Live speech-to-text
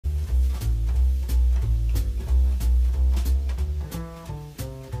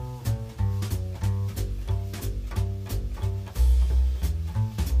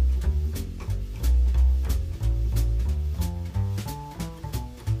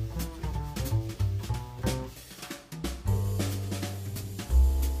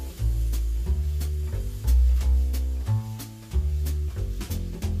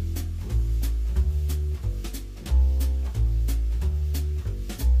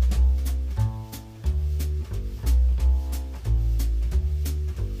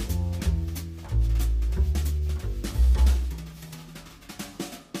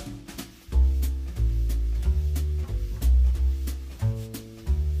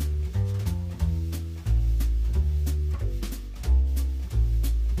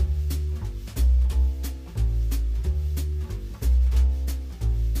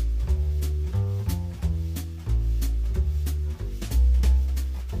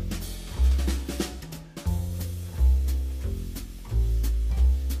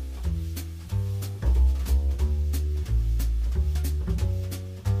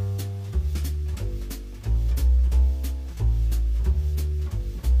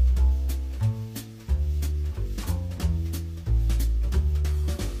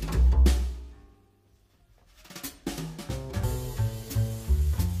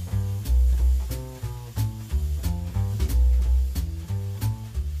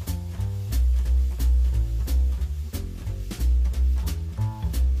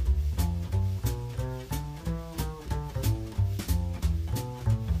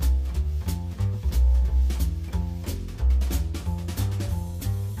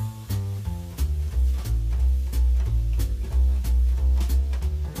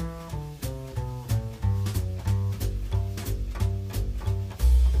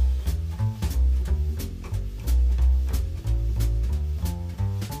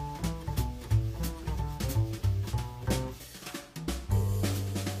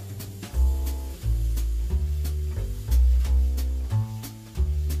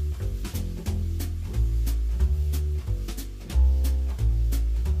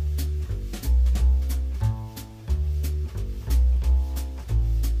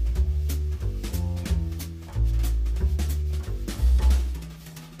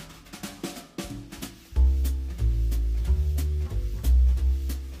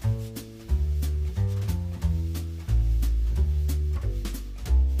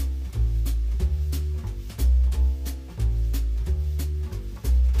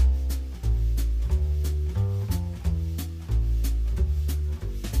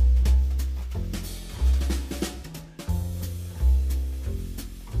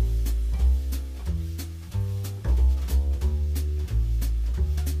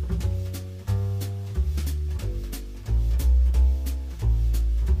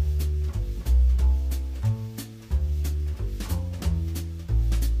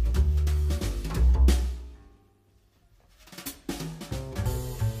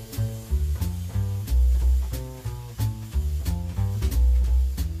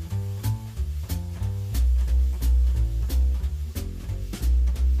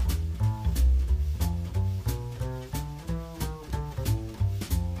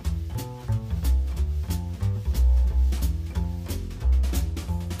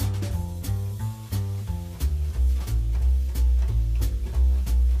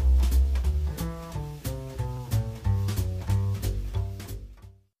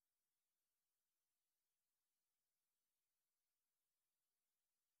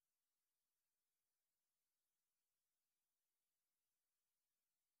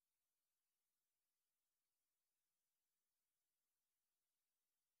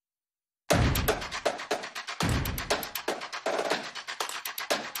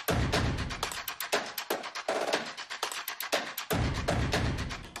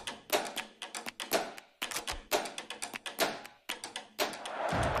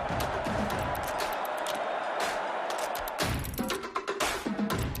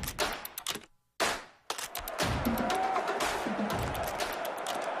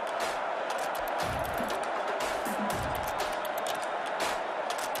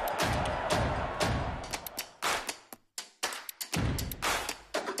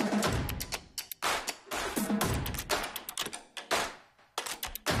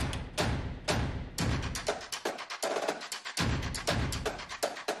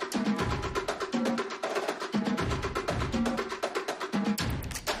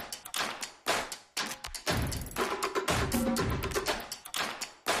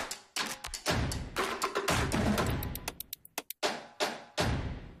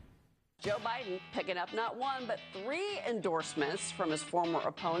Biden picking up not one, but 3 endorsements from his former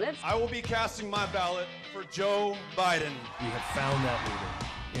opponent. I will be casting my ballot for Joe Biden. We have found that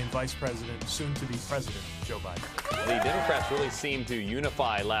leader in Vice President, soon to be President, Joe Biden. The Democrats really seemed to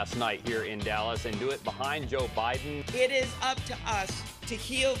unify last night here in Dallas and do it behind Joe Biden. It is up to us to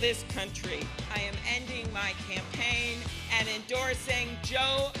heal this country. I am ending my campaign and endorsing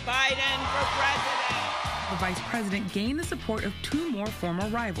Joe Biden for president. The vice president gained the support of 2 more former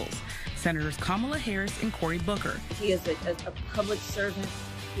rivals, Senators Kamala Harris and Cory Booker. He is a public servant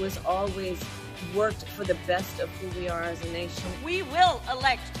who has always worked for the best of who we are as a nation. We will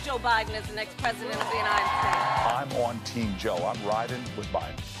elect Joe Biden as the next president of the United States. I'm on Team Joe. I'm riding with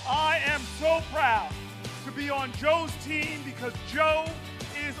Biden. I am so proud to be on Joe's team because Joe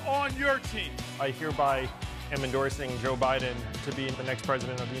is on your team. I hereby am endorsing Joe Biden to be the next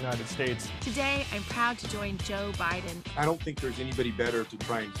president of the United States. Today, I'm proud to join Joe Biden. I don't think there's anybody better to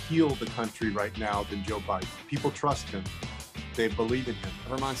try and heal the country right now than Joe Biden. People trust him. They believe in him.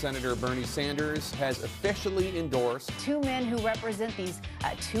 Vermont Senator Bernie Sanders has officially endorsed 2 men who represent these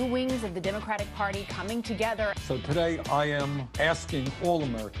 2 wings of the Democratic Party coming together. So today I am asking all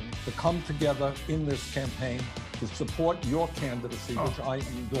Americans to come together in this campaign to support your candidacy, which I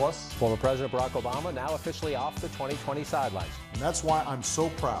endorse. Former President Barack Obama now officially off the 2020 sidelines. And that's why I'm so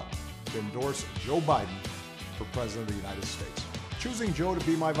proud to endorse Joe Biden for President of the United States. Choosing Joe to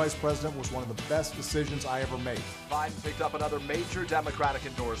be my vice president was one of the best decisions I ever made. Biden picked up another major Democratic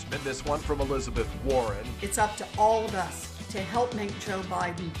endorsement, this one from Elizabeth Warren. It's up to all of us to help make Joe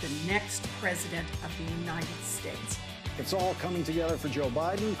Biden the next president of the United States. It's all coming together for Joe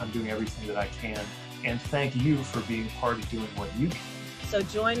Biden. I'm doing everything that I can, and thank you for being part of doing what you can. So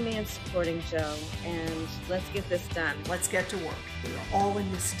join me in supporting Joe, and let's get this done. Let's get to work. We're all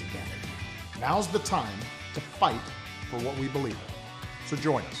in this together. Now's the time to fight for what we believe in. So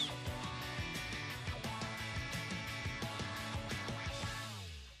join us.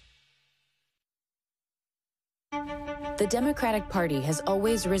 The Democratic Party has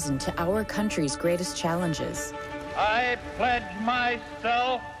always risen to our country's greatest challenges. I pledge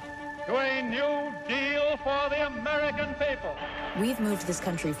myself to a new deal for the American people. We've moved this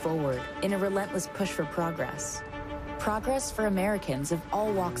country forward in a relentless push for progress. Progress for Americans of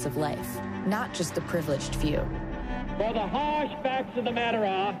all walks of life, not just the privileged few. For the harsh facts of the matter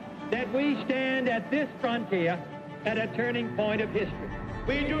are that we stand at this frontier at a turning point of history.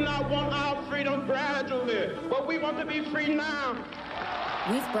 We do not want our freedom gradually, but we want to be free now.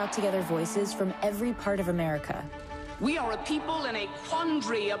 We've brought together voices from every part of America. We are a people in a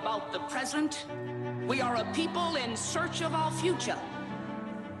quandary about the present. We are a people in search of our future.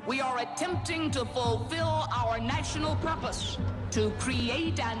 We are attempting to fulfill our national purpose to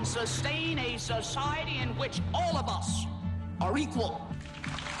create and sustain a society in which all of us are equal.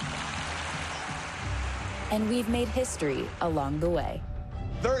 And we've made history along the way.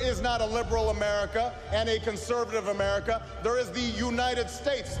 There is not a liberal America and a conservative America. There is the United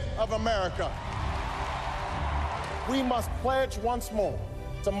States of America. We must pledge once more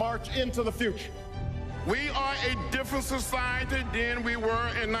to march into the future. We are a different society than we were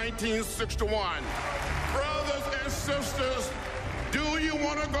in 1961. Brothers and sisters, do you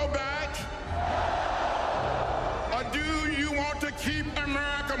want to go back? Or do you want to keep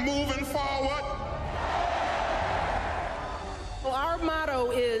America moving forward? Well, our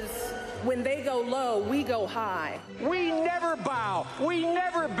motto is, when they go low, we go high. We never bow, we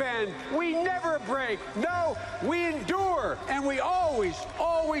never bend, we never break. No, we endure, and we always,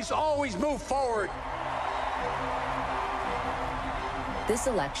 always, always move forward. This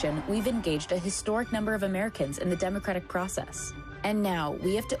election, we've engaged a historic number of Americans in the democratic process. And now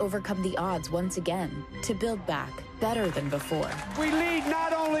we have to overcome the odds once again to build back better than before. We lead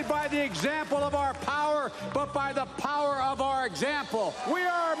not only by the example of our power, but by the power of our example. We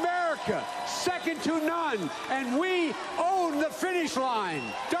are America, second to none, and we own the finish line.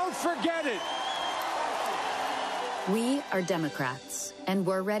 Don't forget it. We are Democrats, and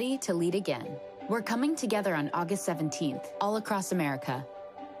we're ready to lead again. We're coming together on August 17th, all across America.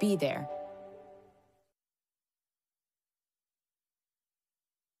 Be there.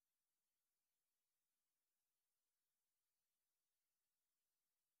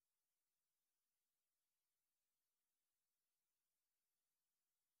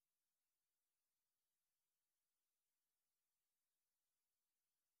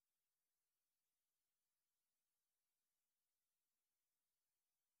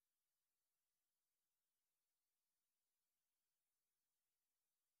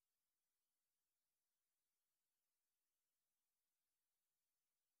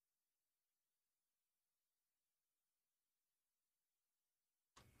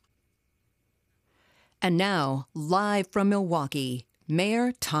 And now, live from Milwaukee,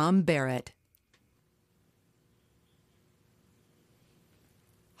 Mayor Tom Barrett.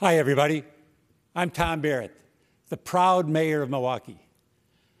 Hi, everybody. I'm Tom Barrett, the proud mayor of Milwaukee.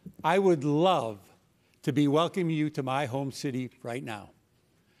 I would love to be welcoming you to my home city right now.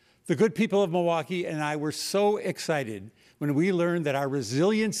 The good people of Milwaukee and I were so excited when we learned that our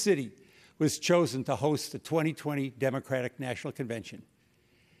resilient city was chosen to host the 2020 Democratic National Convention.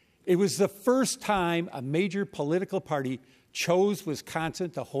 It was the first time a major political party chose Wisconsin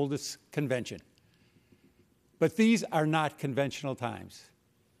to hold its convention. But these are not conventional times.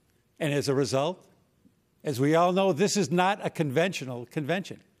 And as a result, as we all know, this is not a conventional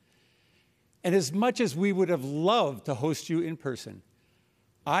convention. And as much as we would have loved to host you in person,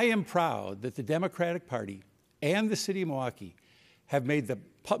 I am proud that the Democratic Party and the city of Milwaukee have made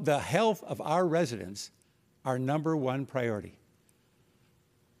the health of our residents our #1 priority.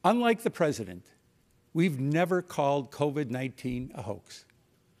 Unlike the president, we've never called COVID-19 a hoax.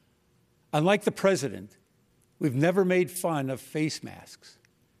 Unlike the president, we've never made fun of face masks.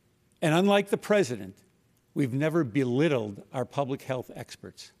 And unlike the president, we've never belittled our public health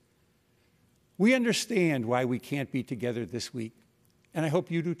experts. We understand why we can't be together this week, and I hope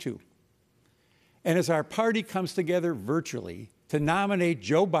you do too. And as our party comes together virtually to nominate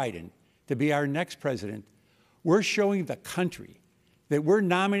Joe Biden to be our next president, we're showing the country that we're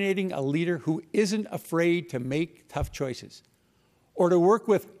nominating a leader who isn't afraid to make tough choices or to work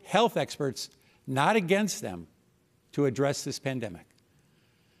with health experts, not against them, to address this pandemic.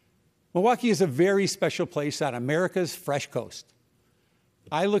 Milwaukee is a very special place on America's fresh coast.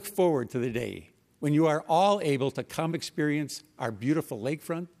 I look forward to the day when you are all able to come experience our beautiful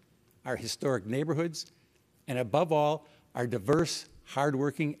lakefront, our historic neighborhoods, and above all, our diverse,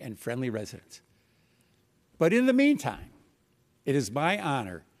 hardworking, and friendly residents. But in the meantime, it is my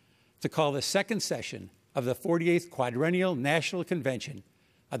honor to call the second session of the 48th Quadrennial National Convention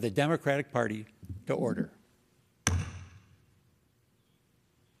of the Democratic Party to order.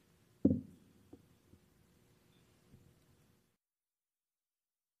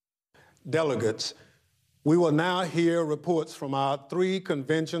 Delegates, we will now hear reports from our 3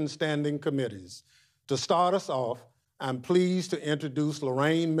 convention standing committees. To start us off, I'm pleased to introduce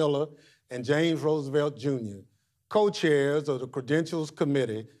Lorraine Miller and James Roosevelt Jr., co-chairs of the Credentials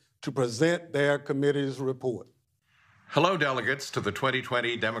Committee, to present their committee's report. Hello, delegates to the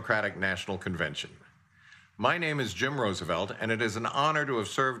 2020 Democratic National Convention. My name is Jim Roosevelt, and it is an honor to have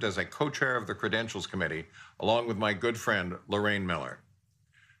served as a co-chair of the Credentials Committee, along with my good friend, Lorraine Miller.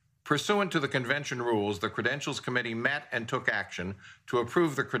 Pursuant to the convention rules, the Credentials Committee met and took action to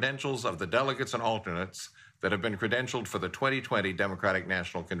approve the credentials of the delegates and alternates that have been credentialed for the 2020 Democratic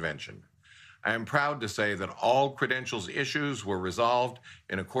National Convention. I am proud to say that all credentials issues were resolved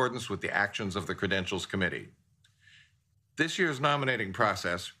in accordance with the actions of the Credentials Committee. This year's nominating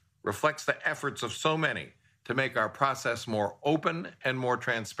process reflects the efforts of so many to make our process more open and more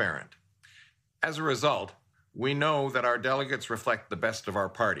transparent. As a result, we know that our delegates reflect the best of our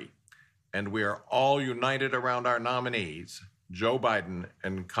party, and we are all united around our nominees, Joe Biden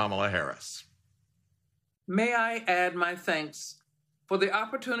and Kamala Harris. May I add my thanks for the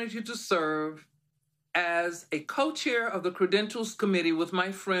opportunity to serve as a co-chair of the Credentials Committee with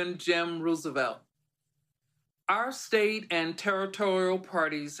my friend Jim Roosevelt. Our state and territorial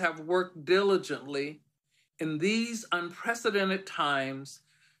parties have worked diligently in these unprecedented times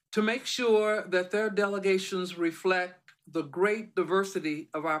to make sure that their delegations reflect the great diversity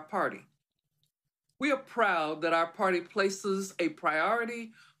of our party. We are proud that our party places a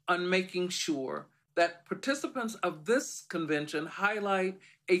priority on making sure that participants of this convention highlight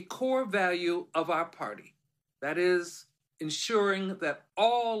a core value of our party, that is, ensuring that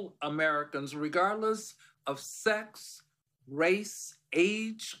all Americans, regardless of sex, race,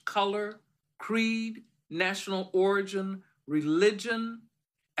 age, color, creed, national origin, religion,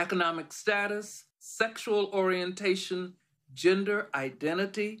 economic status, sexual orientation, gender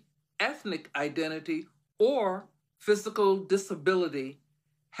identity, ethnic identity, or physical disability,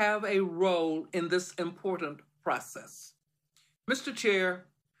 have a role in this important process. Mr. Chair,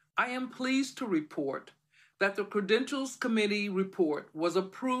 I am pleased to report that the Credentials Committee report was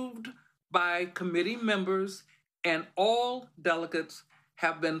approved by committee members and all delegates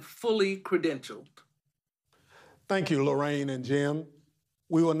have been fully credentialed. Thank you, Lorraine and Jim.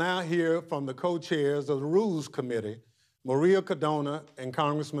 We will now hear from the co-chairs of the Rules Committee, Maria Cardona and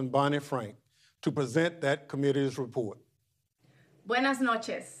Congressman Bonnie Frank, to present that committee's report. Buenas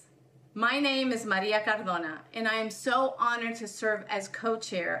noches. My name is Maria Cardona, and I am so honored to serve as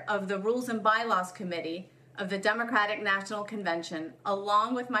co-chair of the Rules and Bylaws Committee of the Democratic National Convention,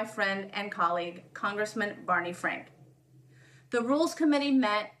 along with my friend and colleague, Congressman Barney Frank. The Rules Committee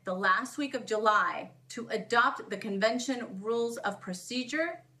met the last week of July to adopt the convention rules of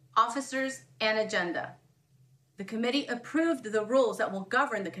procedure, officers, and agenda. The committee approved the rules that will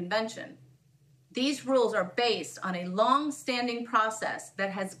govern the convention. These rules are based on a long-standing process that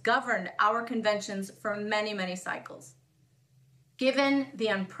has governed our conventions for many, many cycles. Given the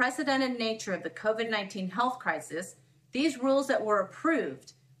unprecedented nature of the COVID-19 health crisis, these rules that were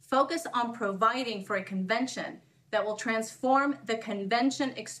approved focus on providing for a convention that will transform the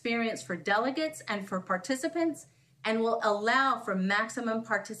convention experience for delegates and for participants and will allow for maximum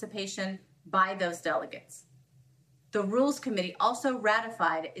participation by those delegates. The Rules Committee also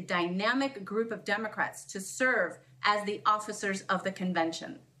ratified a dynamic group of Democrats to serve as the officers of the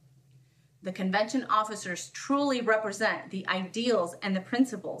convention. The convention officers truly represent the ideals and the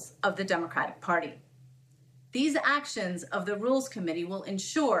principles of the Democratic Party. These actions of the Rules Committee will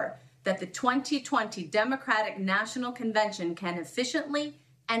ensure that the 2020 Democratic National Convention can efficiently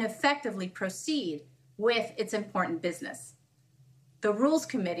and effectively proceed with its important business. The Rules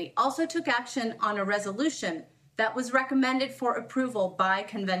Committee also took action on a resolution that was recommended for approval by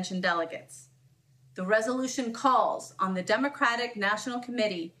convention delegates. The resolution calls on the Democratic National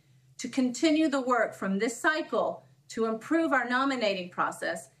Committee to continue the work from this cycle to improve our nominating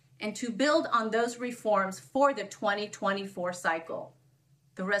process and to build on those reforms for the 2024 cycle.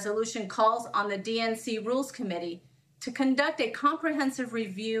 The resolution calls on the DNC Rules Committee to conduct a comprehensive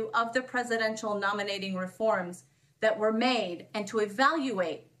review of the presidential nominating reforms that were made and to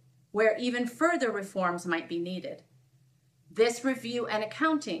evaluate where even further reforms might be needed. This review and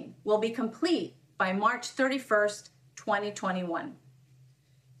accounting will be complete by March 31st, 2021.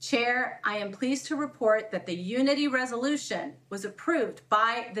 Chair, I am pleased to report that the unity resolution was approved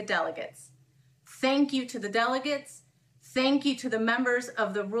by the delegates. Thank you to the delegates. Thank you to the members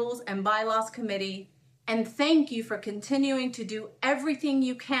of the Rules and Bylaws Committee, and thank you for continuing to do everything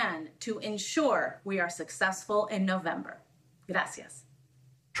you can to ensure we are successful in November. Gracias.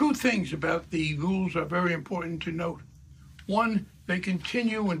 Two things about the rules are very important to note. One, they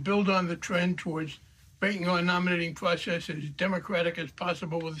continue and build on the trend towards making our nominating process as democratic as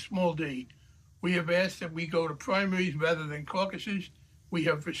possible with a small d. We have asked that we go to primaries rather than caucuses. We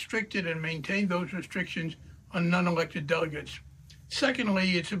have restricted and maintained those restrictions on non-elected delegates.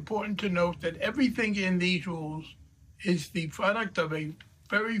 Secondly, it's important to note that everything in these rules is the product of a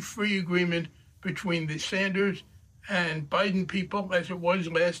very free agreement between the Sanders and Biden people, as it was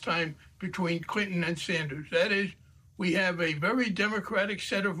last time between Clinton and Sanders. That is, we have a very democratic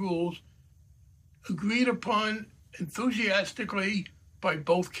set of rules agreed upon enthusiastically by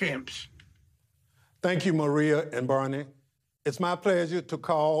both camps. Thank you, Maria and Barney. It's my pleasure to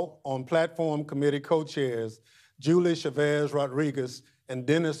call on Platform Committee co-chairs Julie Chavez Rodriguez and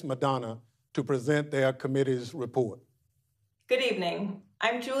Dennis Madonna to present their committee's report. Good evening.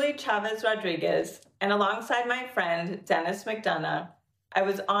 I'm Julie Chavez Rodriguez, and alongside my friend Dennis McDonough, I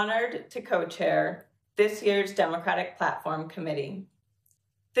was honored to co-chair this year's Democratic Platform Committee.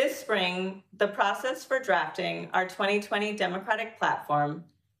 This spring, the process for drafting our 2020 Democratic Platform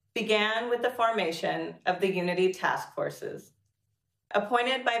began with the formation of the Unity Task Forces.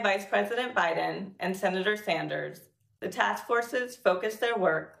 Appointed by Vice President Biden and Senator Sanders, the task forces focused their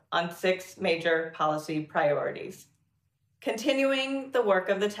work on 6 major policy priorities. Continuing the work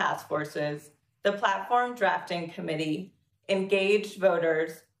of the task forces, the Platform Drafting Committee engaged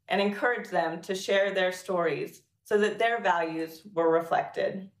voters and encouraged them to share their stories so that their values were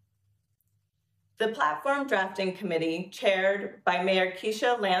reflected. The Platform Drafting Committee, chaired by Mayor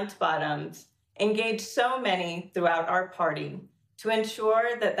Keisha Lance Bottoms, engaged so many throughout our party to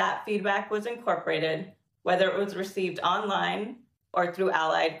ensure that that feedback was incorporated, whether it was received online or through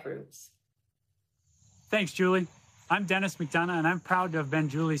allied groups. Thanks, Julie. I'm Dennis McDonough, and I'm proud to have been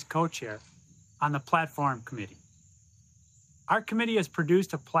Julie's co-chair on the Platform Committee. Our committee has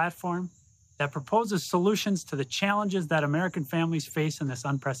produced a platform that proposes solutions to the challenges that American families face in this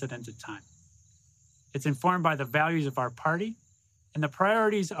unprecedented time. It's informed by the values of our party and the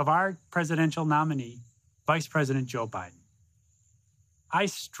priorities of our presidential nominee, Vice President Joe Biden. I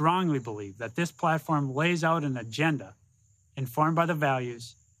strongly believe that this platform lays out an agenda informed by the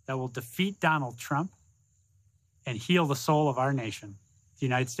values that will defeat Donald Trump and heal the soul of our nation, the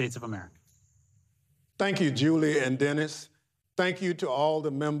United States of America. Thank you, Julie and Dennis. Thank you to all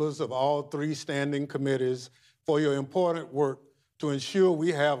the members of all 3 standing committees for your important work to ensure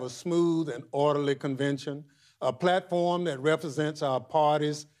we have a smooth and orderly convention, a platform that represents our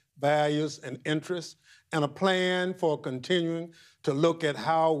party's values and interests, and a plan for continuing to look at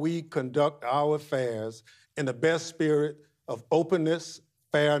how we conduct our affairs in the best spirit of openness,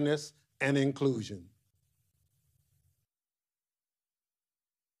 fairness, and inclusion.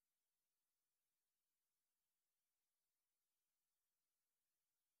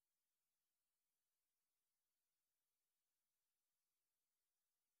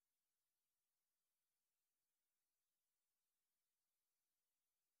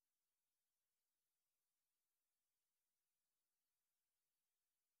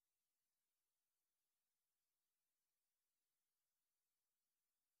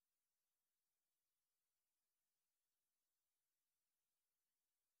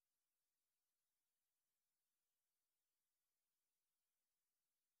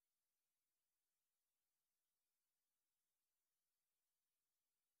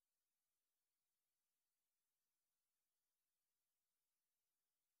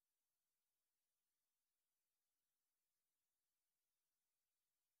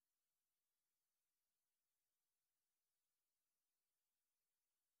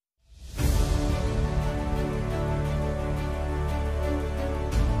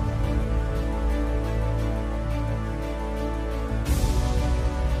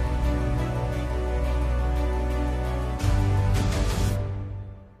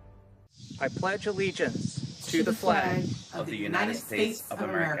 I pledge allegiance to the flag of the United States of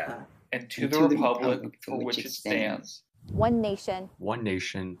America and to the republic for which it stands, one nation, one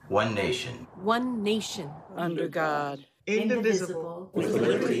nation, one nation, one nation, under God, indivisible, with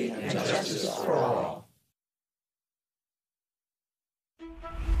liberty and justice for all.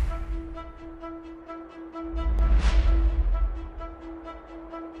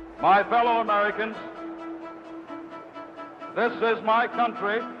 My fellow Americans, this is my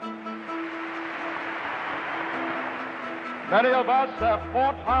country. Many of us have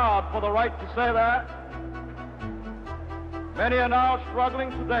fought hard for the right to say that. Many are now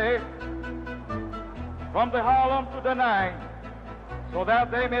struggling today from the Harlem to Da Nang so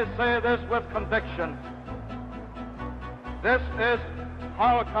that they may say this with conviction. This is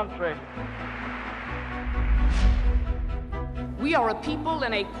our country. We are a people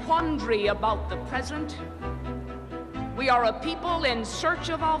in a quandary about the present. We are a people in search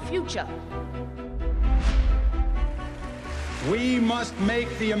of our future. We must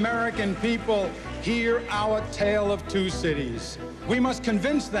make the American people hear our tale of two cities. We must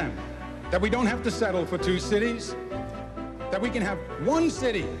convince them that we don't have to settle for two cities, that we can have one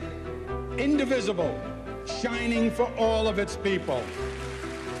city, indivisible, shining for all of its people.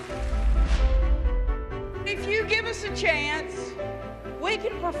 If you give us a chance, we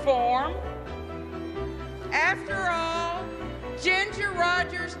can perform. After all, Ginger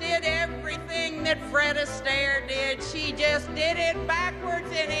Rogers did everything that Fred Astaire did. She just did it backwards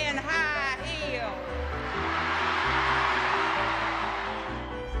and in high heels.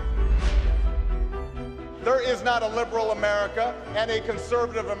 There is not a liberal America and a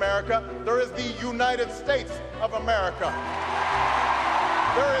conservative America. There is the United States of America.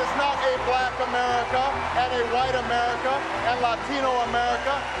 There is not a black America and a white America and Latino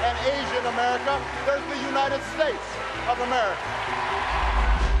America and Asian America. There's the United States of America.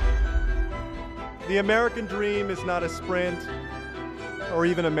 The American dream is not a sprint or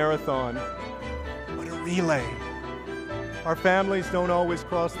even a marathon, but a relay. Our families don't always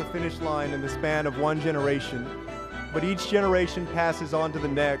cross the finish line in the span of one generation, but each generation passes on to the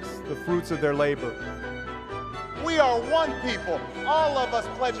next the fruits of their labor. We are one people, all of us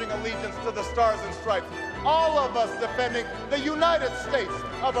pledging allegiance to the Stars and Stripes, all of us defending the United States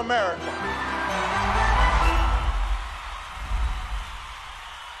of America.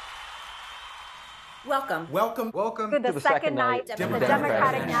 Welcome to the second night of the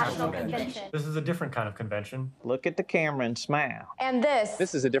Democratic National Convention. This is a different kind of convention. Look at the camera and smile. And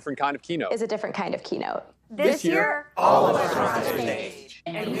this is a different kind of keynote. is a different kind of keynote. This year, all of us are on stage,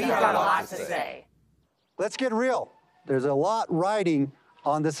 and we've got a lot to say. Let's get real. There's a lot riding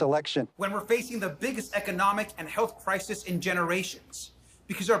on this election. When we're facing the biggest economic and health crisis in generations,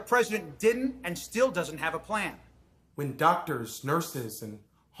 because our president didn't and still doesn't have a plan. When doctors, nurses, and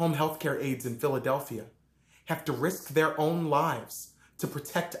home health care aides in Philadelphia have to risk their own lives to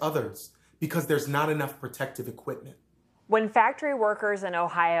protect others because there's not enough protective equipment. When factory workers in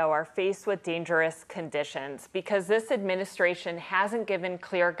Ohio are faced with dangerous conditions because this administration hasn't given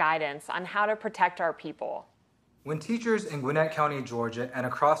clear guidance on how to protect our people. When teachers in Gwinnett County, Georgia, and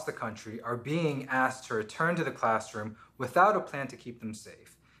across the country are being asked to return to the classroom without a plan to keep them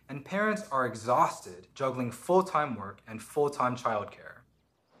safe, and parents are exhausted juggling full-time work and full-time childcare.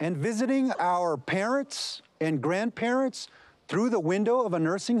 And visiting our parents and grandparents through the window of a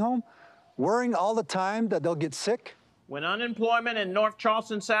nursing home, worrying all the time that they'll get sick. When unemployment in North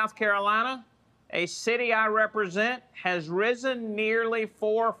Charleston, South Carolina, a city I represent, has risen nearly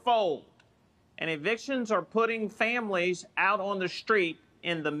fourfold, and evictions are putting families out on the street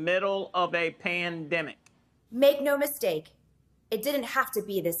in the middle of a pandemic. Make no mistake, it didn't have to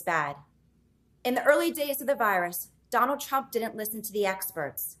be this bad. In the early days of the virus, Donald Trump didn't listen to the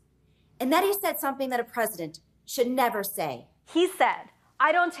experts. And then he said something that a president should never say. He said,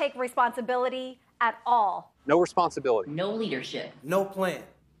 I don't take responsibility at all. No responsibility. No leadership. No plan.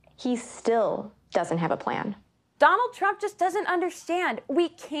 He still doesn't have a plan. Donald Trump just doesn't understand. We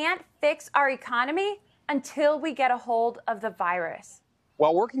can't fix our economy until we get a hold of the virus.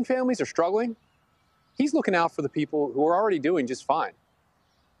 While working families are struggling, he's looking out for the people who are already doing just fine.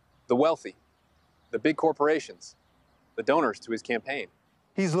 The wealthy, the big corporations, the donors to his campaign.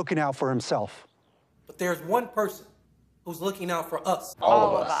 He's looking out for himself. But there's one person who's looking out for us.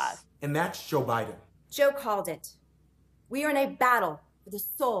 All of us. And that's Joe Biden. Joe called it. We are in a battle for the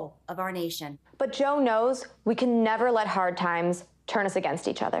soul of our nation. But Joe knows we can never let hard times turn us against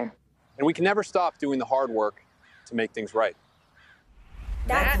each other. And we can never stop doing the hard work to make things right.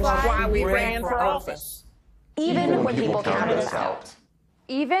 That's why we ran for office. Even when people counted us out.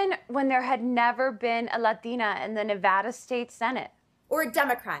 Even when there had never been a Latina in the Nevada State Senate. Or a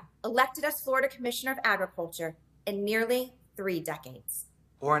Democrat elected as Florida Commissioner of Agriculture in nearly 3 decades.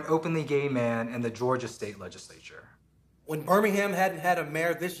 Or an openly gay man in the Georgia state legislature. When Birmingham hadn't had a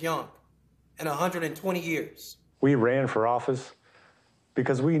mayor this young in 120 years. We ran for office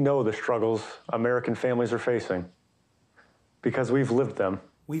because we know the struggles American families are facing. Because we've lived them.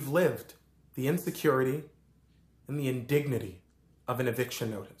 We've lived the insecurity and the indignity of an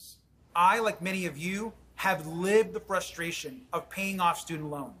eviction notice. I, like many of you, have lived the frustration of paying off student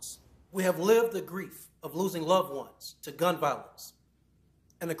loans. We have lived the grief of losing loved ones to gun violence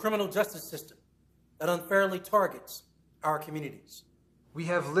and the criminal justice system that unfairly targets our communities. We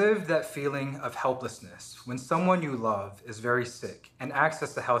have lived that feeling of helplessness when someone you love is very sick and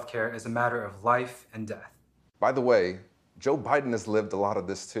access to healthcare is a matter of life and death. By the way, Joe Biden has lived a lot of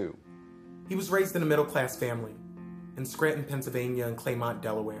this too. He was raised in a middle-class family in Scranton, Pennsylvania and Claymont,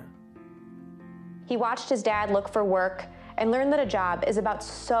 Delaware. He watched his dad look for work and learned that a job is about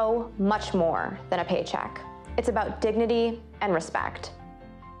so much more than a paycheck. It's about dignity and respect.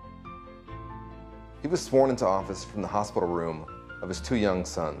 He was sworn into office from the hospital room of his 2 young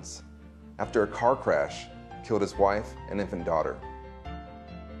sons after a car crash killed his wife and infant daughter.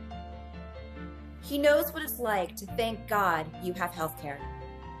 He knows what it's like to thank God you have health care.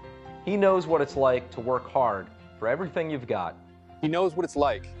 He knows what it's like to work hard for everything you've got. He knows what it's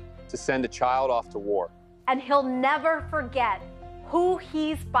like to send a child off to war. And he'll never forget who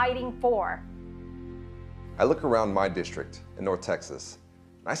he's fighting for. I look around my district in North Texas,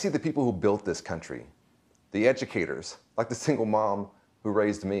 and I see the people who built this country. The educators, like the single mom who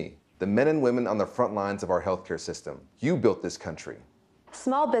raised me. The men and women on the front lines of our healthcare system. You built this country.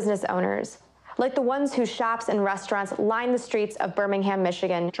 Small business owners, like the ones whose shops and restaurants line the streets of Birmingham,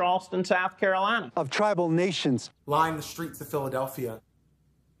 Michigan. Charleston, South Carolina. Of tribal nations. Line the streets of Philadelphia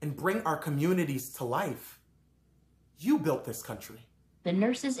and bring our communities to life. You built this country. The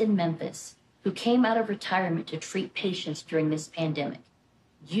nurses in Memphis who came out of retirement to treat patients during this pandemic.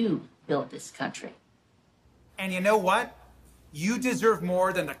 You built this country. And you know what? You deserve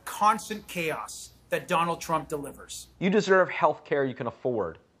more than the constant chaos that Donald Trump delivers. You deserve health care you can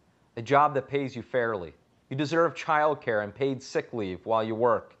afford, a job that pays you fairly. You deserve child care and paid sick leave while you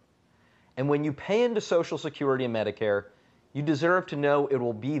work. And when you pay into Social Security and Medicare, you deserve to know it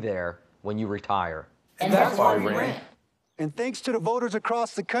will be there when you retire. And that's why we ran. And thanks to the voters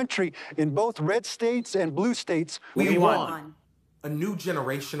across the country in both red states and blue states, we won. A new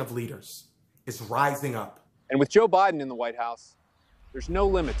generation of leaders is rising up. And with Joe Biden in the White House, there's no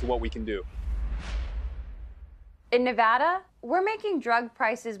limit to what we can do. In Nevada, we're making drug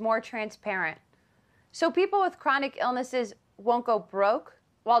prices more transparent, so people with chronic illnesses won't go broke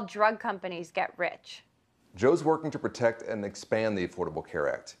while drug companies get rich. Joe's working to protect and expand the Affordable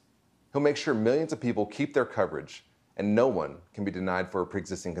Care Act. He'll make sure millions of people keep their coverage and no one can be denied for a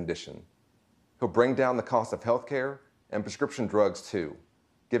pre-existing condition. He'll bring down the cost of health care and prescription drugs too,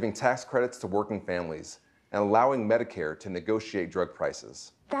 giving tax credits to working families and allowing Medicare to negotiate drug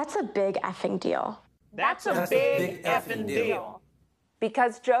prices. That's a big effing deal. That's a big effing deal.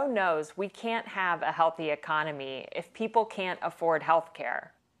 Because Joe knows we can't have a healthy economy if people can't afford health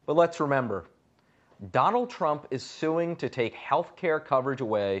care. But let's remember, Donald Trump is suing to take health care coverage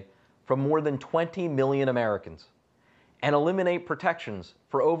away from more than 20 million Americans and eliminate protections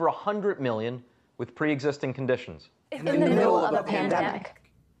for over 100 million with pre-existing conditions. In the middle of a pandemic.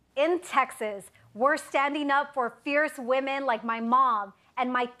 In Texas, we're standing up for fierce women like my mom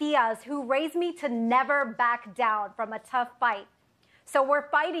and my tias who raised me to never back down from a tough fight. So we're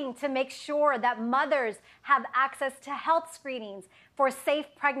fighting to make sure that mothers have access to health screenings for safe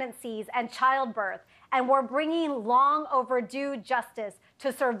pregnancies and childbirth, and we're bringing long overdue justice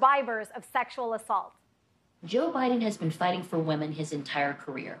to survivors of sexual assault. Joe Biden has been fighting for women his entire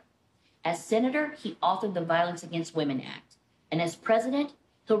career. As senator, he authored the Violence Against Women Act. And as president,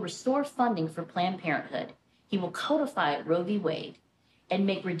 he'll restore funding for Planned Parenthood. He will codify Roe v. Wade and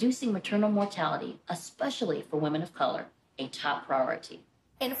make reducing maternal mortality, especially for women of color, a top priority.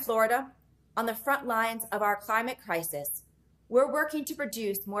 In Florida, on the front lines of our climate crisis, we're working to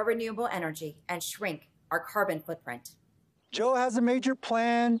produce more renewable energy and shrink our carbon footprint. Joe has a major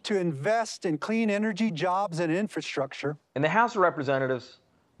plan to invest in clean energy, jobs, and infrastructure. In the House of Representatives,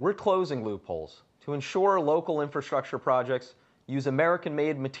 we're closing loopholes to ensure local infrastructure projects use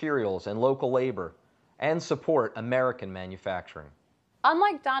American-made materials and local labor and support American manufacturing.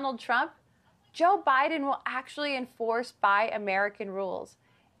 Unlike Donald Trump, Joe Biden will actually enforce Buy American rules,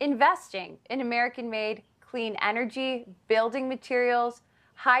 investing in American-made clean energy, building materials,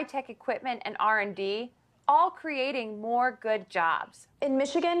 high-tech equipment, and R&D, all creating more good jobs. In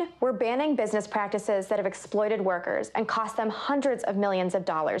Michigan, we're banning business practices that have exploited workers and cost them hundreds of millions of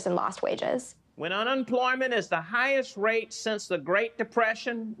dollars in lost wages. When unemployment is the highest rate since the Great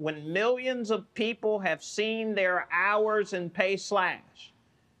Depression, when millions of people have seen their hours and pay slash,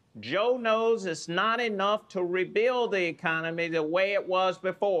 Joe knows it's not enough to rebuild the economy the way it was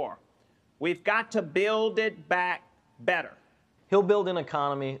before. We've got to build it back better. He'll build an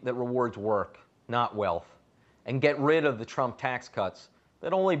economy that rewards work, not wealth, and get rid of the Trump tax cuts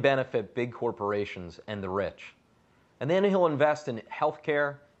that only benefit big corporations and the rich. And then he'll invest in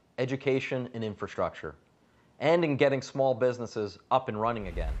healthcare, education, and infrastructure, and in getting small businesses up and running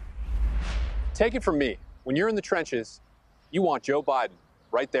again. Take it from me, when you're in the trenches, you want Joe Biden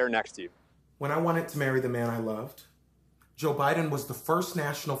right there next to you. When I wanted to marry the man I loved, Joe Biden was the first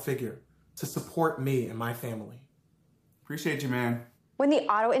national figure to support me and my family. Appreciate you, man. When the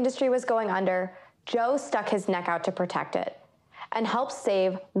auto industry was going under, Joe stuck his neck out to protect it and helped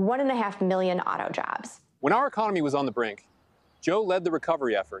save 1.5 million auto jobs. When our economy was on the brink, Joe led the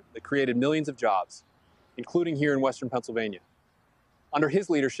recovery effort that created millions of jobs, including here in Western Pennsylvania. Under his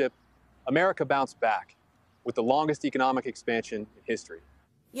leadership, America bounced back with the longest economic expansion in history.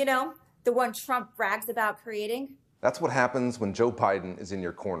 You know, the one Trump brags about creating? That's what happens when Joe Biden is in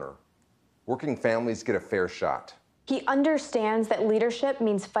your corner. Working families get a fair shot. He understands that leadership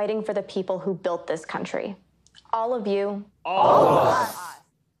means fighting for the people who built this country. All of you. All of us.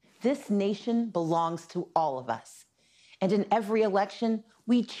 This nation belongs to all of us. And in every election,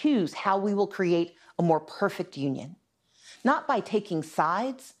 we choose how we will create a more perfect union. Not by taking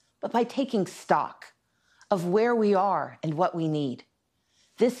sides, but by taking stock of where we are and what we need.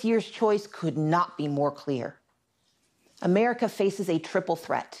 This year's choice could not be more clear. America faces a triple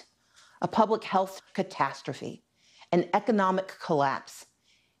threat: a public health catastrophe, an economic collapse,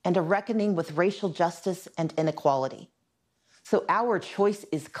 and a reckoning with racial justice and inequality. So our choice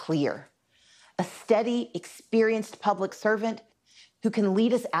is clear: a steady, experienced public servant who can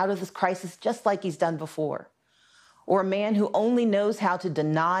lead us out of this crisis just like he's done before, or a man who only knows how to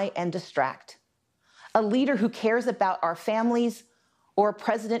deny and distract, a leader who cares about our families, or a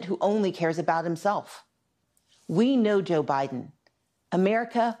president who only cares about himself. We know Joe Biden.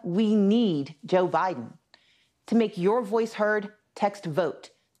 America, we need Joe Biden. To make your voice heard, text VOTE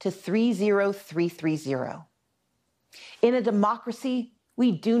to 30330. In a democracy,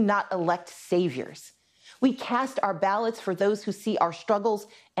 we do not elect saviors. We cast our ballots for those who see our struggles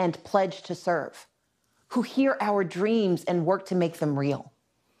and pledge to serve, who hear our dreams and work to make them real,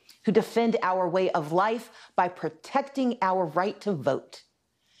 who defend our way of life by protecting our right to vote.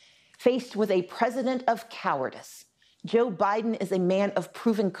 Faced with a president of cowardice, Joe Biden is a man of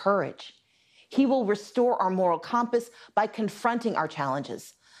proven courage. He will restore our moral compass by confronting our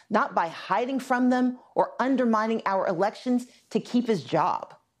challenges, not by hiding from them or undermining our elections to keep his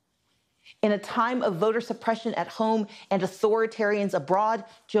job. In a time of voter suppression at home and authoritarians abroad,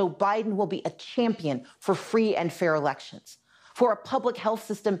 Joe Biden will be a champion for free and fair elections, for a public health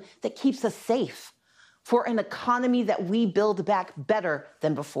system that keeps us safe, for an economy that we build back better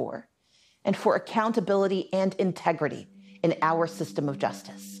than before, and for accountability and integrity in our system of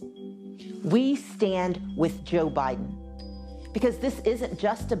justice. We stand with Joe Biden because this isn't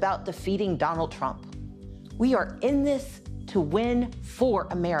just about defeating Donald Trump. We are in this to win for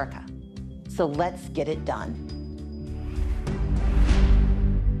America. So let's get it done.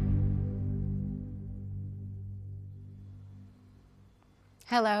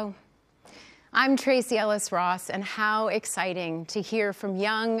 Hello. I'm Tracy Ellis Ross, and how exciting to hear from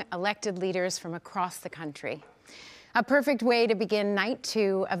young elected leaders from across the country. A perfect way to begin night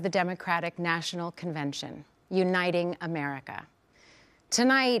 2 of the Democratic National Convention, Uniting America.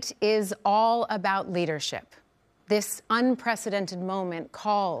 Tonight is all about leadership. This unprecedented moment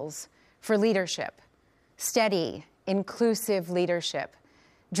calls for leadership, steady, inclusive leadership,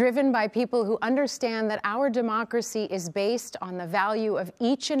 driven by people who understand that our democracy is based on the value of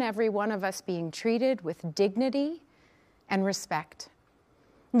each and every one of us being treated with dignity and respect.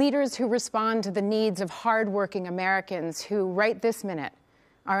 Leaders who respond to the needs of hardworking Americans who, right this minute,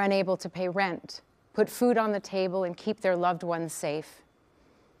 are unable to pay rent, put food on the table, and keep their loved ones safe.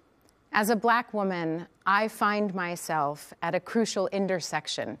 As a Black woman, I find myself at a crucial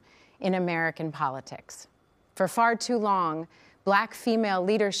intersection in American politics. For far too long, Black female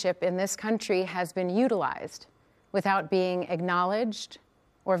leadership in this country has been utilized without being acknowledged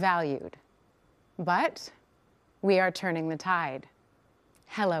or valued. But we are turning the tide.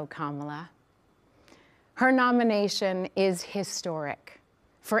 Hello, Kamala. Her nomination is historic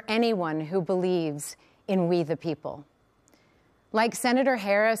for anyone who believes in we the people. Like Senator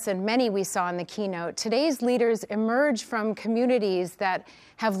Harris and many we saw in the keynote, today's leaders emerge from communities that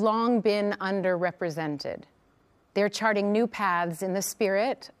have long been underrepresented. They're charting new paths in the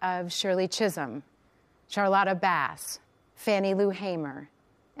spirit of Shirley Chisholm, Charlotta Bass, Fannie Lou Hamer,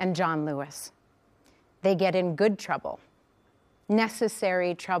 and John Lewis. They get in good trouble,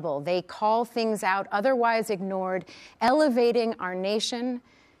 necessary trouble. They call things out otherwise ignored, elevating our nation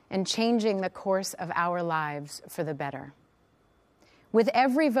and changing the course of our lives for the better. With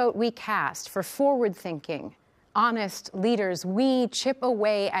every vote we cast for forward-thinking, honest leaders, we chip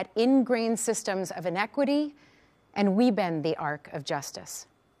away at ingrained systems of inequity, and we bend the arc of justice.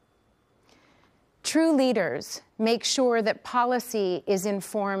 True leaders make sure that policy is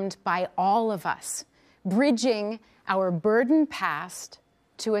informed by all of us, bridging our burdened past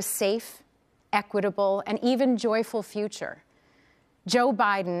to a safe, equitable, and even joyful future. Joe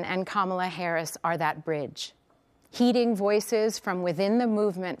Biden and Kamala Harris are that bridge, heeding voices from within the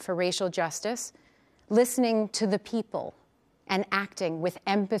movement for racial justice, listening to the people, and acting with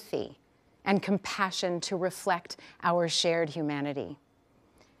empathy and compassion to reflect our shared humanity.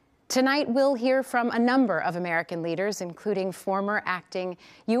 Tonight, we'll hear from a number of American leaders, including former acting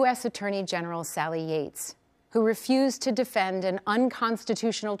U.S. Attorney General Sally Yates, who refused to defend an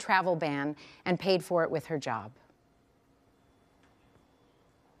unconstitutional travel ban and paid for it with her job.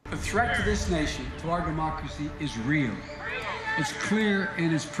 The threat to this nation, to our democracy, is real. It's clear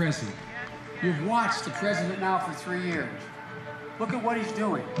and it's present. You've watched the president now for 3 years. Look at what he's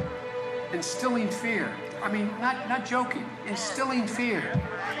doing. Instilling fear. I mean, not joking. Instilling fear.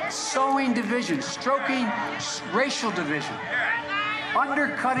 Sowing division. Stoking racial division.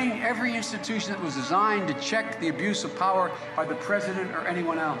 Undercutting every institution that was designed to check the abuse of power by the president or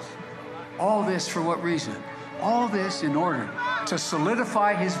anyone else. All this for what reason? All this in order to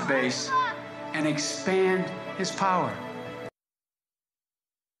solidify his base and expand his power.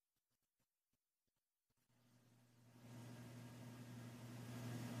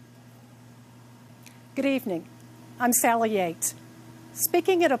 Good evening. I'm Sally Yates.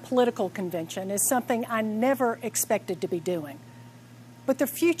 Speaking at a political convention is something I never expected to be doing. But the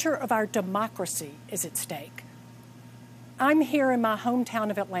future of our democracy is at stake. I'm here in my hometown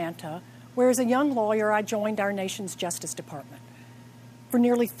of Atlanta, where as a young lawyer I joined our nation's Justice Department. For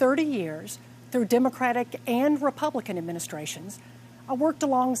nearly 30 years, through Democratic and Republican administrations, I worked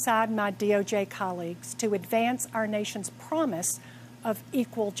alongside my DOJ colleagues to advance our nation's promise of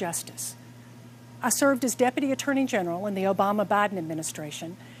equal justice. I served as Deputy Attorney General in the Obama-Biden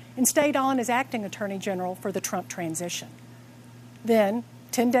administration and stayed on as Acting Attorney General for the Trump transition. Then,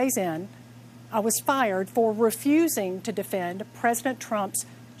 10 days in, I was fired for refusing to defend President Trump's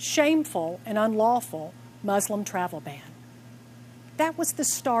shameful and unlawful Muslim travel ban. That was the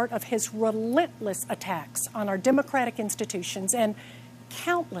start of his relentless attacks on our democratic institutions and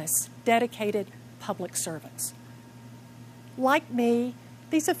countless dedicated public servants. Like me,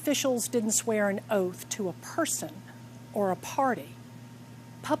 these officials didn't swear an oath to a person or a party.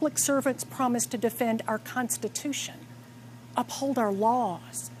 Public servants promised to defend our Constitution, uphold our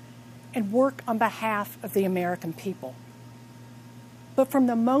laws, and work on behalf of the American people. But from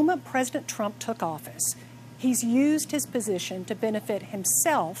the moment President Trump took office, he's used his position to benefit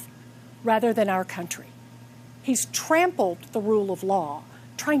himself rather than our country. He's trampled the rule of law,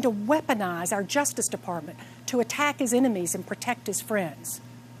 trying to weaponize our Justice Department to attack his enemies and protect his friends.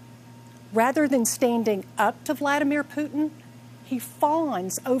 Rather than standing up to Vladimir Putin, he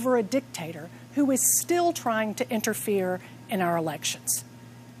fawns over a dictator who is still trying to interfere in our elections.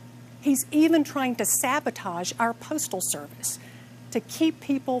 He's even trying to sabotage our postal service to keep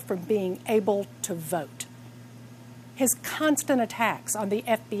people from being able to vote. His constant attacks on the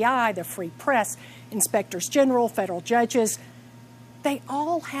FBI, the Free Press, inspectors general, federal judges, they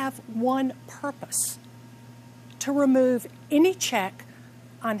all have one purpose: to remove any check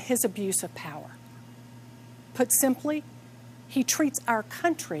on his abuse of power. Put simply, he treats our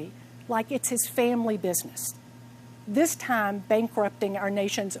country like it's his family business, this time bankrupting our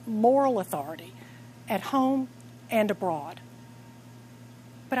nation's moral authority at home and abroad.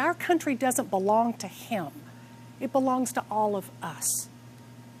 But our country doesn't belong to him. It belongs to all of us.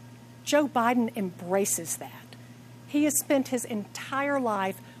 Joe Biden embraces that. He has spent his entire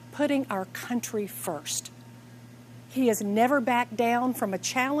life putting our country first. He has never backed down from a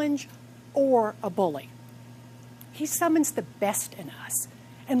challenge or a bully. He summons the best in us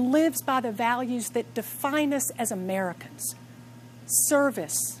and lives by the values that define us as Americans: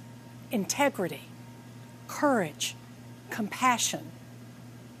 service, integrity, courage, compassion.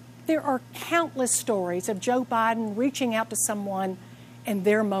 There are countless stories of Joe Biden reaching out to someone in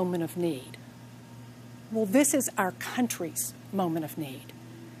their moment of need. Well, this is our country's moment of need.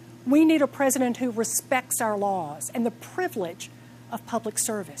 We need a president who respects our laws and the privilege of public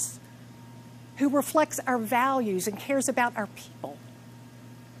service, who reflects our values and cares about our people.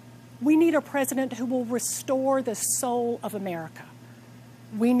 We need a president who will restore the soul of America.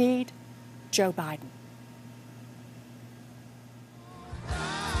 We need Joe Biden.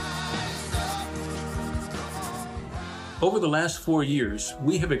 Over the last 4 years,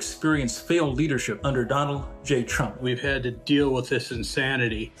 we have experienced failed leadership under Donald J. Trump. We've had to deal with this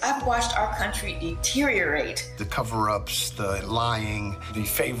insanity. I've watched our country deteriorate. The cover-ups, the lying, the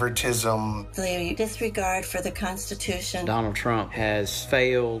favoritism. The disregard for the Constitution. Donald Trump has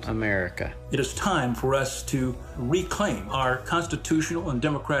failed America. It is time for us to reclaim our constitutional and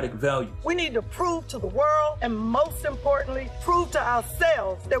democratic values. We need to prove to the world, and most importantly, prove to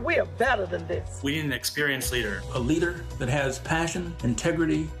ourselves that we are better than this. We need an experienced leader. A leader that has passion,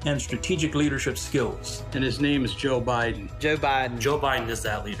 integrity, and strategic leadership skills. And his name is Joe Biden. Joe Biden. Joe Biden is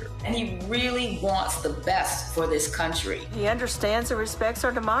that leader. And he really wants the best for this country. He understands and respects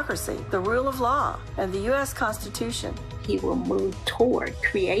our democracy, the rule of law, and the U.S. Constitution. He will move toward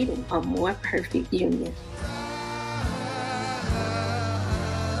creating a more perfect union.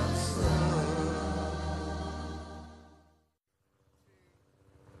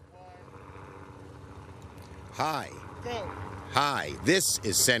 Hi, this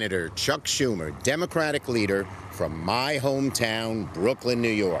is Senator Chuck Schumer, Democratic leader from my hometown, Brooklyn, New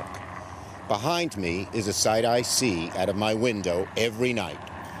York. Behind me is a sight I see out of my window every night,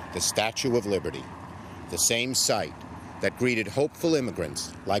 the Statue of Liberty, the same sight that greeted hopeful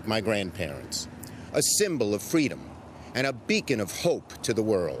immigrants like my grandparents, a symbol of freedom and a beacon of hope to the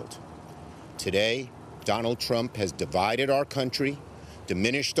world. Today, Donald Trump has divided our country,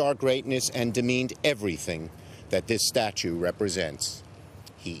 diminished our greatness, and demeaned everything that this statue represents.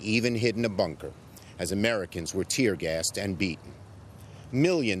 He even hid in a bunker as Americans were tear-gassed and beaten.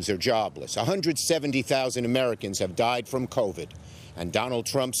 Millions are jobless. 170,000 Americans have died from COVID. And Donald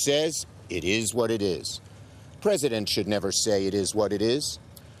Trump says it is what it is. Presidents should never say it is what it is.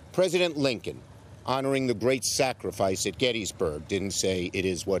 President Lincoln, honoring the great sacrifice at Gettysburg, didn't say it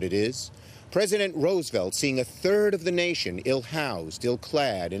is what it is. President Roosevelt, seeing a third of the nation ill-housed,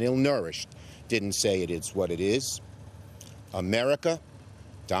 ill-clad, and ill-nourished, didn't say it is what it is. America,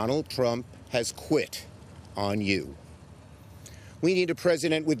 Donald Trump has quit on you. We need a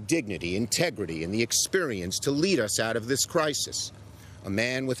president with dignity, integrity, and the experience to lead us out of this crisis. A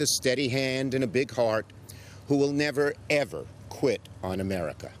man with a steady hand and a big heart who will never, ever quit on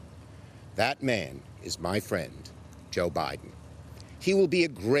America. That man is my friend, Joe Biden. He will be a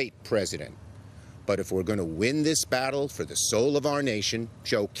great president. But if we're going to win this battle for the soul of our nation,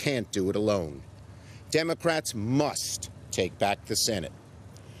 Joe can't do it alone. Democrats must take back the Senate.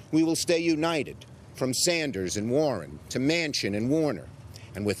 We will stay united, from Sanders and Warren to Manchin and Warner.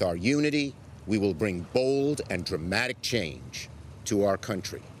 And with our unity, we will bring bold and dramatic change to our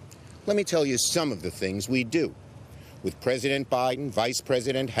country. Let me tell you some of the things we do. With President Biden, Vice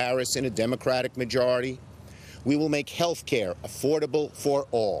President Harris, and a Democratic majority, we will make health care affordable for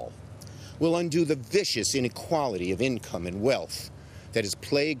all. We'll undo the vicious inequality of income and wealth that has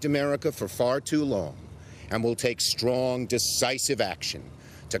plagued America for far too long, and we'll take strong, decisive action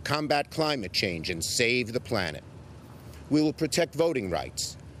to combat climate change and save the planet. We will protect voting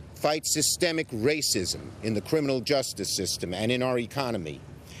rights, fight systemic racism in the criminal justice system and in our economy,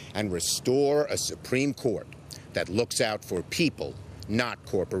 and restore a Supreme Court that looks out for people, not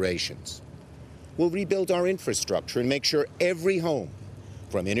corporations. We'll rebuild our infrastructure and make sure every home,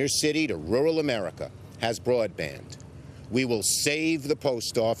 from inner city to rural America, has broadband. We will save the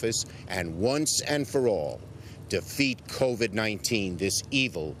post office and once and for all defeat COVID-19, this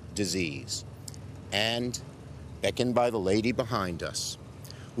evil disease. And, beckoned by the lady behind us,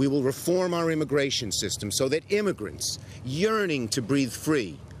 we will reform our immigration system so that immigrants yearning to breathe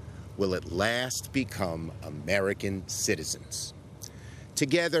free will at last become American citizens.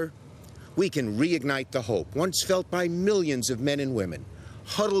 Together, we can reignite the hope once felt by millions of men and women,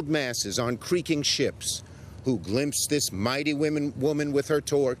 huddled masses on creaking ships, who glimpsed this mighty woman with her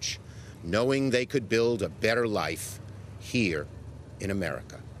torch, knowing they could build a better life here in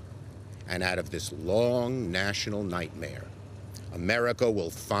America. And out of this long national nightmare, America will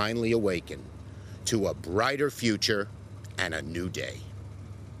finally awaken to a brighter future and a new day.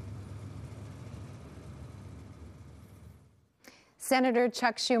 Senator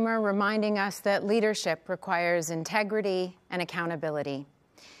Chuck Schumer reminding us that leadership requires integrity and accountability.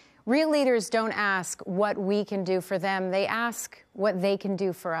 Real leaders don't ask what we can do for them, they ask what they can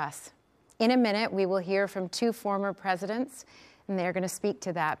do for us. In a minute, we will hear from two former presidents, and they're going to speak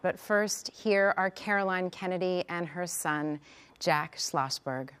to that. But first, here are Caroline Kennedy and her son, Jack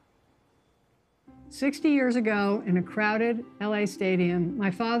Schlossberg. 60 years ago, in a crowded LA stadium,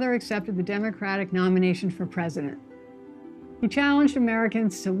 my father accepted the Democratic nomination for president. He challenged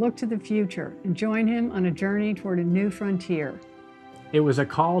Americans to look to the future and join him on a journey toward a new frontier. It was a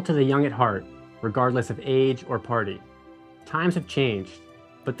call to the young at heart, regardless of age or party. Times have changed,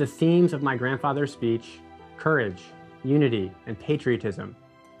 but the themes of my grandfather's speech, courage, unity, and patriotism,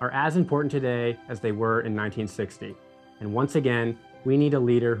 are as important today as they were in 1960. And once again, we need a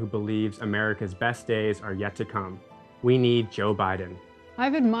leader who believes America's best days are yet to come. We need Joe Biden.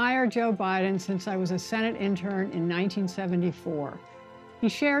 I've admired Joe Biden since I was a Senate intern in 1974. He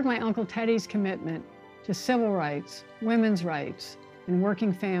shared my Uncle Teddy's commitment to civil rights, women's rights, and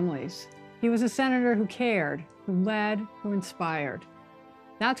working families. He was a senator who cared, who led, who inspired.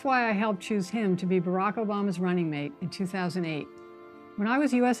 That's why I helped choose him to be Barack Obama's running mate in 2008. When I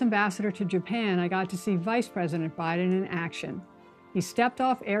was U.S. ambassador to Japan, I got to see Vice President Biden in action. He stepped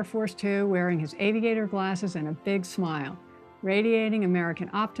off Air Force Two wearing his aviator glasses and a big smile, radiating American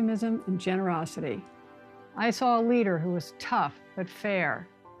optimism and generosity. I saw a leader who was tough but fair,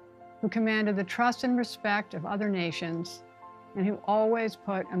 who commanded the trust and respect of other nations, and who always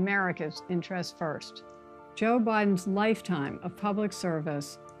put America's interests first. Joe Biden's lifetime of public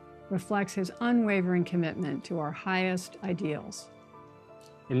service reflects his unwavering commitment to our highest ideals.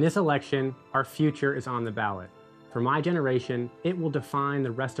 In this election, our future is on the ballot. For my generation, it will define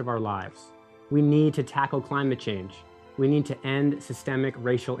the rest of our lives. We need to tackle climate change. We need to end systemic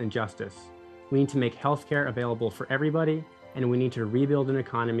racial injustice. We need to make healthcare available for everybody, and we need to rebuild an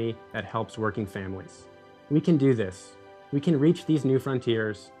economy that helps working families. We can do this. We can reach these new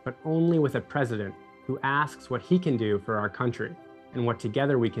frontiers, but only with a president who asks what he can do for our country and what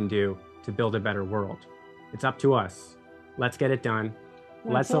together we can do to build a better world. It's up to us. Let's get it done.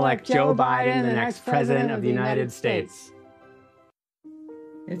 Let's elect Joe Biden, the next president of the United States.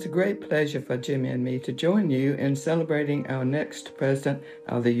 It's a great pleasure for Jimmy and me to join you in celebrating our next president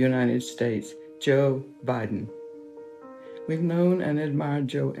of the United States, Joe Biden. We've known and admired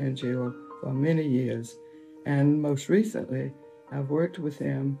Joe and Jill for many years, and most recently, I've worked with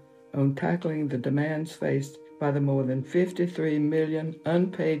them on tackling the demands faced by the more than 53 million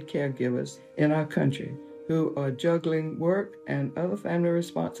unpaid caregivers in our country who are juggling work and other family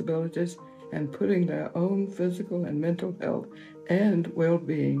responsibilities and putting their own physical and mental health and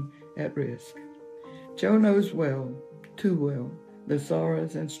well-being at risk. Joe knows well, too well, the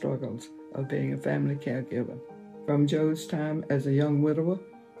sorrows and struggles of being a family caregiver. From Joe's time as a young widower,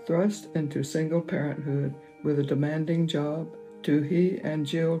 thrust into single parenthood with a demanding job, to he and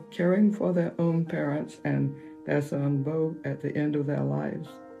Jill caring for their own parents and their son Bo at the end of their lives.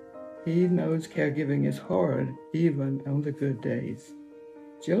 He knows caregiving is hard, even on the good days.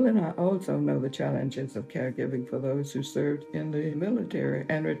 Jill and I also know the challenges of caregiving for those who served in the military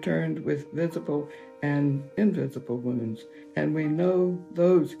and returned with visible and invisible wounds, and we know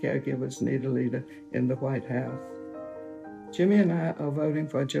those caregivers need a leader in the White House. Jimmy and I are voting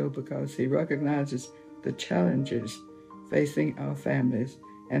for Joe because he recognizes the challenges facing our families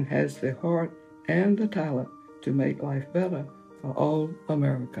and has the heart and the talent to make life better for all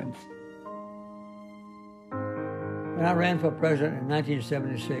Americans. When I ran for president in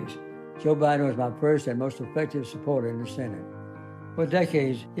 1976, Joe Biden was my first and most effective supporter in the Senate. For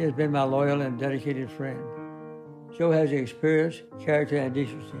decades, he has been my loyal and dedicated friend. Joe has the experience, character, and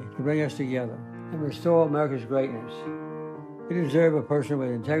decency to bring us together and restore America's greatness. We deserve a person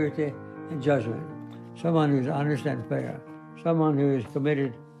with integrity and judgment, someone who's honest and fair, someone who is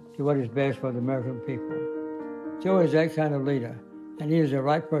committed to what is best for the American people. Joe is that kind of leader, and he is the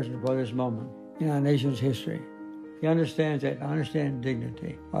right person for this moment in our nation's history. He understands that honesty and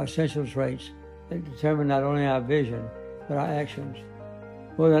dignity are essential traits that determine not only our vision, but our actions.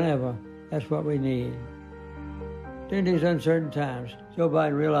 More than ever, that's what we need. During these uncertain times, Joe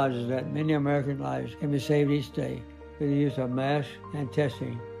Biden realizes that many American lives can be saved each day through the use of masks and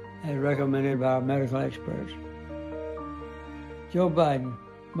testing as recommended by our medical experts. Joe Biden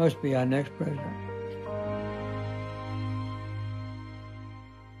must be our next president.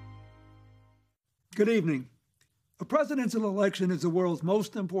 Good evening. A presidential election is the world's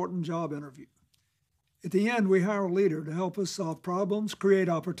most important job interview. At the end, we hire a leader to help us solve problems, create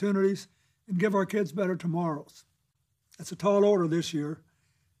opportunities, and give our kids better tomorrows. That's a tall order this year,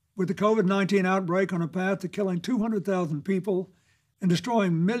 with the COVID-19 outbreak on a path to killing 200,000 people and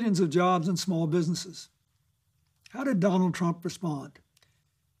destroying millions of jobs and small businesses. How did Donald Trump respond?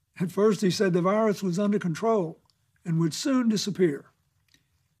 At first, he said the virus was under control and would soon disappear.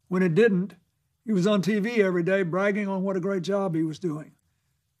 When it didn't, he was on TV every day bragging on what a great job he was doing,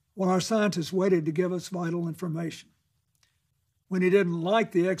 while our scientists waited to give us vital information. When he didn't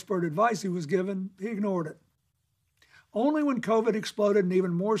like the expert advice he was given, he ignored it. Only when COVID exploded in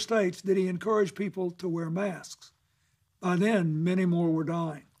even more states did he encourage people to wear masks. By then, many more were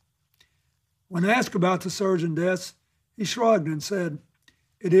dying. When asked about the surge in deaths, he shrugged and said,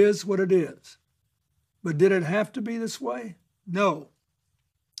 "It is what it is." But did it have to be this way? No.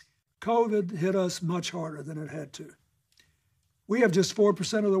 COVID hit us much harder than it had to. We have just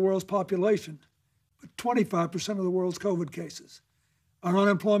 4% of the world's population, but 25% of the world's COVID cases. Our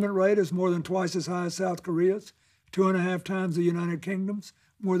unemployment rate is more than twice as high as South Korea's, 2.5 times the United Kingdom's,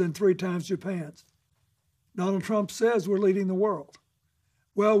 more than 3 times Japan's. Donald Trump says we're leading the world.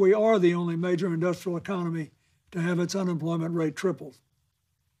 Well, we are the only major industrial economy to have its unemployment rate tripled.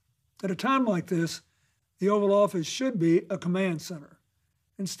 At a time like this, the Oval Office should be a command center.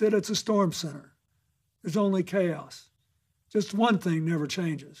 Instead, it's a storm center. There's only chaos. Just one thing never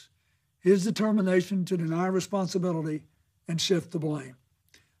changes: his determination to deny responsibility and shift the blame.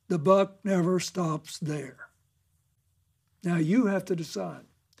 The buck never stops there. Now you have to decide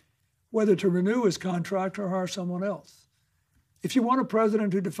whether to renew his contract or hire someone else. If you want a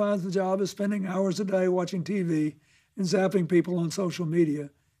president who defines the job as spending hours a day watching TV and zapping people on social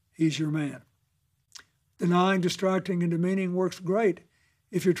media, he's your man. Denying, distracting, and demeaning works great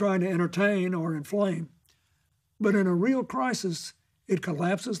if you're trying to entertain or inflame. But in a real crisis, it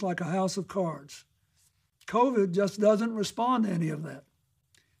collapses like a house of cards. COVID just doesn't respond to any of that.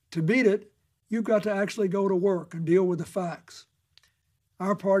 To beat it, you've got to actually go to work and deal with the facts.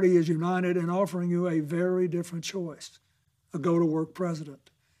 Our party is united in offering you a very different choice: a go-to-work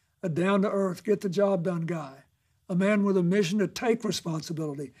president, a down-to-earth, get-the-job-done guy, a man with a mission to take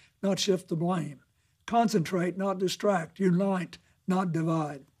responsibility, not shift the blame, concentrate, not distract, unite, not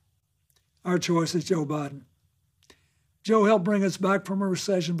divide. Our choice is Joe Biden. Joe helped bring us back from a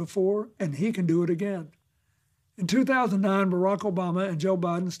recession before, and he can do it again. In 2009, Barack Obama and Joe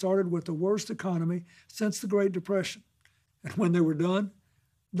Biden started with the worst economy since the Great Depression. And when they were done,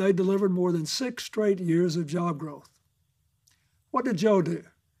 they delivered more than 6 straight years of job growth. What did Joe do?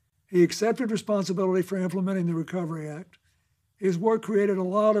 He accepted responsibility for implementing the Recovery Act. His work created a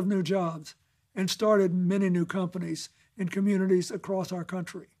lot of new jobs and started many new companies in communities across our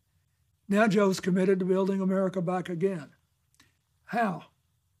country. Now Joe's committed to building America back again. How?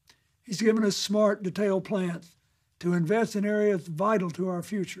 He's given us smart, detailed plans to invest in areas vital to our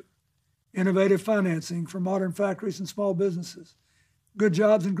future: innovative financing for modern factories and small businesses, good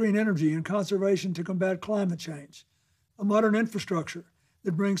jobs in green energy and conservation to combat climate change, a modern infrastructure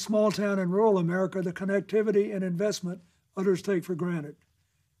that brings small-town and rural America the connectivity and investment others take for granted,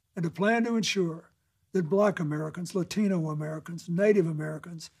 and a plan to ensure that Black Americans, Latino Americans, Native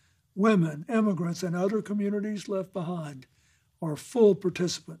Americans, women, immigrants, and other communities left behind are full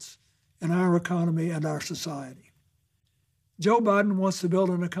participants in our economy and our society. Joe Biden wants to build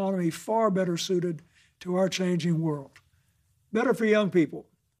an economy far better suited to our changing world. Better for young people,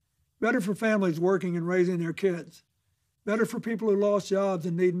 better for families working and raising their kids, better for people who lost jobs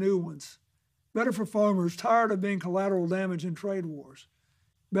and need new ones, better for farmers tired of being collateral damage in trade wars,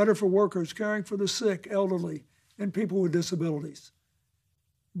 better for workers caring for the sick, elderly, and people with disabilities,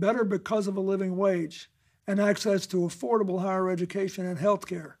 better because of a living wage and access to affordable higher education and health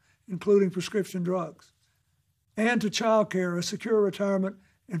care, including prescription drugs, and to child care, a secure retirement,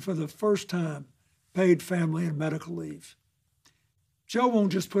 and for the first time, paid family and medical leave. Joe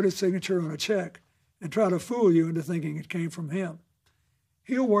won't just put his signature on a check and try to fool you into thinking it came from him.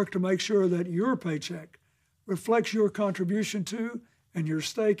 He'll work to make sure that your paycheck reflects your contribution to and your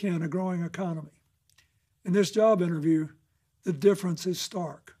stake in a growing economy. In this job interview, the difference is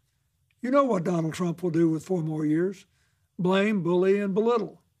stark. You know what Donald Trump will do with 4 more years: blame, bully, and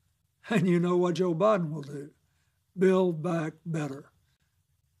belittle. And you know what Joe Biden will do: build back better.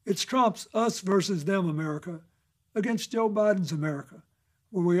 It's Trump's us versus them America against Joe Biden's America,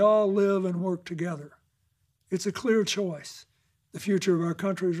 where we all live and work together. It's a clear choice. The future of our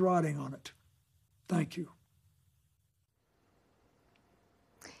country is riding on it. Thank you.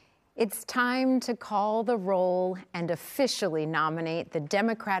 It's time to call the roll and officially nominate the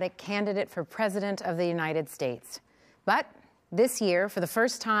Democratic candidate for President of the United States. But this year, for the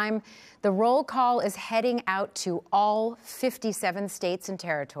first time, the roll call is heading out to all 57 states and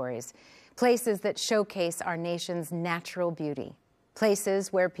territories, places that showcase our nation's natural beauty,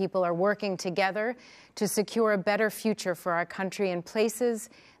 places where people are working together to secure a better future for our country, and places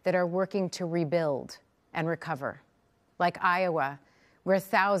that are working to rebuild and recover, like Iowa, where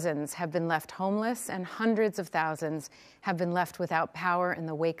thousands have been left homeless and hundreds of thousands have been left without power in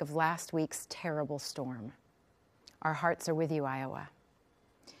the wake of last week's terrible storm. Our hearts are with you, Iowa.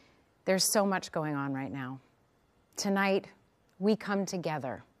 There's so much going on right now. Tonight, we come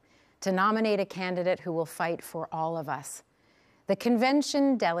together to nominate a candidate who will fight for all of us. The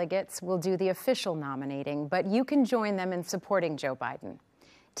convention delegates will do the official nominating, but you can join them in supporting Joe Biden.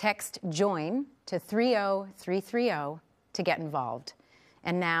 Text JOIN to 30330 to get involved.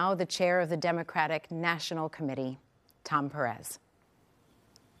 And now, the chair of the Democratic National Committee, Tom Perez.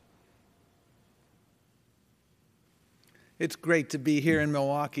 It's great to be here in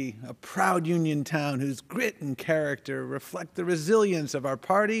Milwaukee, a proud union town whose grit and character reflect the resilience of our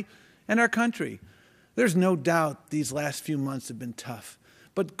party and our country. There's no doubt these last few months have been tough,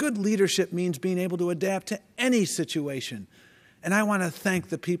 but good leadership means being able to adapt to any situation. And I want to thank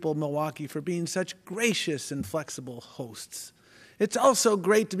the people of Milwaukee for being such gracious and flexible hosts. It's also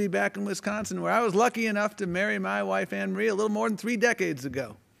great to be back in Wisconsin, where I was lucky enough to marry my wife, Anne Marie, a little more than 3 decades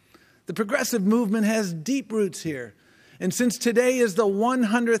ago. The progressive movement has deep roots here. And since today is the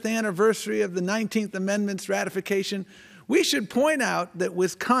 100th anniversary of the 19th Amendment's ratification, we should point out that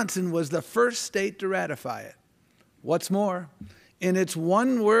Wisconsin was the first state to ratify it. What's more, in its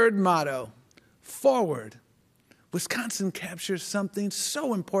one-word motto, forward, Wisconsin captures something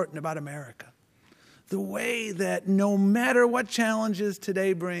so important about America. The way that no matter what challenges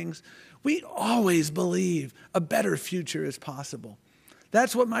today brings, we always believe a better future is possible.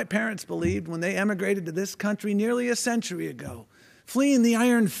 That's what my parents believed when they emigrated to this country nearly a century ago, fleeing the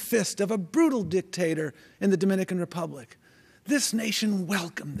iron fist of a brutal dictator in the Dominican Republic. This nation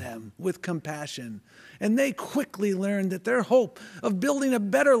welcomed them with compassion, and they quickly learned that their hope of building a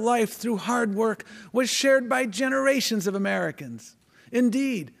better life through hard work was shared by generations of Americans.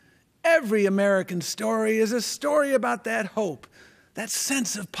 Indeed, every American story is a story about that hope, that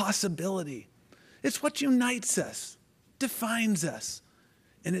sense of possibility. It's what unites us, defines us,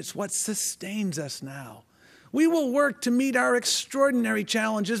 and it's what sustains us now. We will work to meet our extraordinary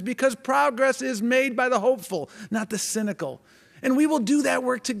challenges because progress is made by the hopeful, not the cynical. And we will do that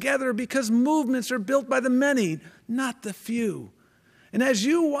work together because movements are built by the many, not the few. And as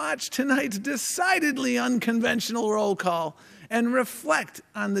you watch tonight's decidedly unconventional roll call and reflect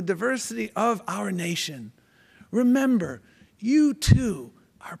on the diversity of our nation, remember, you too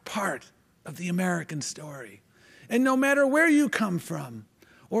are part of the American story. And no matter where you come from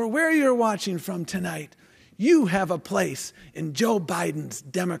or where you're watching from tonight, you have a place in Joe Biden's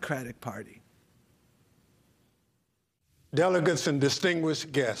Democratic Party. Delegates and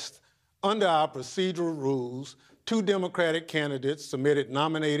distinguished guests, under our procedural rules, 2 Democratic candidates submitted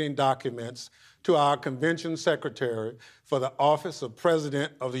nominating documents to our convention secretary for the office of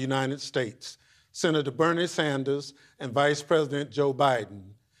President of the United States, Senator Bernie Sanders and Vice President Joe Biden.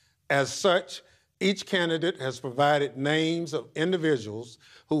 As such, each candidate has provided names of individuals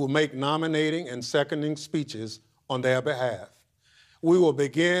who will make nominating and seconding speeches on their behalf. We will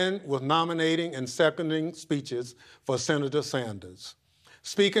begin with nominating and seconding speeches for Senator Sanders.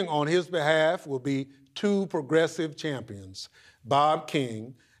 Speaking on his behalf will be 2 progressive champions, Bob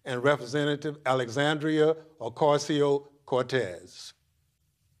King and Representative Alexandria Ocasio-Cortez.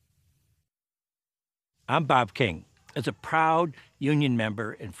 I'm Bob King. As a proud union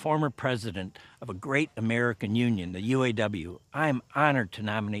member and former president of a great American union, the UAW, I am honored to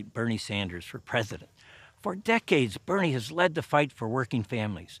nominate Bernie Sanders for president. For decades, Bernie has led the fight for working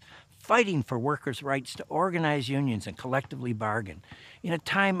families, fighting for workers' rights to organize unions and collectively bargain. In a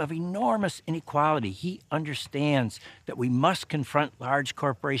time of enormous inequality, he understands that we must confront large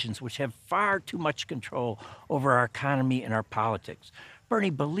corporations which have far too much control over our economy and our politics. Bernie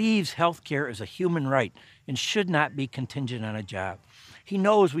believes health care is a human right and should not be contingent on a job. He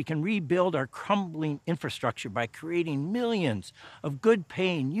knows we can rebuild our crumbling infrastructure by creating millions of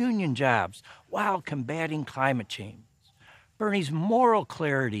good-paying union jobs while combating climate change. Bernie's moral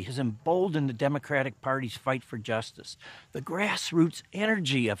clarity has emboldened the Democratic Party's fight for justice. The grassroots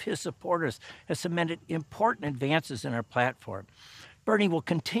energy of his supporters has cemented important advances in our platform. Bernie will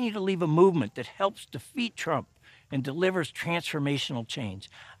continue to lead a movement that helps defeat Trump and delivers transformational change.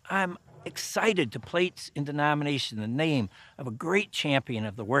 I'm excited to place into nomination the name of a great champion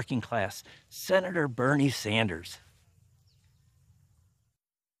of the working class, Senator Bernie Sanders.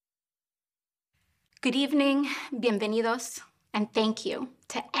 Good evening, bienvenidos, and thank you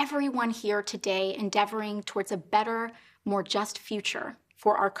to everyone here today endeavoring towards a better, more just future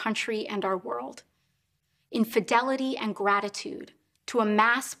for our country and our world. In fidelity and gratitude to a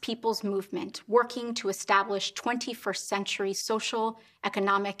mass people's movement working to establish 21st century social,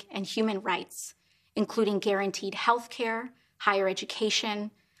 economic, and human rights, including guaranteed health care, higher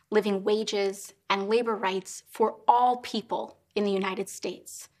education, living wages, and labor rights for all people in the United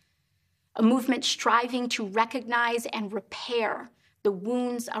States. A movement striving to recognize and repair the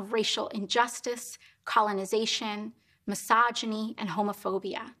wounds of racial injustice, colonization, misogyny, and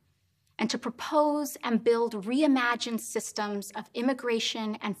homophobia, and to propose and build reimagined systems of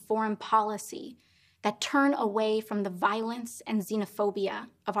immigration and foreign policy that turn away from the violence and xenophobia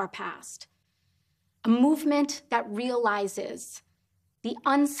of our past. A movement that realizes the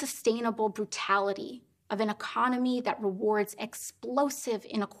unsustainable brutality of an economy that rewards explosive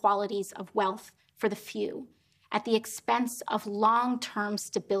inequalities of wealth for the few at the expense of long-term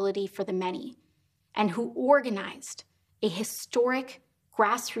stability for the many, and who organized a historic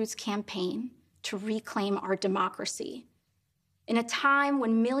grassroots campaign to reclaim our democracy. In a time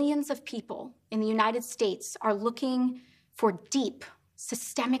when millions of people in the United States are looking for deep,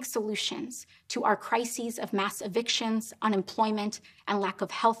 systemic solutions to our crises of mass evictions, unemployment, and lack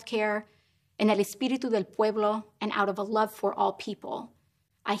of health care, in el espíritu del pueblo and out of a love for all people,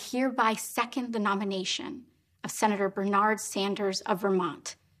 I hereby second the nomination of Senator Bernard Sanders of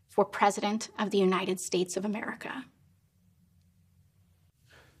Vermont for President of the United States of America.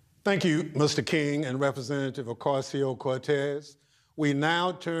 Thank you, Mr. King and Representative Ocasio-Cortez. We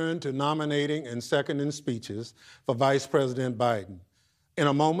now turn to nominating and seconding speeches for Vice President Biden. In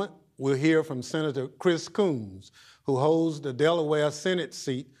a moment, we'll hear from Senator Chris Coons, who holds the Delaware Senate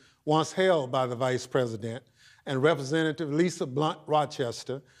seat once held by the Vice President, and Representative Lisa Blunt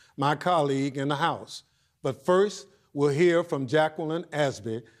Rochester, my colleague in the House. But first, we'll hear from Jacqueline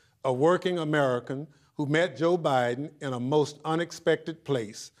Asby, a working American who met Joe Biden in a most unexpected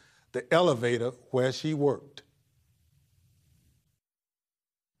place, the elevator where she worked.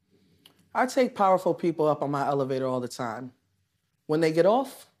 I take powerful people up on my elevator all the time. When they get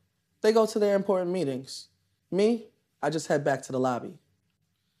off, they go to their important meetings. Me, I just head back to the lobby.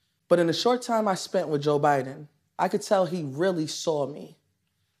 But in the short time I spent with Joe Biden, I could tell he really saw me,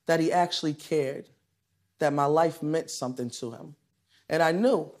 that he actually cared, that my life meant something to him. And I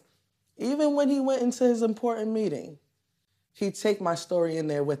knew, even when he went into his important meeting, he'd take my story in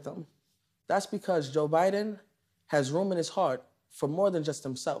there with him. That's because Joe Biden has room in his heart for more than just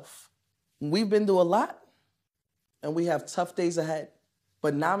himself. We've been through a lot, and we have tough days ahead.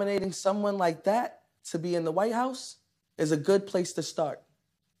 But nominating someone like that to be in the White House is a good place to start.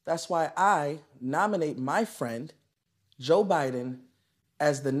 That's why I nominate my friend, Joe Biden,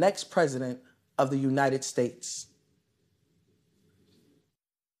 as the next president of the United States.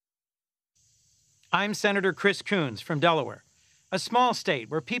 I'm Senator Chris Coons from Delaware, a small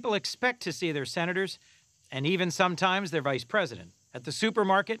state where people expect to see their senators and even sometimes their vice president at the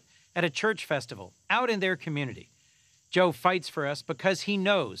supermarket, at a church festival, out in their community. Joe fights for us because he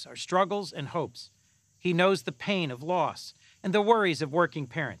knows our struggles and hopes. He knows the pain of loss and the worries of working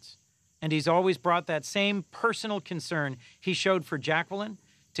parents. And he's always brought that same personal concern he showed for Jacqueline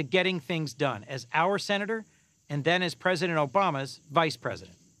to getting things done as our senator and then as President Obama's vice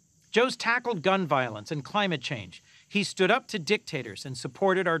president. Joe's tackled gun violence and climate change. He stood up to dictators and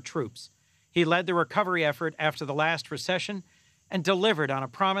supported our troops. He led the recovery effort after the last recession and delivered on a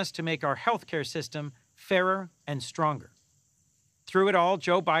promise to make our healthcare system fairer and stronger. Through it all,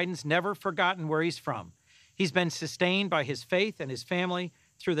 Joe Biden's never forgotten where he's from. He's been sustained by his faith and his family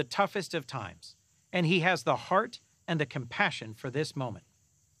through the toughest of times, and he has the heart and the compassion for this moment.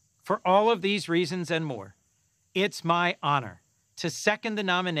 For all of these reasons and more, it's my honor to second the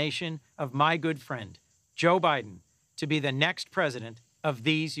nomination of my good friend, Joe Biden, to be the next president of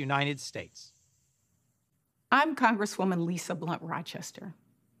these United States. I'm Congresswoman Lisa Blunt Rochester.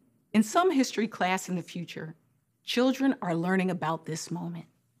 In some history class in the future, Children are learning about this moment.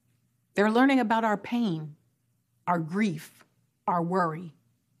 They're learning about our pain, our grief, our worry.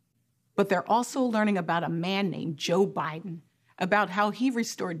 But they're also learning about a man named Joe Biden, about how he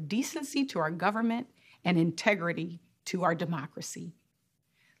restored decency to our government and integrity to our democracy.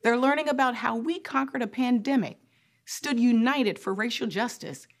 They're learning about how we conquered a pandemic, stood united for racial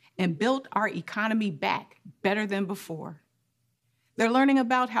justice, and built our economy back better than before. They're learning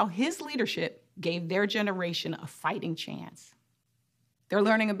about how his leadership gave their generation a fighting chance. They're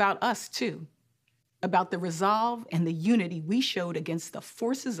learning about us, too, about the resolve and the unity we showed against the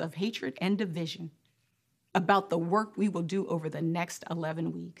forces of hatred and division, about the work we will do over the next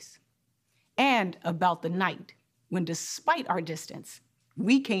 11 weeks, and about the night when, despite our distance,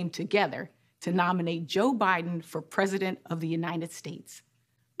 we came together to nominate Joe Biden for President of the United States,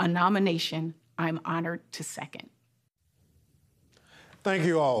 a nomination I'm honored to second. Thank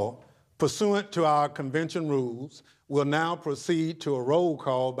you all. Pursuant to our convention rules, we'll now proceed to a roll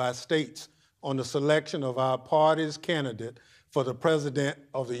call by states on the selection of our party's candidate for the President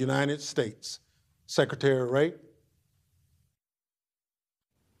of the United States. Secretary Ray.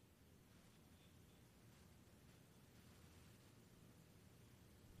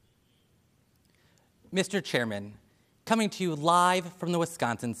 Mr. Chairman, coming to you live from the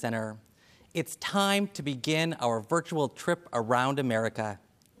Wisconsin Center, it's time to begin our virtual trip around America.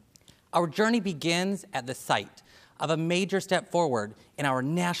 Our journey begins at the site of a major step forward in our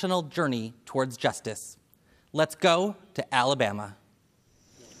national journey towards justice. Let's go to Alabama.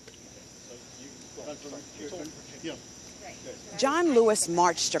 John Lewis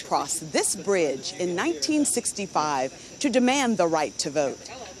marched across this bridge in 1965 to demand the right to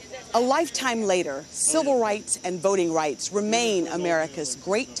vote. A lifetime later, civil rights and voting rights remain America's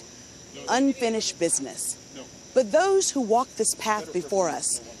great, unfinished business. But those who walked this path before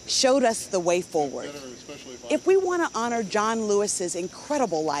us showed us the way forward. If we want to honor John Lewis's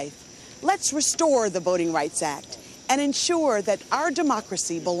incredible life, let's restore the Voting Rights Act and ensure that our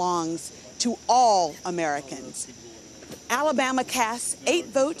democracy belongs to all Americans. Alabama casts 8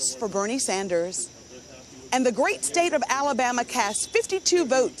 votes for Bernie Sanders, and the great state of Alabama casts 52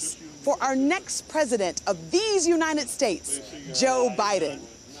 votes for our next president of these United States, Joe Biden.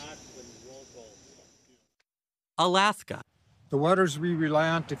 Alaska. The waters we rely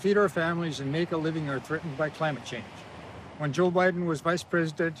on to feed our families and make a living are threatened by climate change. When Joe Biden was vice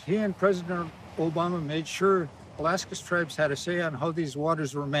president, he and President Obama made sure Alaska's tribes had a say on how these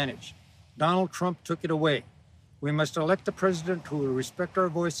waters were managed. Donald Trump took it away. We must elect a president who will respect our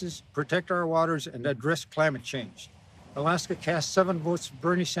voices, protect our waters, and address climate change. Alaska cast 7 votes for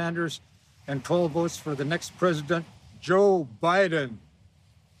Bernie Sanders and 12 votes for the next president, Joe Biden.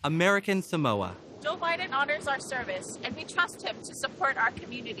 American Samoa. Joe Biden honors our service, and we trust him to support our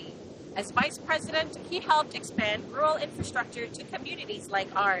community. As vice president, he helped expand rural infrastructure to communities like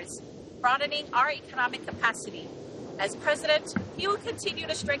ours, broadening our economic capacity. As president, he will continue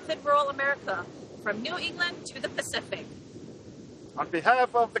to strengthen rural America, from New England to the Pacific. On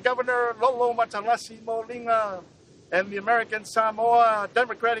behalf of the Governor Lolo Matalasi Molinga and the American Samoa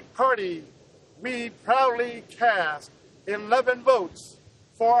Democratic Party, we proudly cast 11 votes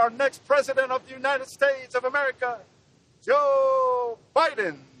for our next President of the United States of America, Joe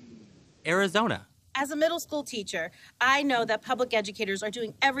Biden. Arizona. As a middle school teacher, I know that public educators are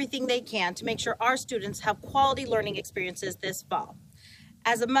doing everything they can to make sure our students have quality learning experiences this fall.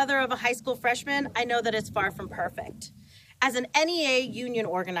 As a mother of a high school freshman, I know that it's far from perfect. As an NEA union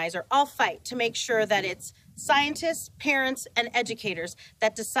organizer, I'll fight to make sure that it's scientists, parents, and educators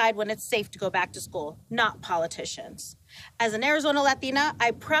that decide when it's safe to go back to school, not politicians. As an Arizona Latina,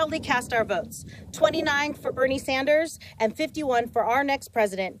 I proudly cast our votes, 29 for Bernie Sanders and 51 for our next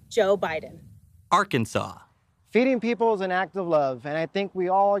president, Joe Biden. Arkansas. Feeding people is an act of love, and I think we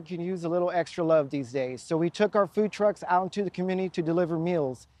all can use a little extra love these days. So we took our food trucks out into the community to deliver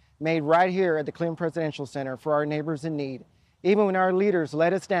meals made right here at the Clinton Presidential Center for our neighbors in need. Even when our leaders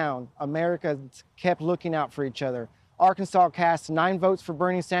let us down, America kept looking out for each other. Arkansas cast 9 votes for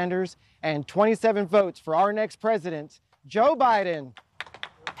Bernie Sanders and 27 votes for our next president, Joe Biden.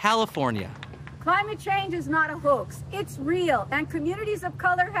 California. Climate change is not a hoax. It's real, and communities of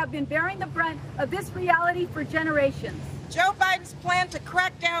color have been bearing the brunt of this reality for generations. Joe Biden's plan to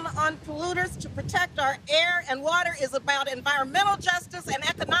crack down on polluters to protect our air and water is about environmental justice and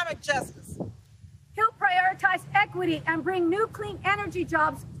economic justice. He'll prioritize equity and bring new clean energy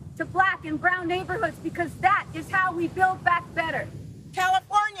jobs to Black and brown neighborhoods, because that is how we build back better.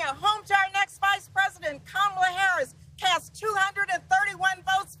 California, home to our next vice president, Kamala Harris, cast 231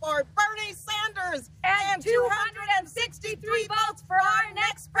 votes for Bernie Sanders and 263 votes for our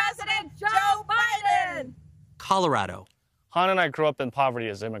next president, Joe Biden. Colorado. Han and I grew up in poverty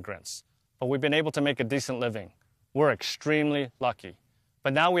as immigrants, but we've been able to make a decent living. We're extremely lucky.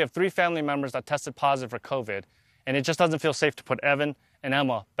 But now we have 3 family members that tested positive for COVID, and it just doesn't feel safe to put Evan and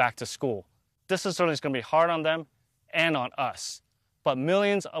Emma back to school. This is certainly going to be hard on them and on us, but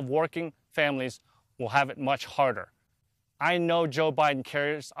millions of working families will have it much harder. I know Joe Biden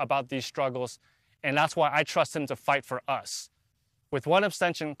cares about these struggles, and that's why I trust him to fight for us. With one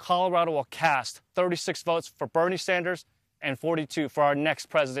abstention, Colorado will cast 36 votes for Bernie Sanders and 42 for our next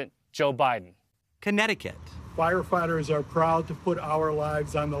president, Joe Biden. Connecticut. Firefighters are proud to put our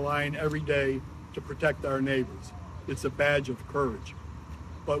lives on the line every day to protect our neighbors. It's a badge of courage.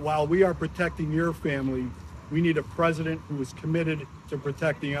 But while we are protecting your family, we need a president who is committed to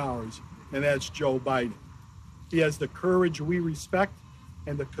protecting ours, and that's Joe Biden. He has the courage we respect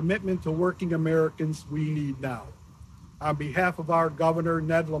and the commitment to working Americans we need now. On behalf of our governor,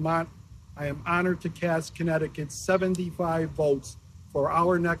 Ned Lamont, I am honored to cast Connecticut's 75 votes for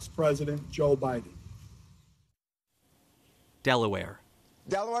our next president, Joe Biden. Delaware.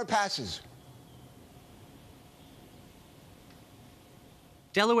 Delaware passes.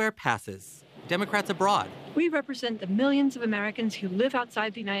 Delaware passes. Democrats abroad. We represent the millions of Americans who live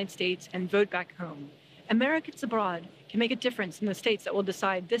outside the United States and vote back home. Americans abroad can make a difference in the states that will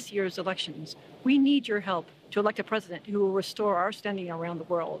decide this year's elections. We need your help to elect a president who will restore our standing around the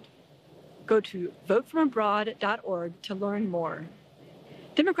world. Go to votefromabroad.org to learn more.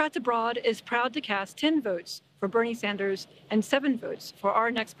 Democrats Abroad is proud to cast 10 votes for Bernie Sanders and 7 votes for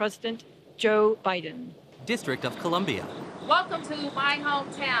our next president, Joe Biden. District of Columbia. Welcome to my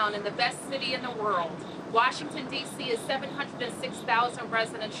hometown and the best city in the world. Washington, D.C. is 706,000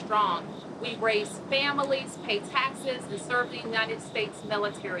 residents strong. We raise families, pay taxes, and serve the United States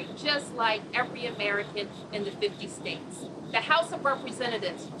military, just like every American in the 50 states. The House of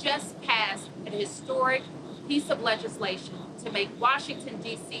Representatives just passed an historic piece of legislation to make Washington,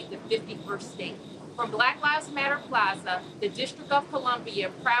 D.C. the 51st state. From Black Lives Matter Plaza, the District of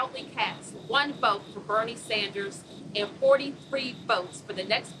Columbia proudly cast 1 vote for Bernie Sanders and 43 votes for the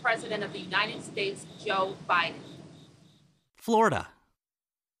next president of the United States, Joe Biden. Florida.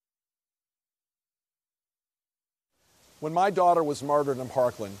 When my daughter was murdered in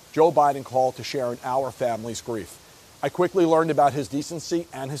Parkland, Joe Biden called to share in our family's grief. I quickly learned about his decency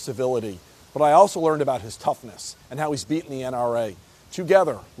and his civility, but I also learned about his toughness and how he's beaten the NRA.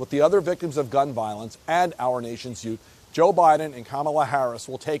 Together with the other victims of gun violence and our nation's youth, Joe Biden and Kamala Harris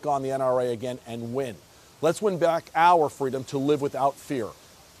will take on the NRA again and win. Let's win back our freedom to live without fear.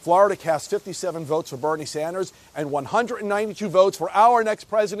 Florida cast 57 votes for Bernie Sanders and 192 votes for our next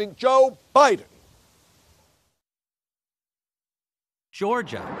president, Joe Biden.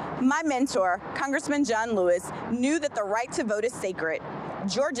 Georgia. My mentor, Congressman John Lewis, knew that the right to vote is sacred.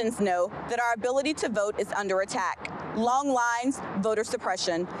 Georgians know that our ability to vote is under attack. Long lines, voter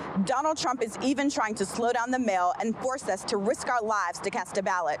suppression. Donald Trump is even trying to slow down the mail and force us to risk our lives to cast a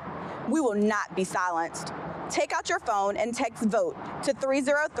ballot. We will not be silenced. Take out your phone and text VOTE to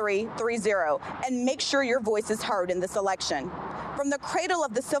 30330 and make sure your voice is heard in this election. From the cradle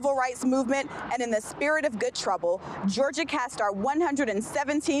of the civil rights movement and in the spirit of good trouble, Georgia cast our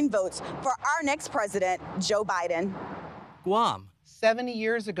 117 votes for our next president, Joe Biden. Guam. 70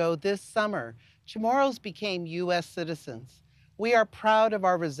 years ago this summer, Chamorros became U.S. citizens. We are proud of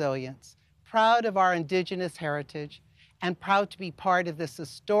our resilience, proud of our indigenous heritage, and proud to be part of this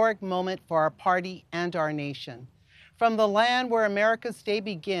historic moment for our party and our nation. From the land where America's day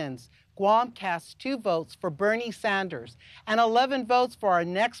begins, Guam cast 2 votes for Bernie Sanders and 11 votes for our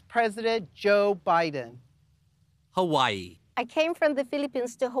next president, Joe Biden. Hawaii. I came from the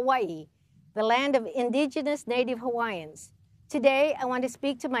Philippines to Hawaii, the land of indigenous Native Hawaiians. Today, I want to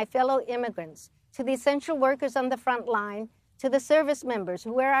speak to my fellow immigrants, to the essential workers on the front line, to the service members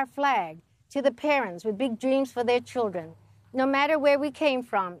who wear our flag, to the parents with big dreams for their children. No matter where we came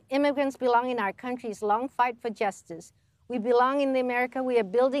from, immigrants belong in our country's long fight for justice. We belong in the America we are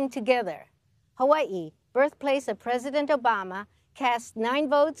building together. Hawaii, birthplace of President Obama, cast 9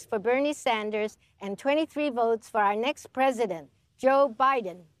 votes for Bernie Sanders and 23 votes for our next president, Joe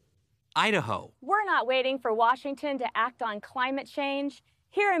Biden. Idaho. We're not waiting for Washington to act on climate change.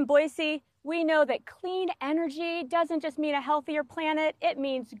 Here in Boise, we know that clean energy doesn't just mean a healthier planet, it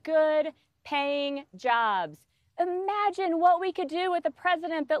means good, paying jobs. Imagine what we could do with a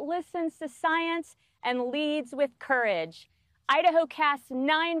president that listens to science and leads with courage. Idaho casts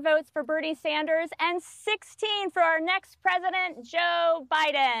 9 votes for Bernie Sanders and 16 for our next president, Joe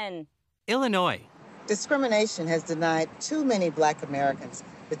Biden. Illinois. Discrimination has denied too many Black Americans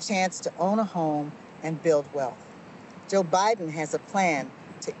the chance to own a home and build wealth. Joe Biden has a plan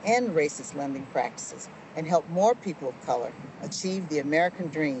to end racist lending practices, and help more people of color achieve the American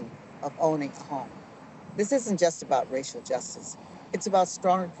dream of owning a home. This isn't just about racial justice. It's about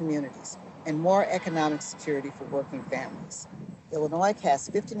stronger communities and more economic security for working families. Illinois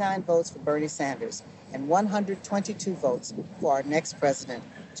cast 59 votes for Bernie Sanders and 122 votes for our next president,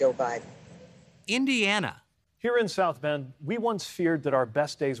 Joe Biden. Indiana. Here in South Bend, we once feared that our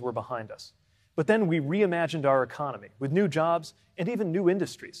best days were behind us. But then we reimagined our economy with new jobs and even new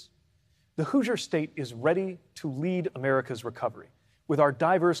industries. The Hoosier State is ready to lead America's recovery with our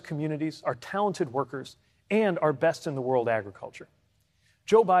diverse communities, our talented workers, and our best-in-the-world agriculture.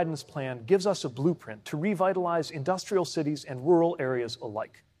 Joe Biden's plan gives us a blueprint to revitalize industrial cities and rural areas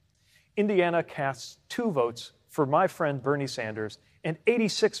alike. Indiana casts 2 votes for my friend Bernie Sanders and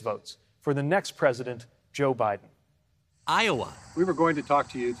 86 votes for the next president, Joe Biden. Iowa. We were going to talk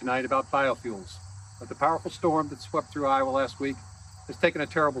to you tonight about biofuels, but the powerful storm that swept through Iowa last week has taken a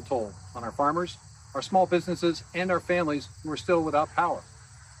terrible toll on our farmers, our small businesses, and our families who are still without power.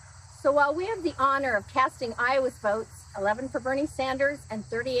 So while we have the honor of casting Iowa's votes, 11 for Bernie Sanders and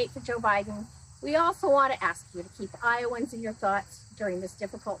 38 for Joe Biden, we also want to ask you to keep Iowans in your thoughts during this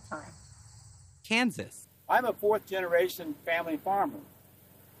difficult time. Kansas. I'm a 4th-generation family farmer,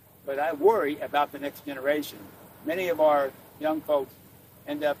 but I worry about the next generation. Many of our young folks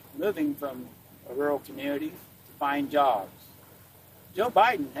end up moving from rural communities to find jobs. Joe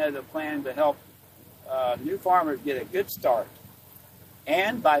Biden has a plan to help new farmers get a good start.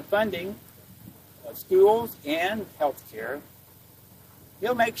 And by funding schools and health care,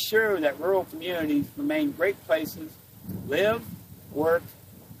 he'll make sure that rural communities remain great places to live, work,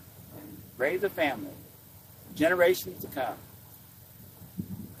 and raise a family for generations to come.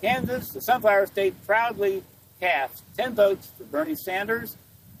 Kansas, the Sunflower State, proudly cast 10 votes for Bernie Sanders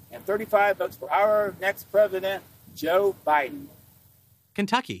and 35 votes for our next president, Joe Biden.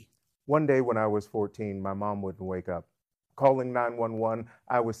 Kentucky. One day when I was 14, my mom wouldn't wake up. Calling 911,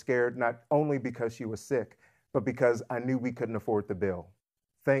 I was scared not only because she was sick, but because I knew we couldn't afford the bill.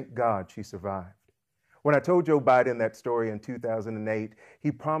 Thank God she survived. When I told Joe Biden that story in 2008,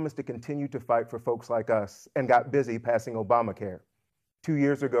 he promised to continue to fight for folks like us and got busy passing Obamacare. 2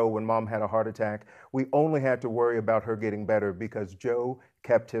 years ago, when Mom had a heart attack, we only had to worry about her getting better because Joe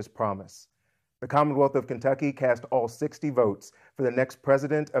kept his promise. The Commonwealth of Kentucky cast all 60 votes for the next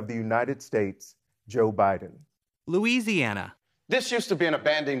president of the United States, Joe Biden. Louisiana. This used to be an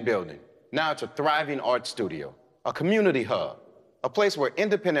abandoned building. Now it's a thriving art studio, a community hub, a place where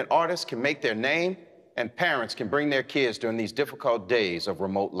independent artists can make their name and parents can bring their kids during these difficult days of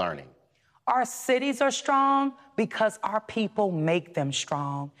remote learning. Our cities are strong because our people make them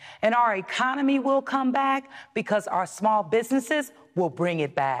strong. And our economy will come back because our small businesses will bring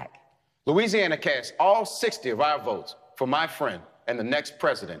it back. Louisiana cast all 60 of our votes for my friend and the next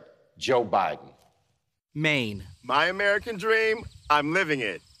president, Joe Biden. Maine. My American dream, I'm living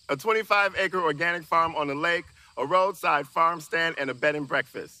it. A 25-acre organic farm on the lake, a roadside farm stand, and a bed and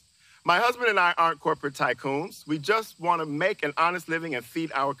breakfast. My husband and I aren't corporate tycoons. We just want to make an honest living and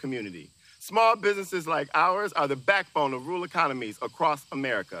feed our community. Small businesses like ours are the backbone of rural economies across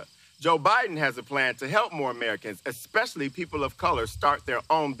America. Joe Biden has a plan to help more Americans, especially people of color, start their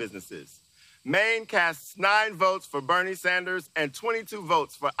own businesses. Maine casts 9 votes for Bernie Sanders and 22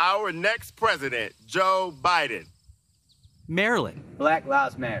 votes for our next president, Joe Biden. Maryland. Black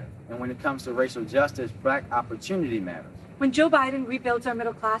lives matter. And when it comes to racial justice, black opportunity matters. When Joe Biden rebuilds our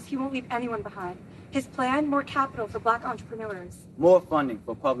middle class, he won't leave anyone behind. His plan, more capital for black entrepreneurs. More funding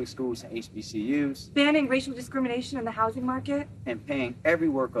for public schools and HBCUs. Banning racial discrimination in the housing market. And paying every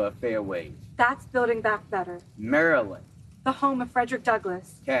worker a fair wage. That's building back better. Maryland. The home of Frederick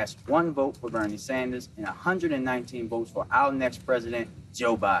Douglass. Cast 1 vote for Bernie Sanders and 119 votes for our next president,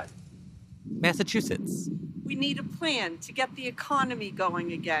 Joe Biden. Massachusetts. We need a plan to get the economy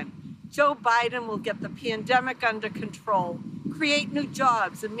going again. Joe Biden will get the pandemic under control, create new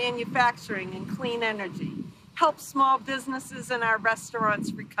jobs in manufacturing and clean energy, help small businesses and our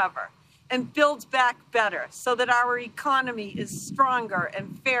restaurants recover, and build back better so that our economy is stronger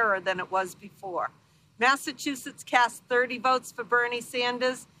and fairer than it was before. Massachusetts cast 30 votes for Bernie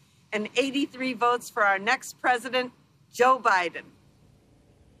Sanders and 83 votes for our next president, Joe Biden.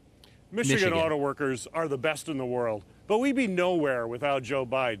 Michigan auto workers are the best in the world, but we'd be nowhere without Joe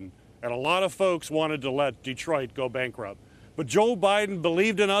Biden. And a lot of folks wanted to let Detroit go bankrupt. But Joe Biden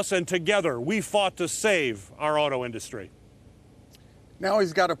believed in us, and together we fought to save our auto industry. Now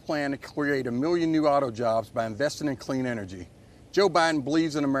he's got a plan to create 1 million new auto jobs by investing in clean energy. Joe Biden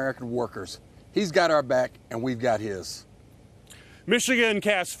believes in American workers. He's got our back, and we've got his. Michigan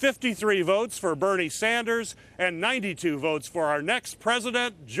cast 53 votes for Bernie Sanders and 92 votes for our next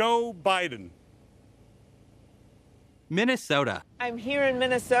president, Joe Biden. Minnesota. I'm here in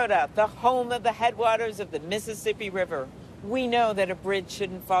Minnesota, the home of the headwaters of the Mississippi River. We know that a bridge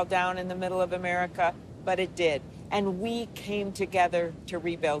shouldn't fall down in the middle of America, but it did. And we came together to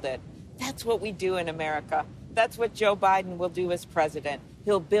rebuild it. That's what we do in America. That's what Joe Biden will do as president.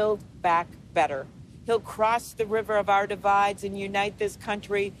 He'll build back better. He'll cross the river of our divides and unite this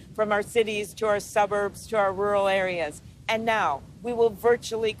country from our cities to our suburbs to our rural areas. And now we will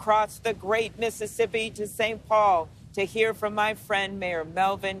virtually cross the great Mississippi to St. Paul to hear from my friend, Mayor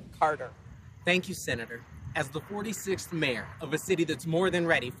Melvin Carter. Thank you, Senator. As the 46th mayor of a city that's more than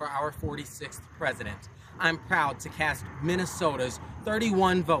ready for our 46th president, I'm proud to cast Minnesota's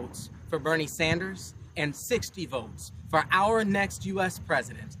 31 votes for Bernie Sanders and 60 votes for our next U.S.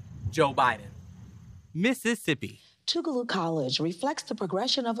 president, Joe Biden. Mississippi. Tougaloo College reflects the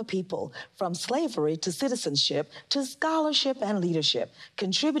progression of a people from slavery to citizenship to scholarship and leadership,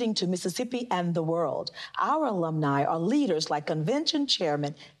 contributing to Mississippi and the world. Our alumni are leaders like Convention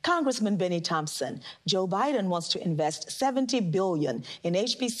Chairman Congressman Benny Thompson. Joe Biden wants to invest $70 billion in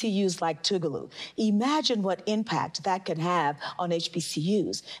HBCUs like Tougaloo. Imagine what impact that could have on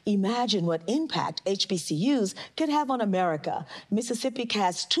HBCUs. Imagine what impact HBCUs could have on America. Mississippi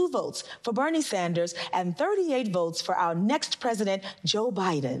cast 2 votes for Bernie Sanders and 38 votes for our next president, Joe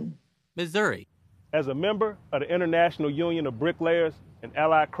Biden. Missouri. As a member of the International Union of Bricklayers and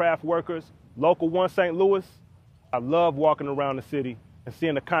Allied Craft Workers, Local 1 St. Louis, I love walking around the city and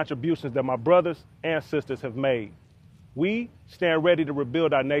seeing the contributions that my brothers and sisters have made. We stand ready to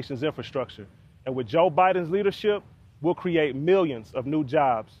rebuild our nation's infrastructure, and with Joe Biden's leadership, we'll create millions of new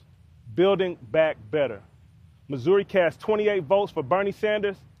jobs, building back better. Missouri cast 28 votes for Bernie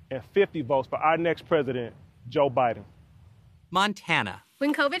Sanders and 50 votes for our next president, Joe Biden. Montana.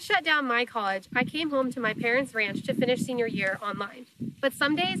 When COVID shut down my college, I came home to my parents' ranch to finish senior year online. But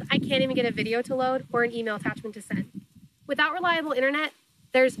some days, I can't even get a video to load or an email attachment to send. Without reliable internet,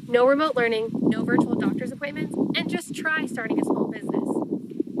 there's no remote learning, no virtual doctor's appointments, and just try starting a small business.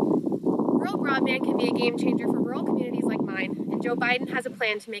 Rural broadband can be a game changer for rural communities like mine, and Joe Biden has a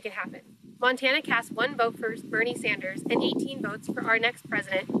plan to make it happen. Montana cast 1 vote for Bernie Sanders and 18 votes for our next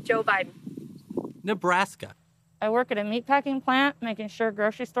president, Joe Biden. Nebraska. I work at a meatpacking plant, making sure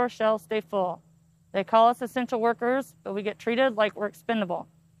grocery store shelves stay full. They call us essential workers, but we get treated like we're expendable.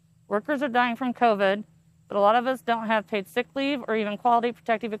 Workers are dying from COVID, but a lot of us don't have paid sick leave or even quality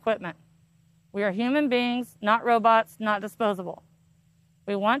protective equipment. We are human beings, not robots, not disposable.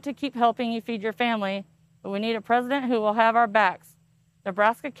 We want to keep helping you feed your family, but we need a president who will have our backs.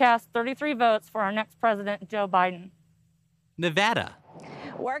 Nebraska cast 33 votes for our next president, Joe Biden. Nevada.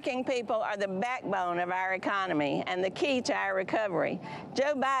 Working people are the backbone of our economy and the key to our recovery.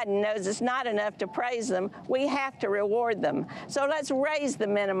 Joe Biden knows it's not enough to praise them. We have to reward them. So let's raise the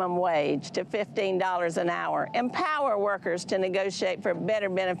minimum wage to $15 an hour, empower workers to negotiate for better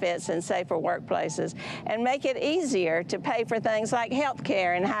benefits and safer workplaces, and make it easier to pay for things like health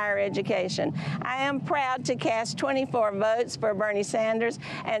care and higher education. I am proud to cast 24 votes for Bernie Sanders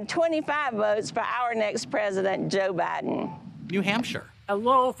and 25 votes for our next president, Joe Biden. New Hampshire.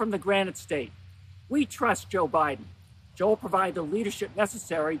 Hello from the Granite State. We trust Joe Biden. Joe will provide the leadership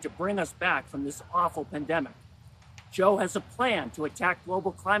necessary to bring us back from this awful pandemic. Joe has a plan to attack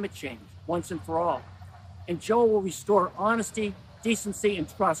global climate change once and for all. And Joe will restore honesty, decency,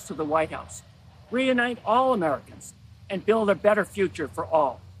 and trust to the White House, reunite all Americans, and build a better future for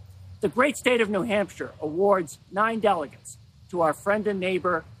all. The great state of New Hampshire awards 9 delegates to our friend and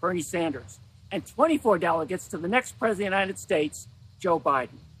neighbor, Bernie Sanders, and 24 delegates to the next president of the United States, Joe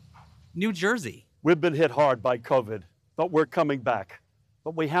Biden. New Jersey. We've been hit hard by COVID, but we're coming back.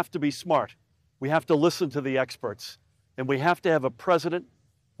 But we have to be smart. We have to listen to the experts, and we have to have a president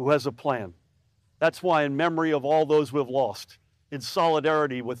who has a plan. That's why, in memory of all those we've lost, in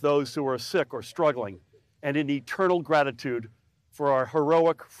solidarity with those who are sick or struggling, and in eternal gratitude for our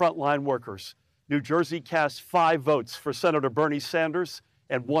heroic frontline workers, New Jersey cast 5 votes for Senator Bernie Sanders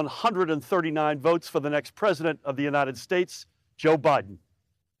and 139 votes for the next president of the United States, Joe Biden.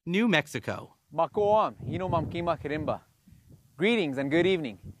 New Mexico. Makoam, Hinomamkima Kirimba. Greetings and good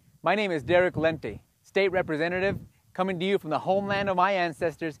evening. My name is Derek Lente, State Representative, coming to you from the homeland of my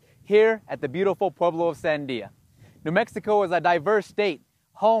ancestors here at the beautiful Pueblo of Sandia. New Mexico is a diverse state,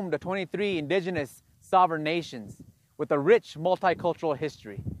 home to 23 indigenous sovereign nations with a rich multicultural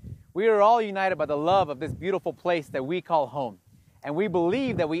history. We are all united by the love of this beautiful place that we call home. And we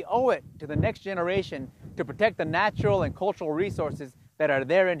believe that we owe it to the next generation to protect the natural and cultural resources that are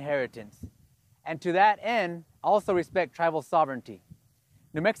their inheritance. And to that end, also respect tribal sovereignty.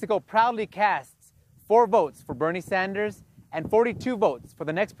 New Mexico proudly casts 4 votes for Bernie Sanders and 42 votes for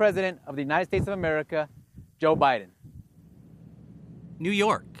the next president of the United States of America, Joe Biden. New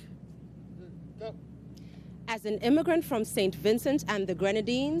York. As an immigrant from St. Vincent and the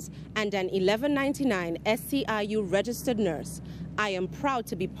Grenadines and an 1199 SCIU registered nurse, I am proud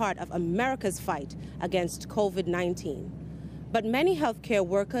to be part of America's fight against COVID-19. But many healthcare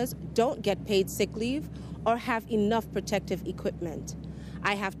workers don't get paid sick leave or have enough protective equipment.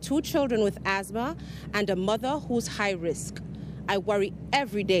 I have 2 children with asthma and a mother who's high risk. I worry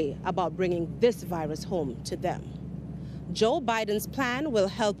every day about bringing this virus home to them. Joe Biden's plan will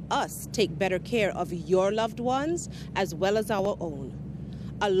help us take better care of your loved ones as well as our own.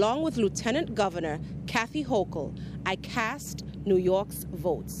 Along with Lieutenant Governor Kathy Hochul, I cast New York's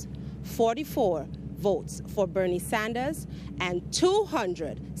votes. 44 votes for Bernie Sanders and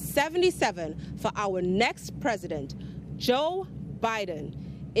 277 for our next president, Joe Biden.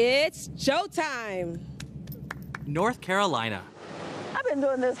 It's Joe time. North Carolina. I've been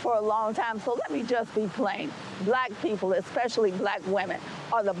doing this for a long time, so let me just be plain. Black people, especially black women,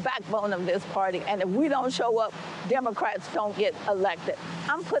 are the backbone of this party, and if we don't show up, Democrats don't get elected.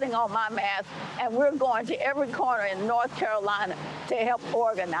 I'm putting on my mask, and we're going to every corner in North Carolina to help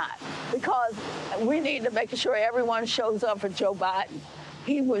organize, because we need to make sure everyone shows up for Joe Biden.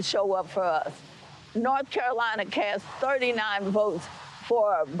 He will show up for us. North Carolina cast 39 votes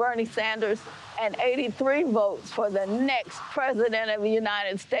for Bernie Sanders and 83 votes for the next president of the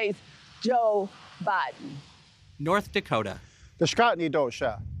United States, Joe Biden. North Dakota. The Shkatni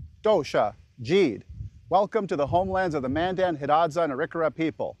Dosha, Dosha, Jeed. Welcome to the homelands of the Mandan, Hidatsa, and Arikara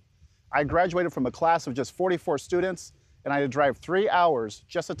people. I graduated from a class of just 44 students, and I had to drive 3 hours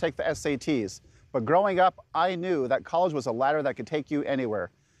just to take the SATs. But growing up, I knew that college was a ladder that could take you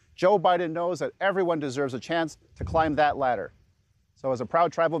anywhere. Joe Biden knows that everyone deserves a chance to climb that ladder. So as a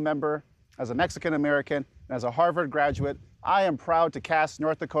proud tribal member, as a Mexican American, and as a Harvard graduate, I am proud to cast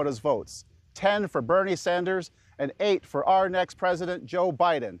North Dakota's votes. 10 for Bernie Sanders and 8 for our next president, Joe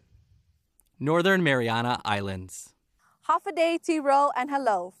Biden. Northern Mariana Islands. Half a day, T-roll, and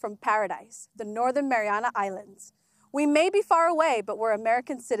hello from paradise, the Northern Mariana Islands. We may be far away, but we're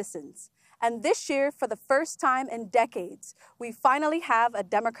American citizens. And this year, for the first time in decades, we finally have a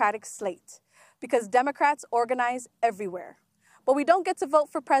Democratic slate, because Democrats organize everywhere. But we don't get to vote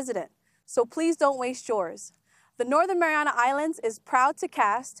for president, so please don't waste yours. The Northern Mariana Islands is proud to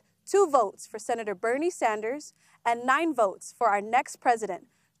cast 2 votes for Senator Bernie Sanders and 9 votes for our next president,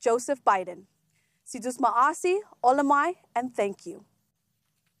 Joseph Biden. Sidus Ma'asi, Olamai, and thank you.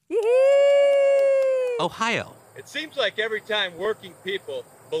 Yee-hee! Ohio. It seems like every time working people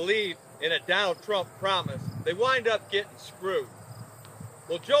believe in a Donald Trump promise, they wind up getting screwed.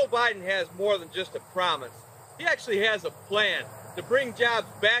 Well, Joe Biden has more than just a promise. He actually has a plan to bring jobs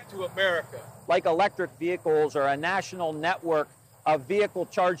back to America. Like electric vehicles or a national network of vehicle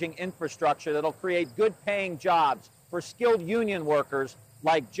charging infrastructure that'll create good-paying jobs for skilled union workers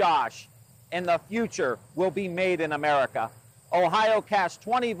like Josh. And the future will be made in America. Ohio cast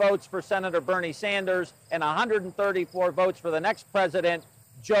 20 votes for Senator Bernie Sanders and 134 votes for the next president,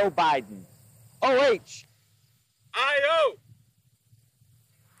 Joe Biden. OH. I-O.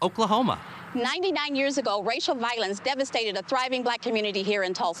 Oklahoma. 99 years ago, racial violence devastated a thriving black community here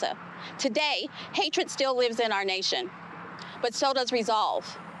in Tulsa. Today, hatred still lives in our nation, but so does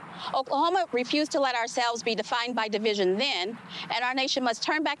resolve. Oklahoma refused to let ourselves be defined by division then, and our nation must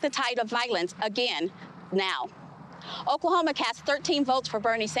turn back the tide of violence again now. Oklahoma cast 13 votes for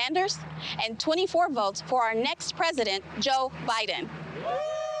Bernie Sanders and 24 votes for our next president, Joe Biden.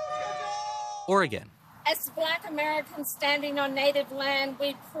 Oregon. As Black Americans standing on Native land,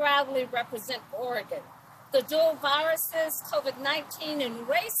 we proudly represent Oregon. The dual viruses, COVID-19 and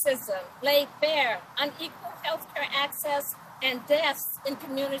racism, laid bare unequal healthcare access and deaths in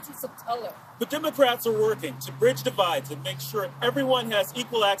communities of color. The Democrats are working to bridge divides and make sure everyone has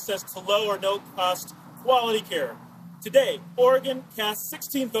equal access to low or no-cost quality care. Today, Oregon cast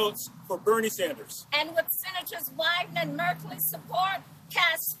 16 votes for Bernie Sanders. And with Senators Wyden and Merkley's support,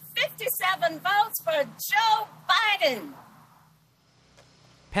 cast 57 votes for Joe Biden.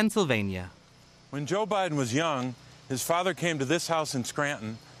 Pennsylvania. When Joe Biden was young, his father came to this house in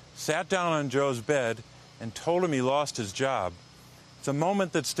Scranton, sat down on Joe's bed, and told him he lost his job. It's a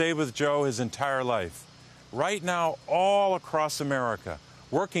moment that stayed with Joe his entire life. Right now, all across America,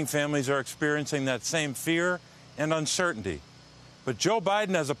 working families are experiencing that same fear and uncertainty. But Joe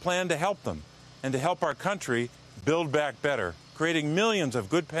Biden has a plan to help them and to help our country build back better, creating millions of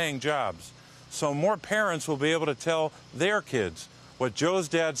good-paying jobs, so more parents will be able to tell their kids what Joe's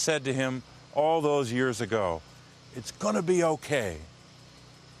dad said to him all those years ago. It's going to be okay.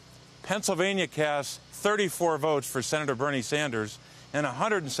 Pennsylvania cast 34 votes for Senator Bernie Sanders and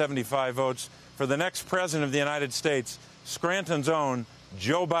 175 votes for the next president of the United States, Scranton's own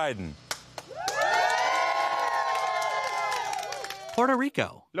Joe Biden. Puerto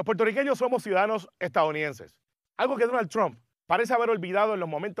Rico. Los puertorriqueños somos ciudadanos estadounidenses, algo que Donald Trump parece haber olvidado en los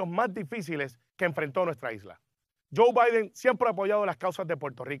momentos más difíciles que enfrentó nuestra isla. Joe Biden siempre ha apoyado las causas de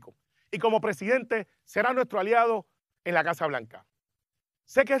Puerto Rico y como presidente será nuestro aliado en la Casa Blanca.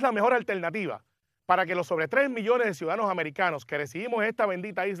 Sé que es la mejor alternativa para que los sobre 3 millones de ciudadanos americanos que residimos en esta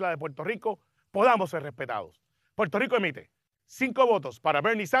bendita isla de Puerto Rico podamos ser respetados. Puerto Rico emite 5 votos para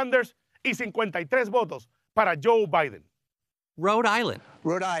Bernie Sanders y 53 votos para Joe Biden. Rhode Island.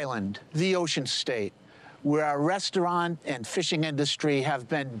 Rhode Island, the ocean state, where our restaurant and fishing industry have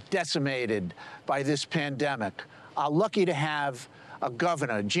been decimated by this pandemic, are lucky to have a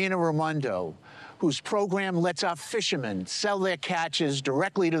governor, Gina Raimondo, whose program lets our fishermen sell their catches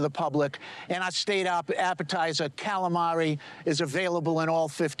directly to the public, and our state appetizer, calamari, is available in all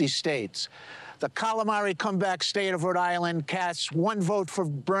 50 states. The calamari comeback state of Rhode Island casts 1 vote for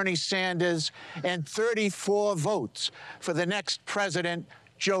Bernie Sanders and 34 votes for the next president,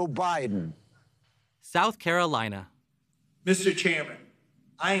 Joe Biden. South Carolina. Mr. Chairman,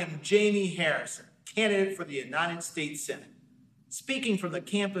 I am Jamie Harrison, candidate for the United States Senate, speaking from the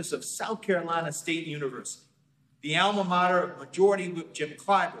campus of South Carolina State University, the alma mater of Majority Whip Jim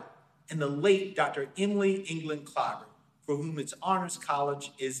Clyburn and the late Dr. Emily England Clyburn, for whom its Honors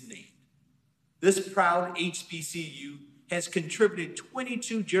College is named. This proud HBCU has contributed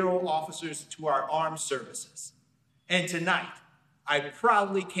 22 general officers to our armed services. And tonight, I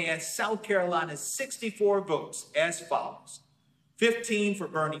proudly cast South Carolina's 64 votes as follows: 15 for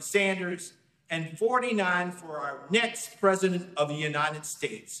Bernie Sanders and 49 for our next president of the United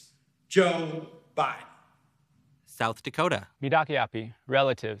States, Joe Biden. South Dakota. Midakiapi,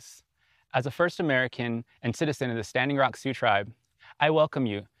 relatives. As a first American and citizen of the Standing Rock Sioux tribe, I welcome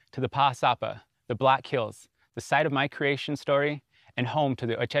you to the Pahasapa, the Black Hills, the site of my creation story, and home to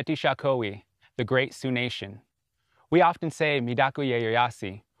the Ocheti Shakowi, the great Sioux nation. We often say, Midaku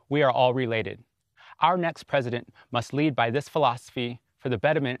Yeyayasi, we are all related. Our next president must lead by this philosophy for the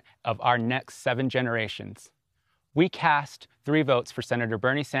betterment of our next 7 generations. We cast 3 votes for Senator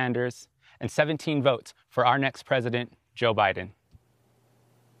Bernie Sanders and 17 votes for our next president, Joe Biden.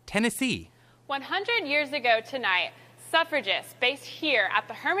 Tennessee. 100 years ago tonight, suffragists based here at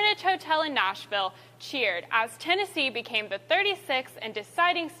the Hermitage Hotel in Nashville cheered as Tennessee became the 36th and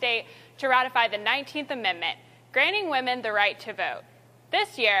deciding state to ratify the 19th Amendment, granting women the right to vote.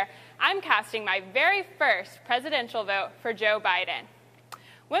 This year, I'm casting my very first presidential vote for Joe Biden.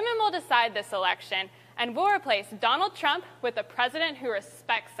 Women will decide this election, and we'll replace Donald Trump with a president who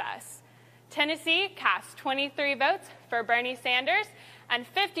respects us. Tennessee cast 23 votes for Bernie Sanders and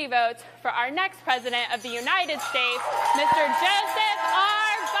 50 votes for our next president of the United States, Mr. Joseph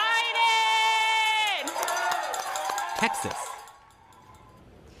R. Biden! Texas.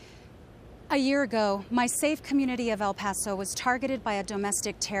 A year ago, my safe community of El Paso was targeted by a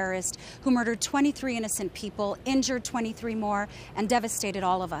domestic terrorist who murdered 23 innocent people, injured 23 more, and devastated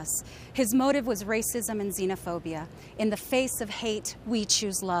all of us. His motive was racism and xenophobia. In the face of hate, we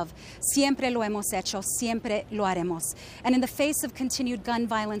choose love. Siempre lo hemos hecho, siempre lo haremos. And in the face of continued gun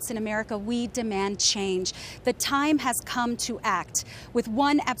violence in America, we demand change. The time has come to act. With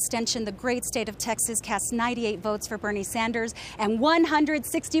 1 abstention, the great state of Texas cast 98 votes for Bernie Sanders and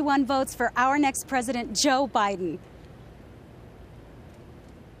 161 votes for our next president, Joe Biden.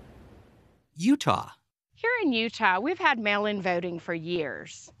 Utah. Here in Utah, we've had mail-in voting for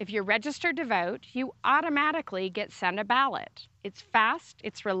years. If you're registered to vote, you automatically get sent a ballot. It's fast,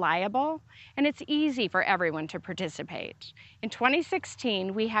 it's reliable, and it's easy for everyone to participate. In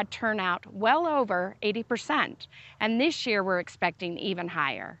 2016, we had turnout well over 80%, and this year we're expecting even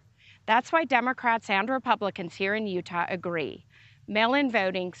higher. That's why Democrats and Republicans here in Utah agree. Mail-in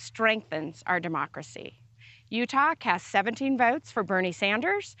voting strengthens our democracy. Utah cast 17 votes for Bernie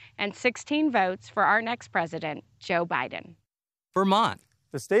Sanders and 16 votes for our next president, Joe Biden. Vermont.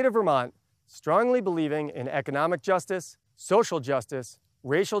 The state of Vermont, strongly believing in economic justice, social justice,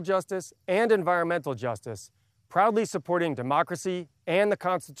 racial justice, and environmental justice, proudly supporting democracy and the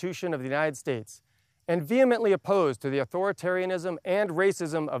Constitution of the United States, and vehemently opposed to the authoritarianism and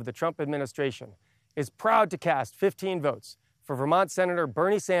racism of the Trump administration, is proud to cast 15 votes for Vermont Senator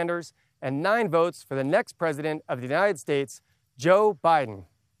Bernie Sanders and 9 votes for the next president of the United States, Joe Biden.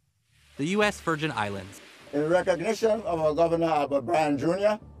 The U.S. Virgin Islands. In recognition of our Governor Albert Bryan Jr.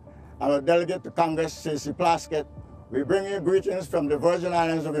 and our delegate to Congress, Stacey Plaskett, we bring you greetings from the Virgin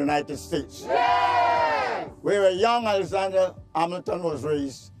Islands of the United States. Yes! Where a young Alexandria Hamilton was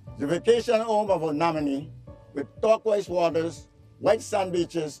raised, the vacation home of a nominee with turquoise waters, white sand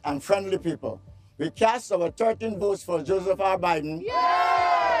beaches, and friendly people. We cast our 13 votes for Joseph R. Biden.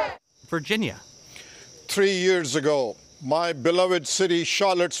 Virginia. 3 years ago, my beloved city,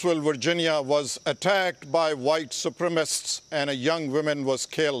 Charlottesville, Virginia, was attacked by white supremacists and a young woman was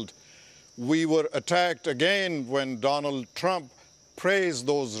killed. We were attacked again when Donald Trump praised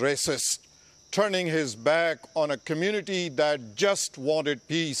those racists, turning his back on a community that just wanted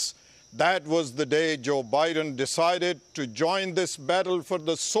peace. That was the day Joe Biden decided to join this battle for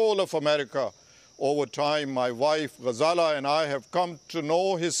the soul of America. Over time, my wife, Ghazala, and I have come to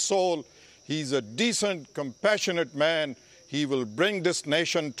know his soul. He's a decent, compassionate man. He will bring this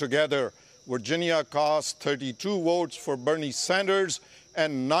nation together. Virginia cast 32 votes for Bernie Sanders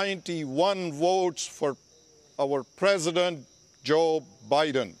and 91 votes for our President, Joe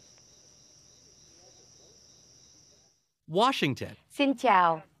Biden. Washington. Xin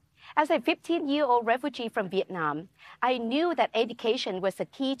chào. As a 15-year-old refugee from Vietnam, I knew that education was the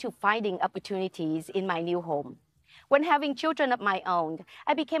key to finding opportunities in my new home. When having children of my own,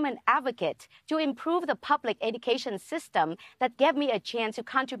 I became an advocate to improve the public education system that gave me a chance to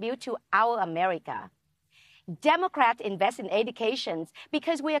contribute to our America. Democrats invest in education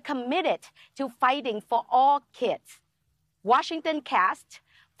because we are committed to fighting for all kids. Washington cast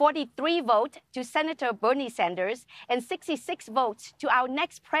 43 votes to Senator Bernie Sanders and 66 votes to our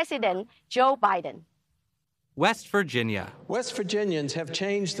next president, Joe Biden. West Virginia. West Virginians have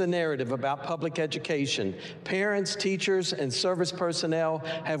changed the narrative about public education. Parents, teachers, and service personnel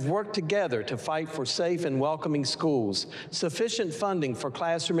have worked together to fight for safe and welcoming schools, sufficient funding for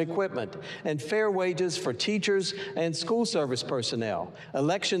classroom equipment, and fair wages for teachers and school service personnel.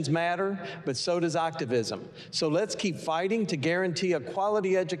 Elections matter, but so does activism. So let's keep fighting to guarantee a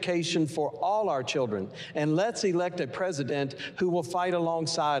quality education for all our children, and let's elect a president who will fight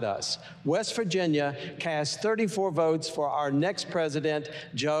alongside us. West Virginia cast 34 votes for our next president,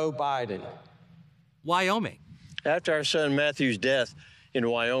 Joe Biden. Wyoming. After our son Matthew's death in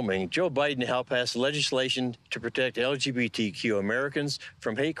Wyoming, Joe Biden helped pass legislation to protect LGBTQ Americans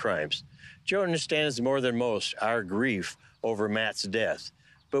from hate crimes. Joe understands more than most our grief over Matt's death.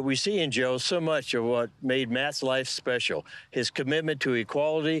 But we see in Joe so much of what made Matt's life special: his commitment to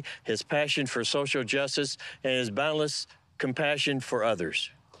equality, his passion for social justice, and his boundless compassion for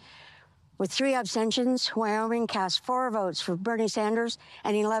others. With 3 abstentions, Wyoming cast 4 votes for Bernie Sanders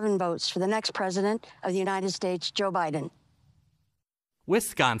and 11 votes for the next president of the United States, Joe Biden.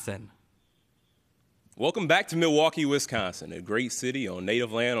 Wisconsin. Welcome back to Milwaukee, Wisconsin, a great city on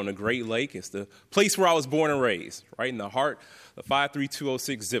native land on a great lake. It's the place where I was born and raised, right in the heart of the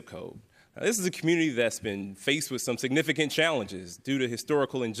 53206 zip code. Now, this is a community that's been faced with some significant challenges due to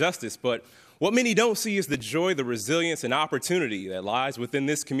historical injustice, but what many don't see is the joy, the resilience, and opportunity that lies within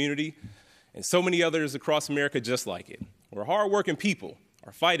this community and so many others across America just like it, where hardworking people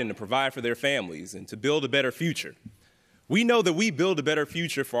are fighting to provide for their families and to build a better future. We know that we build a better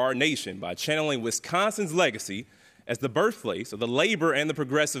future for our nation by channeling Wisconsin's legacy as the birthplace of the labor and the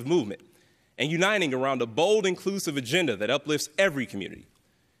progressive movement, and uniting around a bold, inclusive agenda that uplifts every community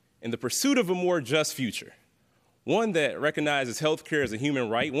in the pursuit of a more just future, one that recognizes healthcare as a human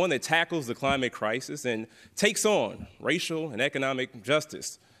right, one that tackles the climate crisis and takes on racial and economic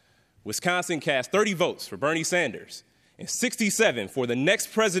justice. Wisconsin cast 30 votes for Bernie Sanders and 67 for the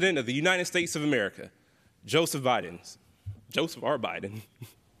next president of the United States of America, Joseph R. Biden.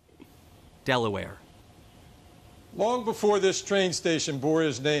 Delaware. Long before this train station bore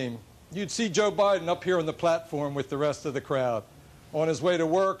his name, you'd see Joe Biden up here on the platform with the rest of the crowd, on his way to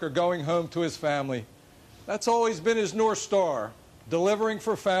work or going home to his family. That's always been his North Star, delivering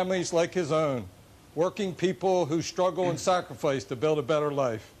for families like his own, working people who struggle and sacrifice to build a better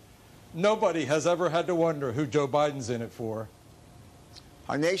life. Nobody has ever had to wonder who Joe Biden's in it for.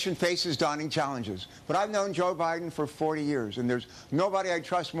 Our nation faces daunting challenges, but I've known Joe Biden for 40 years, and there's nobody I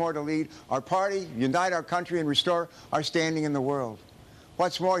trust more to lead our party, unite our country, and restore our standing in the world.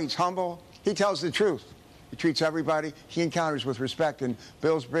 What's more, he's humble. He tells the truth. He treats everybody he encounters with respect and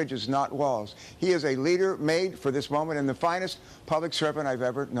builds bridges, not walls. He is a leader made for this moment and the finest public servant I've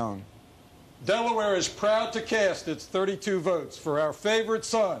ever known. Delaware is proud to cast its 32 votes for our favorite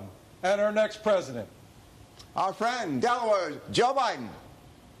son and our next president. Our friend, Delaware, Joe Biden.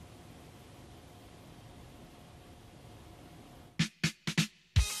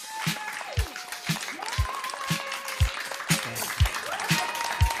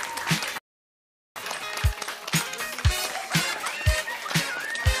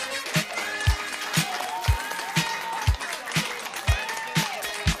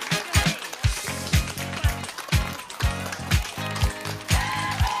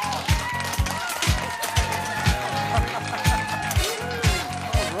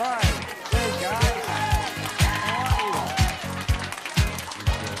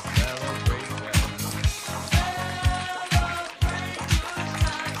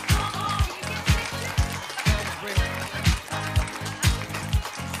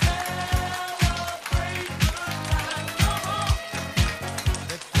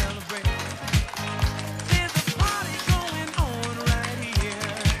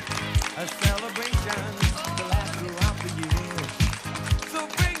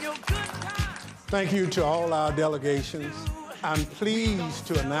 Thank you to all our delegations. I'm pleased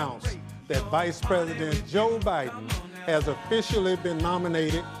to announce that Vice President Joe Biden has officially been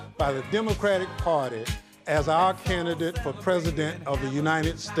nominated by the Democratic Party as our candidate for President of the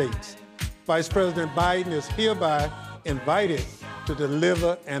United States. Vice President Biden is hereby invited to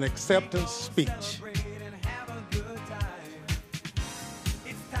deliver an acceptance speech.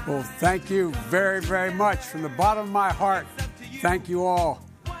 Well, thank you very, very much. From the bottom of my heart, thank you all.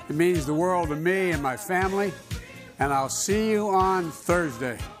 It means the world to me and my family, and I'll see you on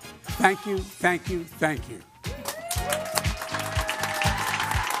Thursday. Thank you, thank you, thank you.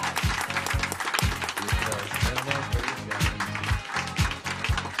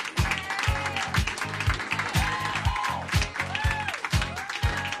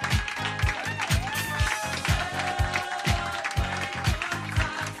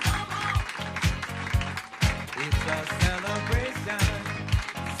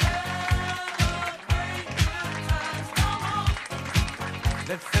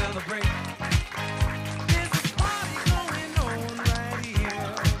 Let's celebrate. There's a party going on right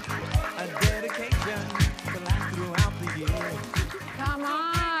here. A dedication to last throughout the year. Come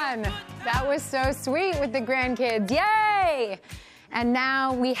on. That was so sweet with the grandkids. Yay! And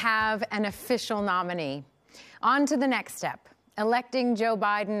now we have an official nominee. On to the next step, electing Joe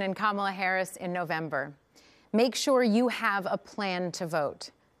Biden and Kamala Harris in November. Make sure you have a plan to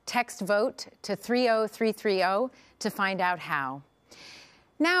vote. Text VOTE to 30330 to find out how.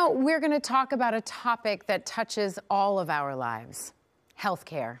 Now, we're going to talk about a topic that touches all of our lives,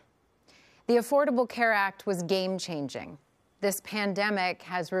 healthcare. The Affordable Care Act was game-changing. This pandemic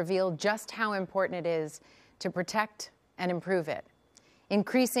has revealed just how important it is to protect and improve it.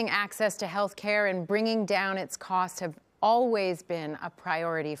 Increasing access to healthcare and bringing down its costs have always been a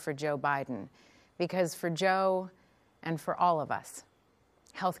priority for Joe Biden, because for Joe and for all of us,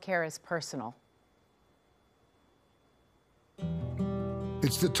 healthcare is personal.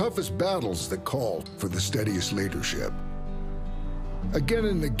 It's the toughest battles that called for the steadiest leadership. Again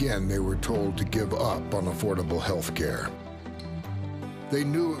and again, they were told to give up on affordable health care. They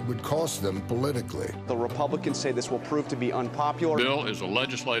knew it would cost them politically. The Republicans say this will prove to be unpopular. The bill is a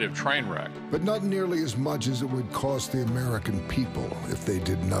legislative train wreck. But not nearly as much as it would cost the American people if they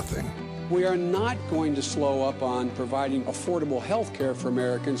did nothing. We are not going to slow up on providing affordable health care for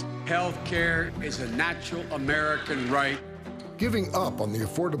Americans. Health care is a natural American right. Giving up on the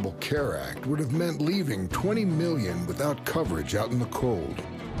Affordable Care Act would have meant leaving 20 million without coverage out in the cold.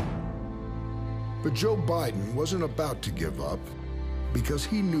 But Joe Biden wasn't about to give up because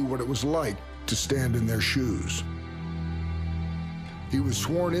he knew what it was like to stand in their shoes. He was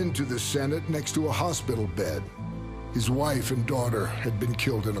sworn into the Senate next to a hospital bed. His wife and daughter had been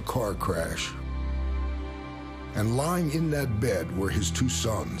killed in a car crash. And lying in that bed were his two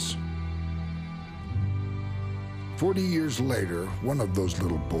sons. 40 years later, one of those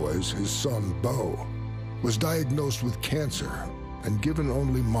little boys, his son, Beau, was diagnosed with cancer and given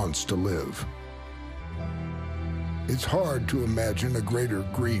only months to live. It's hard to imagine a greater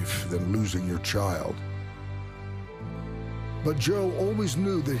grief than losing your child. But Joe always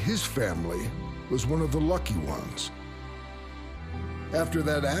knew that his family was one of the lucky ones. After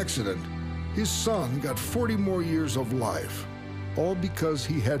that accident, his son got 40 more years of life, all because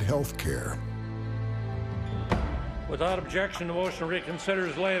he had health care. Without objection, the motion to reconsider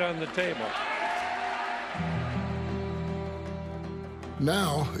is laid on the table.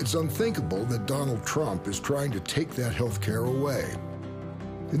 Now, it's unthinkable that Donald Trump is trying to take that health care away.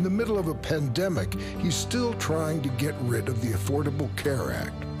 In the middle of a pandemic, he's still trying to get rid of the Affordable Care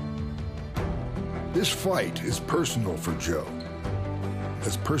Act. This fight is personal for Joe,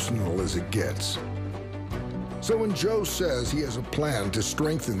 as personal as it gets. So when Joe says he has a plan to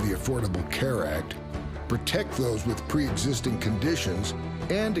strengthen the Affordable Care Act, protect those with pre-existing conditions,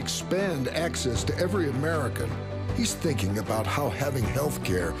 and expand access to every American, he's thinking about how having health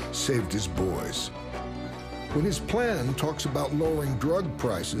care saved his boys. When his plan talks about lowering drug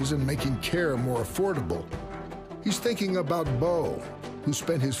prices and making care more affordable, he's thinking about Beau, who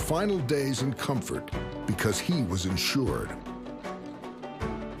spent his final days in comfort because he was insured.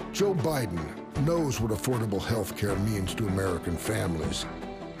 Joe Biden knows what affordable health care means to American families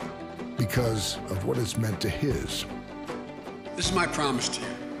because of what it's meant to his. This is my promise to you.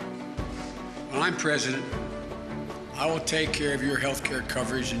 When I'm president, I will take care of your health care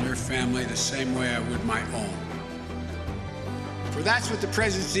coverage and your family the same way I would my own. For that's what the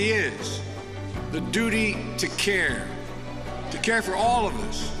presidency is, the duty to care for all of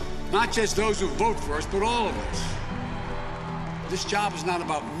us, not just those who vote for us, but all of us. This job is not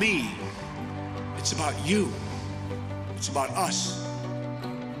about me, it's about you, it's about us.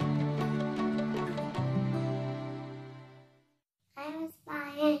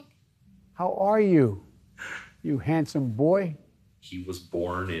 are you, you handsome boy? He was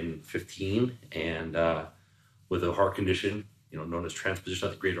born in 15 and with a heart condition, known as transposition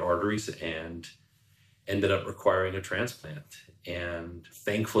of the greater arteries, and ended up requiring a transplant. And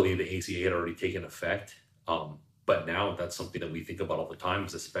thankfully, the ACA had already taken effect. But now that's something that we think about all the time,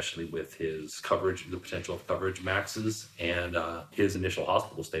 especially with his coverage, the potential of coverage maxes, and his initial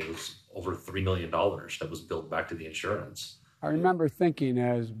hospital stay was over $3 million that was billed back to the insurance. I remember thinking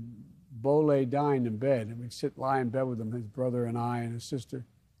as Bo lay dying in bed, and we'd lie in bed with him, his brother and I and his sister,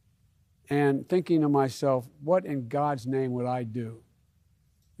 and thinking to myself, what in God's name would I do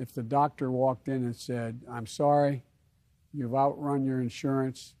if the doctor walked in and said, I'm sorry, you've outrun your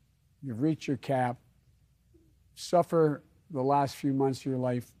insurance, you've reached your cap, suffer the last few months of your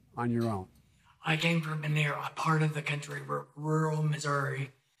life on your own. I came from a part of the country, rural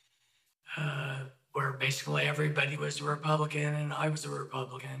Missouri, where basically everybody was a Republican and I was a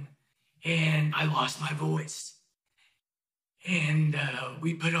Republican. And I lost my voice. And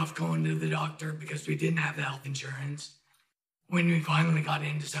we put off going to the doctor because we didn't have health insurance. When we finally got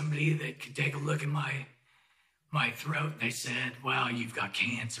into somebody that could take a look at my throat, they said, wow, you've got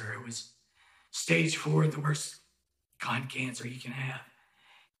cancer. It was stage 4, the worst kind of cancer you can have.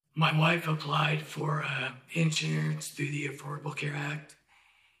 My wife applied for insurance through the Affordable Care Act,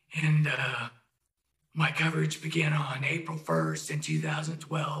 and my coverage began on April 1st in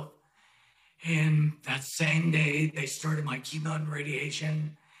 2012. And that same day, they started my chemo and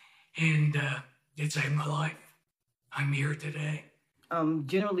radiation, and it saved my life. I'm here today.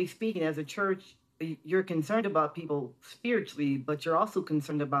 Generally speaking, as a church, you're concerned about people spiritually, but you're also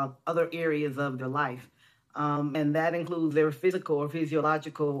concerned about other areas of their life. And that includes their physical or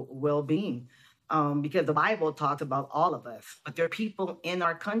physiological well-being, because the Bible talks about all of us. But there are people in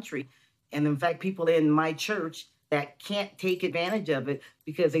our country, and in fact, people in my church that can't take advantage of it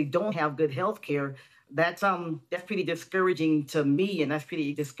because they don't have good health care. That's pretty discouraging to me, and that's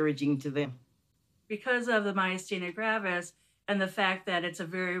pretty discouraging to them. Because of the myasthenia gravis and the fact that it's a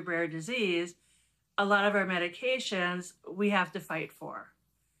very rare disease, a lot of our medications we have to fight for.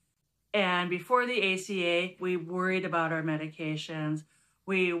 And before the ACA, we worried about our medications.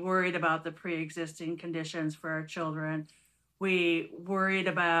 We worried about the pre-existing conditions for our children. We worried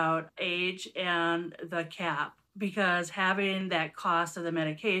about age and the cap, because having that cost of the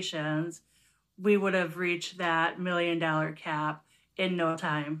medications, we would have reached that $1 million cap in no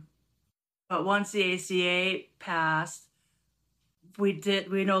time. But once the ACA passed, we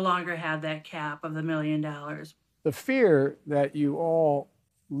no longer had that cap of the $1 million. The fear that you all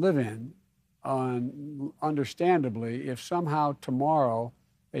live in, understandably, if somehow tomorrow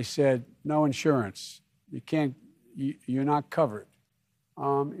they said no insurance, you're not covered,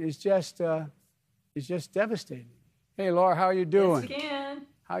 is just devastating. Hey, Laura, how you doing? Yes, again.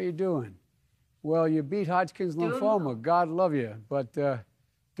 How you doing? Well, you beat Hodgkin's lymphoma. God love you. But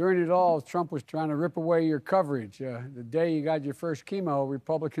during it all, Trump was trying to rip away your coverage. The day you got your first chemo,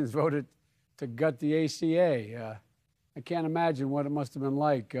 Republicans voted to gut the ACA. I can't imagine what it must have been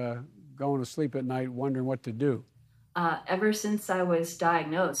like going to sleep at night wondering what to do. Ever since I was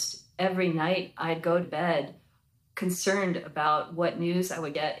diagnosed, every night I'd go to bed concerned about what news I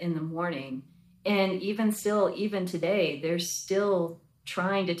would get in the morning. And even today, they're still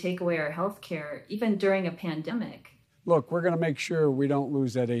trying to take away our health care, even during a pandemic. Look, we're going to make sure we don't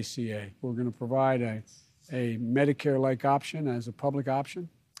lose that ACA. We're going to provide a Medicare-like option as a public option.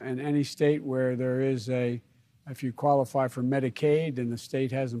 And any state where there is if you qualify for Medicaid and the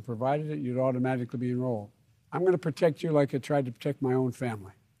state hasn't provided it, you'd automatically be enrolled. I'm going to protect you like I tried to protect my own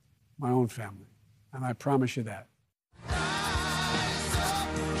family. And I promise you that.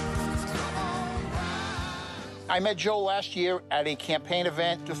 I met Joe last year at a campaign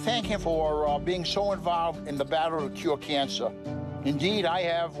event to thank him for being so involved in the battle to cure cancer. Indeed, I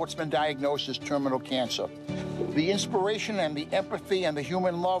have what's been diagnosed as terminal cancer. The inspiration and the empathy and the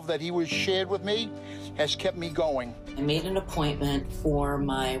human love that he was shared with me has kept me going. I made an appointment for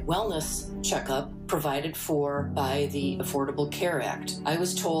my wellness checkup provided for by the Affordable Care Act. I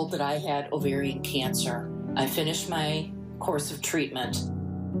was told that I had ovarian cancer. I finished my course of treatment,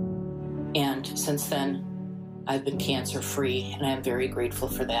 and since then, I've been cancer-free, and I'm very grateful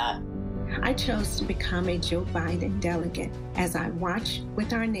for that. I chose to become a Joe Biden delegate as I watched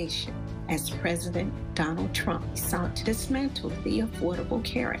with our nation as President Donald Trump sought to dismantle the Affordable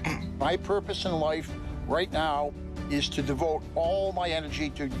Care Act. My purpose in life right now is to devote all my energy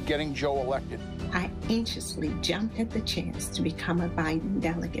to getting Joe elected. I anxiously jumped at the chance to become a Biden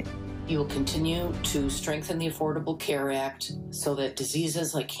delegate. You will continue to strengthen the Affordable Care Act so that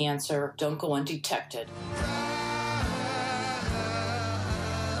diseases like cancer don't go undetected.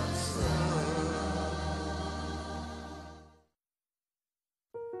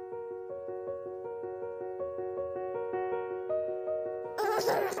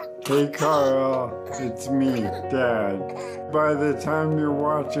 Hey Carl, it's me, Dad. By the time you're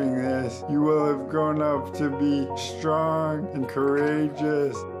watching this, you will have grown up to be strong and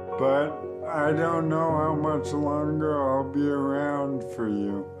courageous, but I don't know how much longer I'll be around for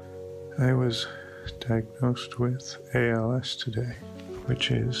you. I was diagnosed with ALS today, which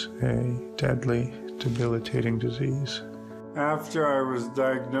is a deadly, debilitating disease. After I was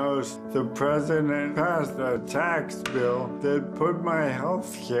diagnosed, the president passed a tax bill that put my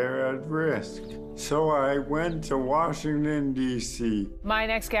health care at risk. So I went to Washington, D.C. My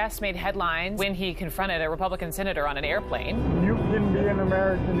next guest made headlines when he confronted a Republican senator on an airplane. You can be an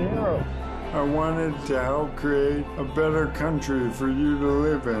American hero. I wanted to help create a better country for you to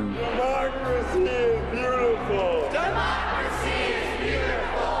live in. Democracy is beautiful! Democracy is beautiful!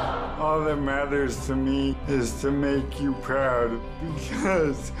 All that matters to me is to make you proud,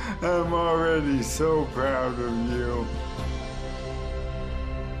 because I'm already so proud of you.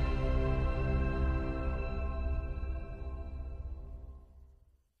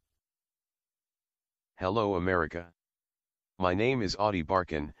 Hello America. My name is Audie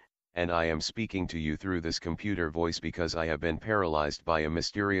Barkin, and I am speaking to you through this computer voice because I have been paralyzed by a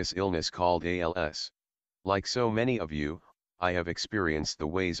mysterious illness called ALS. Like so many of you, I have experienced the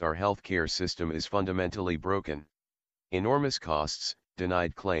ways our healthcare system is fundamentally broken. Enormous costs,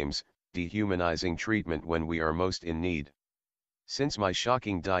 denied claims, dehumanizing treatment when we are most in need. Since my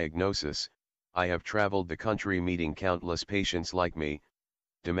shocking diagnosis, I have traveled the country meeting countless patients like me,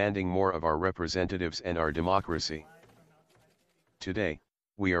 demanding more of our representatives and our democracy. Today,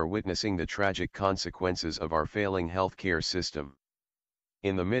 we are witnessing the tragic consequences of our failing healthcare system.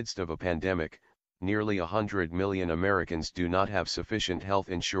 In the midst of a pandemic, nearly 100 million Americans do not have sufficient health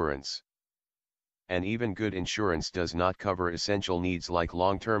insurance. And even good insurance does not cover essential needs like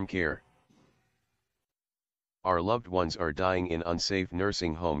long-term care. Our loved ones are dying in unsafe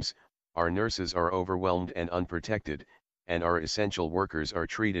nursing homes, our nurses are overwhelmed and unprotected, and our essential workers are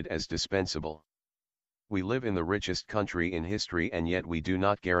treated as dispensable. We live in the richest country in history, and yet we do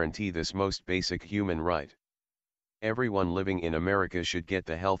not guarantee this most basic human right. Everyone living in America should get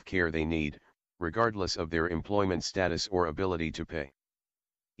the health care they need, regardless of their employment status or ability to pay.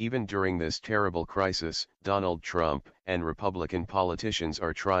 Even during this terrible crisis, Donald Trump and Republican politicians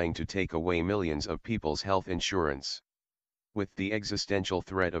are trying to take away millions of people's health insurance. With the existential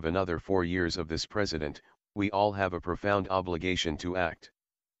threat of another 4 years of this president, we all have a profound obligation to act.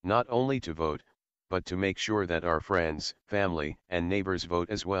 Not only to vote, but to make sure that our friends, family, and neighbors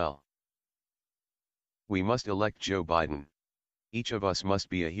vote as well. We must elect Joe Biden. Each of us must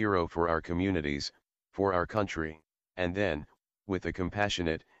be a hero for our communities, for our country, and then, with a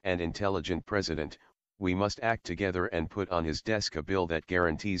compassionate and intelligent president, we must act together and put on his desk a bill that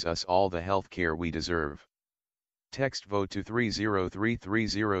guarantees us all the health care we deserve. Text VOTE to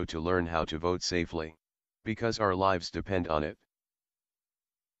 30330 to learn how to vote safely. Because our lives depend on it.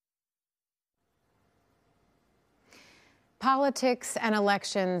 Politics and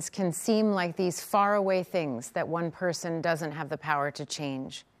elections can seem like these faraway things that one person doesn't have the power to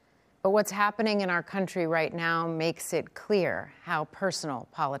change. But what's happening in our country right now makes it clear how personal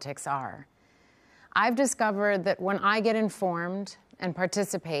politics are. I've discovered that when I get informed and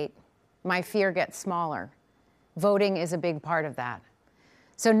participate, my fear gets smaller. Voting is a big part of that.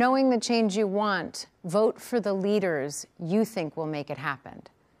 So knowing the change you want, vote for the leaders you think will make it happen.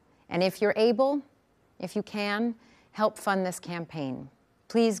 And if you're able, if you can, help fund this campaign.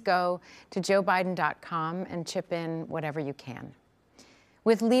 Please go to joebiden.com and chip in whatever you can.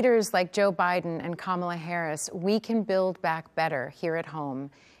 With leaders like Joe Biden and Kamala Harris, we can build back better here at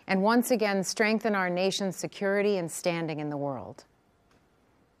home and once again strengthen our nation's security and standing in the world.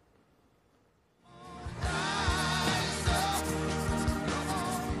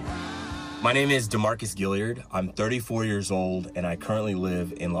 My name is DeMarcus Gilliard. I'm 34 years old, and I currently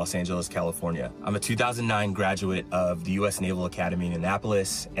live in Los Angeles, California. I'm a 2009 graduate of the U.S. Naval Academy in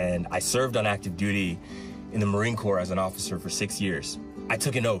Annapolis, and I served on active duty in the Marine Corps as an officer for 6 years. I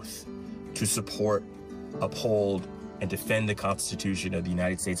took an oath to support, uphold, and defend the Constitution of the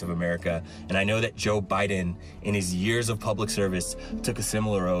United States of America, and I know that Joe Biden, in his years of public service, took a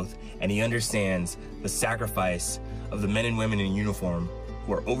similar oath, and he understands the sacrifice of the men and women in uniform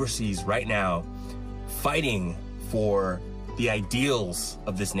who are overseas right now fighting for the ideals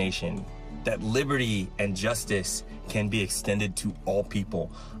of this nation, that liberty and justice can be extended to all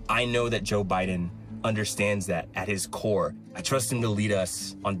people. I know that Joe Biden understands that at his core. I trust him to lead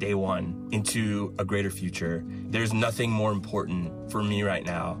us on day one into a greater future. There's nothing more important for me right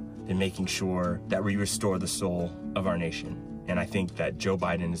now than making sure that we restore the soul of our nation. And I think that Joe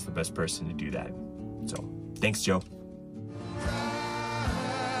Biden is the best person to do that. So, thanks, Joe.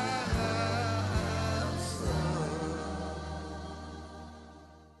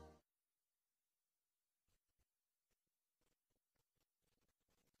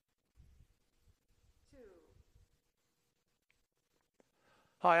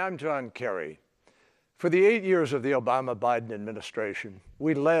 Hi, I'm John Kerry. For the 8 years of the Obama-Biden administration,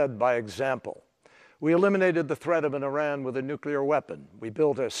 we led by example. We eliminated the threat of an Iran with a nuclear weapon. We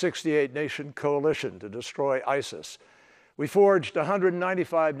built a 68-nation coalition to destroy ISIS. We forged a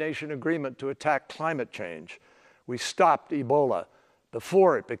 195-nation agreement to attack climate change. We stopped Ebola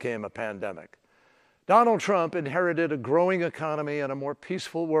before it became a pandemic. Donald Trump inherited a growing economy and a more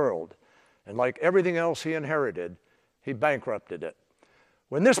peaceful world. And like everything else he inherited, he bankrupted it.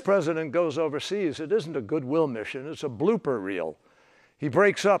 When this president goes overseas, it isn't a goodwill mission, it's a blooper reel. He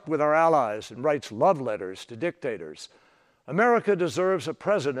breaks up with our allies and writes love letters to dictators. America deserves a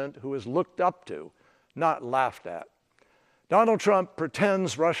president who is looked up to, not laughed at. Donald Trump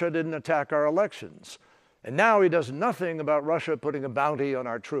pretends Russia didn't attack our elections, and now he does nothing about Russia putting a bounty on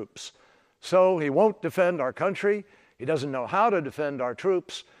our troops. So he won't defend our country, he doesn't know how to defend our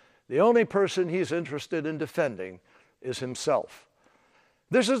troops. The only person he's interested in defending is himself.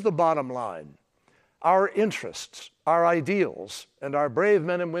 This is the bottom line. Our interests, our ideals, and our brave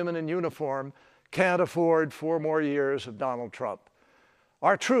men and women in uniform can't afford 4 more years of Donald Trump.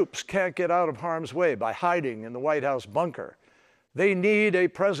 Our troops can't get out of harm's way by hiding in the White House bunker. They need a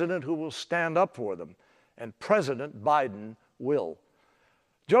president who will stand up for them, and President Biden will.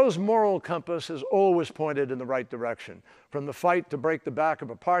 Joe's moral compass has always pointed in the right direction, from the fight to break the back of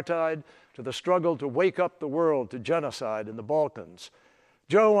apartheid to the struggle to wake up the world to genocide in the Balkans.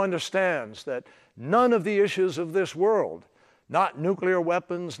 Joe understands that none of the issues of this world, not nuclear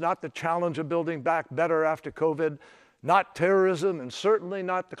weapons, not the challenge of building back better after COVID, not terrorism, and certainly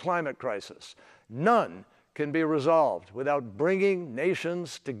not the climate crisis, none can be resolved without bringing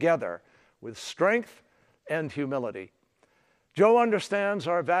nations together with strength and humility. Joe understands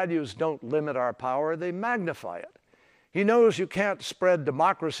our values don't limit our power, they magnify it. He knows you can't spread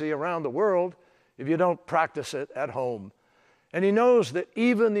democracy around the world if you don't practice it at home. And he knows that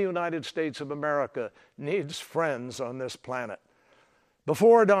even the United States of America needs friends on this planet.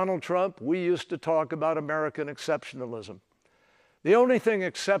 Before Donald Trump, we used to talk about American exceptionalism. The only thing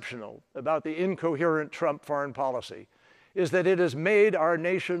exceptional about the incoherent Trump foreign policy is that it has made our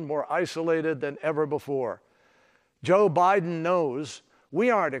nation more isolated than ever before. Joe Biden knows we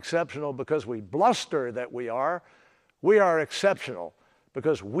aren't exceptional because we bluster that we are. We are exceptional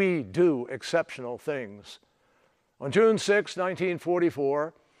because we do exceptional things. On June 6,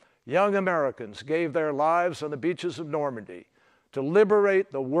 1944, young Americans gave their lives on the beaches of Normandy to liberate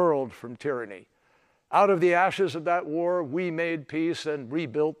the world from tyranny. Out of the ashes of that war, we made peace and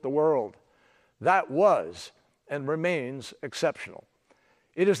rebuilt the world. That was and remains exceptional.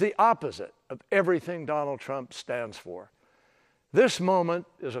 It is the opposite of everything Donald Trump stands for. This moment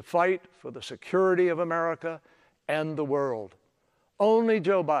is a fight for the security of America and the world. Only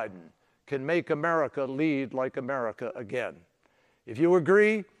Joe Biden can make America lead like America again. If you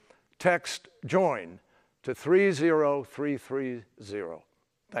agree, text JOIN to 30330.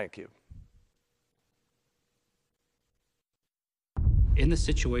 Thank you. In the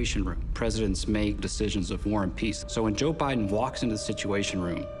Situation Room, presidents make decisions of war and peace. So when Joe Biden walks into the Situation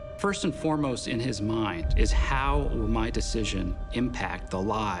Room, first and foremost in his mind is how will my decision impact the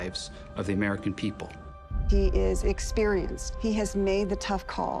lives of the American people? He is experienced. He has made the tough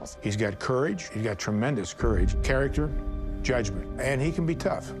calls. He's got courage. He's got tremendous courage, character, judgment, and he can be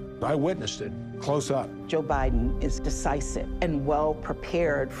tough. I witnessed it close up. Joe Biden is decisive and well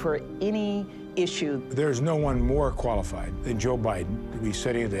prepared for any issue. There's no one more qualified than Joe Biden to be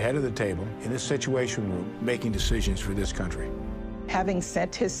sitting at the head of the table in this Situation Room making decisions for this country. Having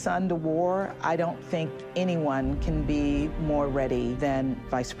sent his son to war, I don't think anyone can be more ready than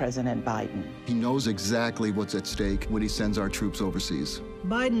Vice President Biden. He knows exactly what's at stake when he sends our troops overseas.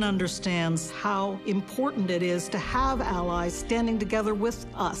 Biden understands how important it is to have allies standing together with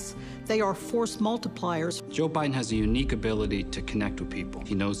us. They are force multipliers. Joe Biden has a unique ability to connect with people.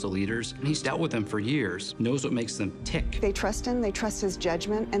 He knows the leaders, and he's dealt with them for years, knows what makes them tick. They trust him, they trust his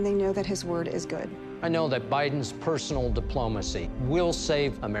judgment, and they know that his word is good. I know that Biden's personal diplomacy will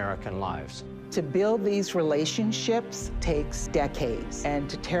save American lives. To build these relationships takes decades, and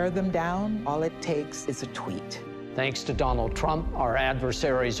to tear them down, all it takes is a tweet. Thanks to Donald Trump, our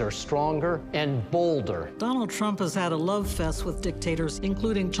adversaries are stronger and bolder. Donald Trump has had a love fest with dictators,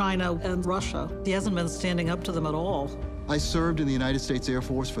 including China and Russia. He hasn't been standing up to them at all. I served in the United States Air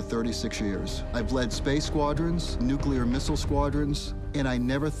Force for 36 years. I've led space squadrons, nuclear missile squadrons, and I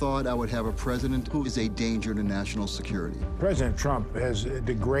never thought I would have a president who is a danger to national security. President Trump has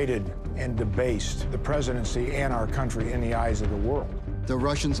degraded and debased the presidency and our country in the eyes of the world. The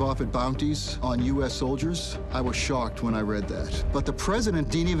Russians offered bounties on U.S. soldiers. I was shocked when I read that. But the president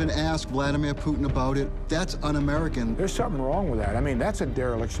didn't even ask Vladimir Putin about it. That's un-American. There's something wrong with that. I mean, that's a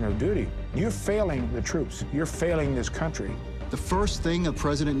dereliction of duty. You're failing the troops. You're failing this country. The first thing a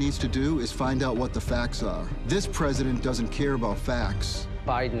president needs to do is find out what the facts are. This president doesn't care about facts.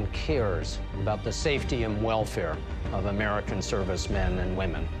 Biden cares about the safety and welfare of American servicemen and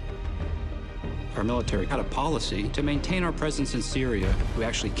women. Our military had a policy to maintain our presence in Syria. We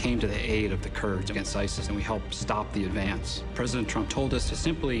actually came to the aid of the Kurds against ISIS, and we helped stop the advance. President Trump told us to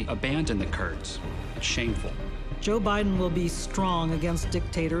simply abandon the Kurds. It's shameful. Joe Biden will be strong against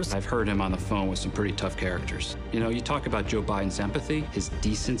dictators. I've heard him on the phone with some pretty tough characters. You know, you talk about Joe Biden's empathy, his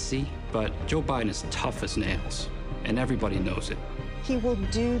decency, but Joe Biden is tough as nails, and everybody knows it. He will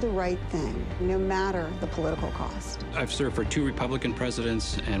do the right thing, no matter the political cost. I've served for 2 Republican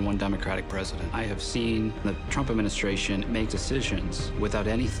presidents and 1 Democratic president. I have seen the Trump administration make decisions without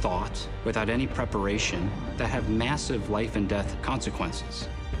any thought, without any preparation, that have massive life and death consequences.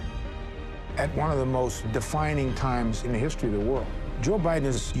 At one of the most defining times in the history of the world, Joe Biden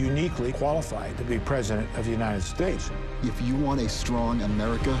is uniquely qualified to be president of the United States. If you want a strong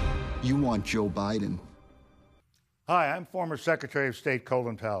America, you want Joe Biden. Hi, I'm former Secretary of State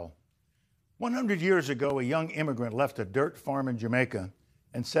Colin Powell. 100 years ago, a young immigrant left a dirt farm in Jamaica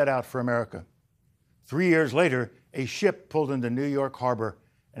and set out for America. 3 years later, a ship pulled into New York Harbor,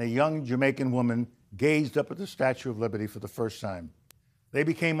 and a young Jamaican woman gazed up at the Statue of Liberty for the first time. They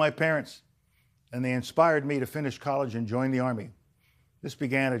became my parents, and they inspired me to finish college and join the Army. This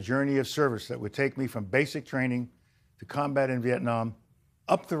began a journey of service that would take me from basic training to combat in Vietnam,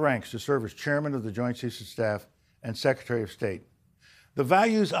 up the ranks to serve as Chairman of the Joint Chiefs of Staff and Secretary of State. The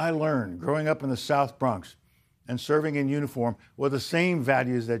values I learned growing up in the South Bronx and serving in uniform were the same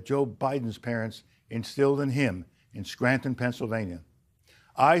values that Joe Biden's parents instilled in him in Scranton, Pennsylvania.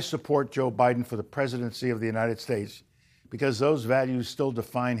 I support Joe Biden for the presidency of the United States because those values still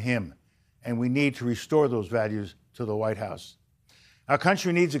define him, and we need to restore those values to the White House. Our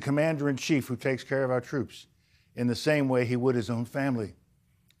country needs a commander-in-chief who takes care of our troops in the same way he would his own family.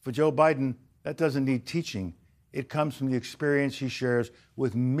 For Joe Biden, that doesn't need teaching. It comes from the experience he shares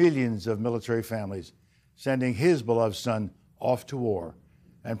with millions of military families, sending his beloved son off to war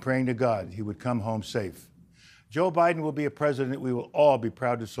and praying to God he would come home safe. Joe Biden will be a president we will all be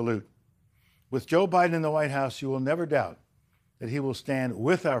proud to salute. With Joe Biden in the White House, you will never doubt that he will stand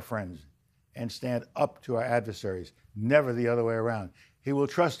with our friends and stand up to our adversaries, never the other way around. He will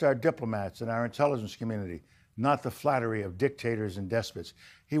trust our diplomats and our intelligence community, not the flattery of dictators and despots.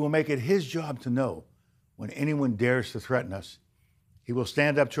 He will make it his job to know when anyone dares to threaten us. He will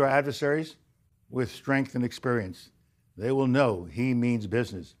stand up to our adversaries with strength and experience. They will know he means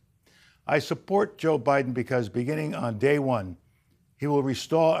business. I support Joe Biden because beginning on day one, he will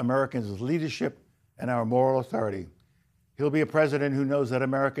restore Americans' leadership and our moral authority. He'll be a president who knows that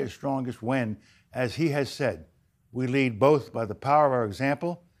America is strongest when, as he has said, we lead both by the power of our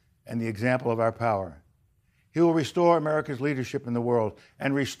example and the example of our power. He will restore America's leadership in the world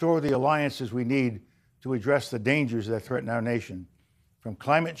and restore the alliances we need to address the dangers that threaten our nation, from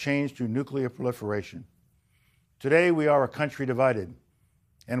climate change to nuclear proliferation. Today, we are a country divided,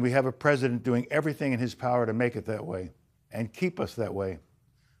 and we have a president doing everything in his power to make it that way and keep us that way.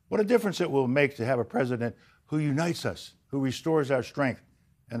 What a difference it will make to have a president who unites us, who restores our strength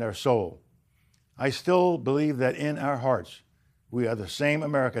and our soul. I still believe that in our hearts, we are the same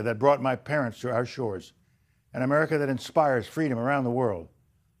America that brought my parents to our shores, an America that inspires freedom around the world.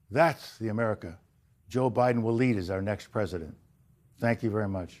 That's the America Joe Biden will lead as our next president. Thank you very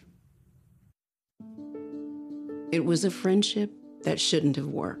much. It was a friendship that shouldn't have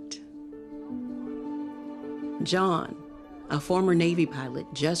worked. John, a former Navy pilot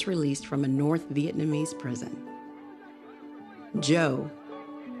just released from a North Vietnamese prison. Joe,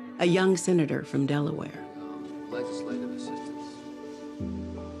 a young senator from Delaware. Legislative assistance.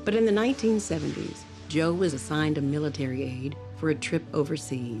 But in the 1970s, Joe was assigned a military aide for a trip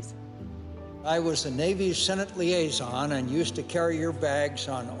overseas. I was the Navy's Senate liaison and used to carry your bags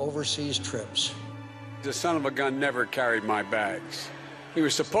on overseas trips. The son of a gun never carried my bags. He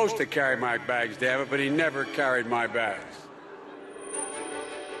was supposed to carry my bags, David, but he never carried my bags.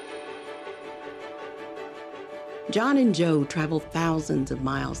 John and Joe traveled thousands of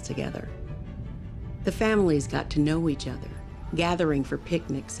miles together. The families got to know each other, gathering for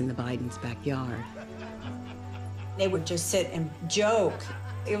picnics in the Bidens' backyard. They would just sit and joke.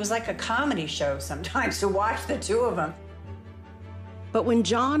 It was like a comedy show sometimes to watch the two of them. But when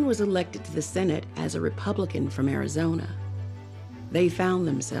John was elected to the Senate as a Republican from Arizona, they found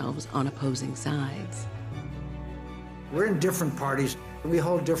themselves on opposing sides. We're in different parties, We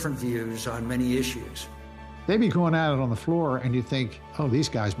hold different views on many issues. They'd be going at it on the floor, and you'd think, oh, these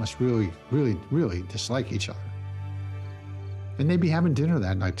guys must really, really, really dislike each other. And they'd be having dinner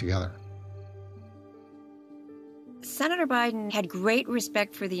that night together. Senator Biden had great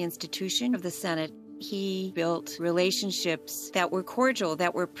respect for the institution of the Senate. He built relationships that were cordial,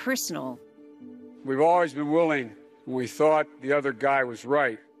 that were personal. We've always been willing, when we thought the other guy was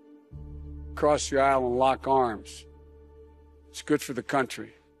right, cross the aisle and lock arms. It's good for the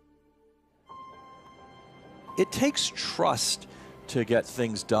country. It takes trust to get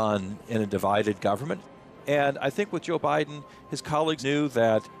things done in a divided government. And I think with Joe Biden, his colleagues knew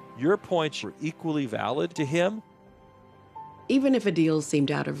that your points were equally valid to him. Even if a deal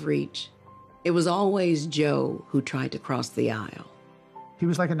seemed out of reach, it was always Joe who tried to cross the aisle. He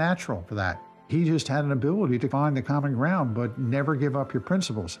was like a natural for that. He just had an ability to find the common ground, but never give up your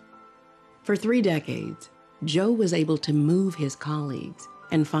principles. For 3 decades, Joe was able to move his colleagues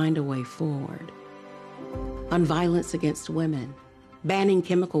and find a way forward. On violence against women, banning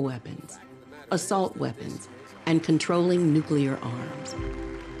chemical weapons, assault weapons, and controlling nuclear arms.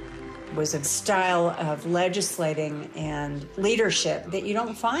 It was a style of legislating and leadership that you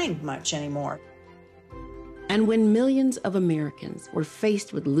don't find much anymore. And when millions of Americans were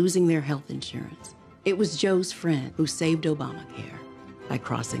faced with losing their health insurance, it was Joe's friend who saved Obamacare by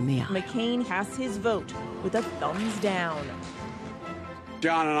crossing the aisle. McCain has his vote with a thumbs down.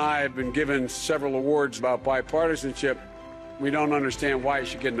 John and I have been given several awards about bipartisanship. We don't understand why you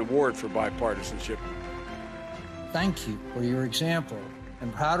should get an award for bipartisanship. Thank you for your example.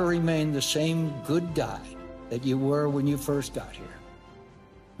 I'm proud to remain the same good guy that you were when you first got here.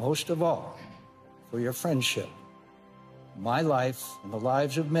 Most of all, for your friendship. My life and the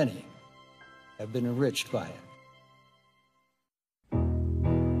lives of many have been enriched by it.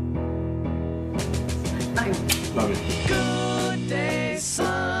 Love it. Good day,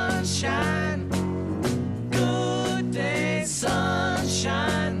 sunshine. Good day,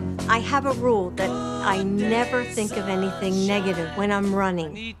 sunshine. I have a rule that I never think of anything negative when I'm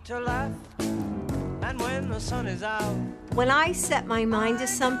running. When I set my mind to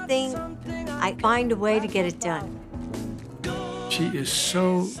something, I find a way to get it done. She is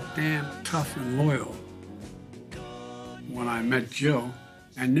so damn tough and loyal. When I met Jill,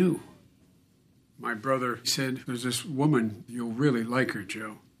 I knew. My brother said, there's this woman, you'll really like her,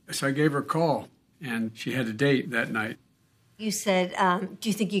 Joe. So I gave her a call, and she had a date that night. You said, do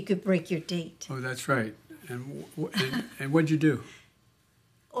you think you could break your date? Oh, that's right. And what'd you do?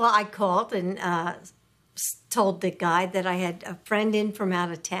 Well, I called and told the guy that I had a friend in from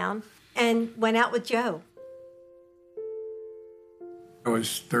out of town and went out with Joe. I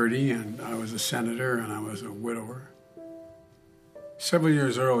was 30, and I was a senator, and I was a widower. Several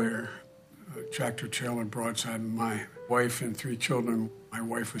years earlier, a tractor trailer broadsided my wife and 3 children. My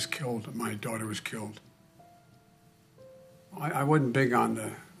wife was killed, and my daughter was killed. I wasn't big on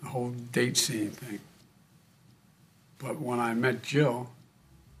the whole date scene thing. But when I met Jill,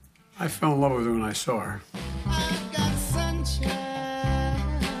 I fell in love with her when I saw her. I've got sunshine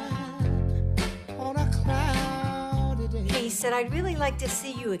on a cloudy day. He said, I'd really like to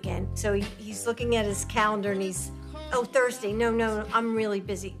see you again. So he's looking at his calendar and he's, oh, Thursday. No, I'm really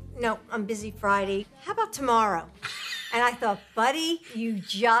busy. No, I'm busy Friday. How about tomorrow? And I thought, buddy, you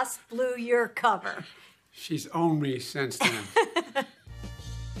just blew your cover. She's owned me since then.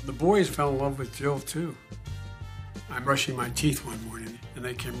 The boys fell in love with Jill, too. I'm brushing my teeth one morning, and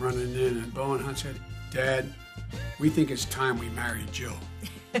they came running in, and Bo and Hunt said, Dad, we think it's time we marry Jill.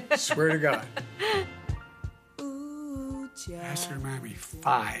 Swear to God. I asked her to marry me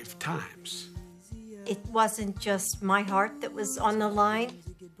 5 times. It wasn't just my heart that was on the line.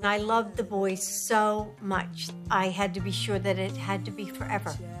 I loved the boys so much. I had to be sure that it had to be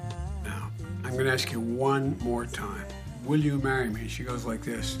forever. Now, I'm going to ask you one more time. Will you marry me? She goes like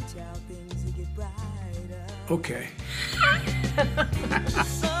this. Okay.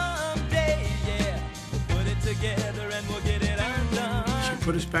 Someday, yeah, we'll put it together and we'll get it undone. She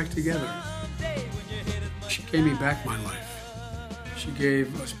put us back together. She gave me back my life. She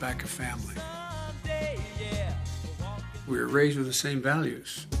gave us back a family. We were raised with the same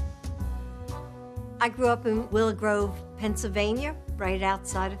values. I grew up in Willow Grove, Pennsylvania, right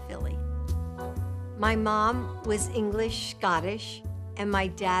outside of Philly. My mom was English, Scottish, and my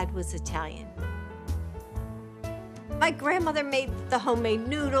dad was Italian. My grandmother made the homemade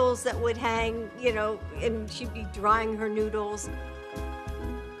noodles that would hang, and she'd be drying her noodles.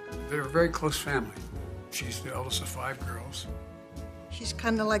 They were a very close family. She's the eldest of 5 girls. She's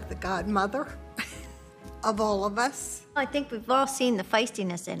kind of like the godmother of all of us. I think we've all seen the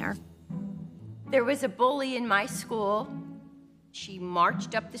feistiness in her. There was a bully in my school, She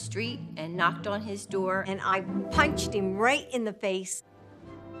marched up the street and knocked on his door, and I punched him right in the face.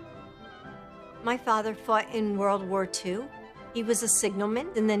 My father fought in World War II. He was a signalman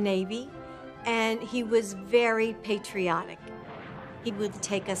in the Navy, and he was very patriotic. He would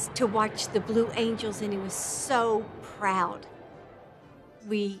take us to watch the Blue Angels, and he was so proud.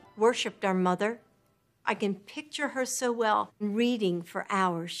 We worshiped our mother. I can picture her so well, reading for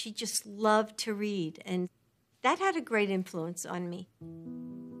hours. She just loved to read, and that had a great influence on me.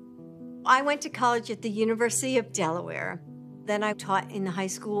 I went to college at the University of Delaware. Then I taught in the high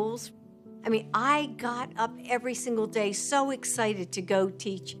schools. I mean, I got up every single day so excited to go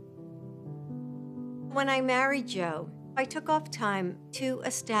teach. When I married Joe, I took off time to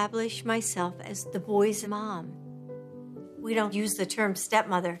establish myself as the boys' mom. We don't use the term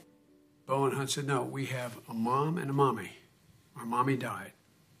stepmother. Bo and Hunt said, no, we have a mom and a mommy. Our mommy died.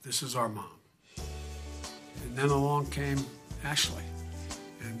 This is our mom. And then along came Ashley.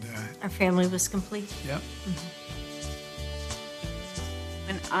 And our family was complete. Yep. Mm-hmm.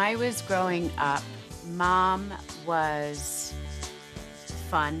 When I was growing up, Mom was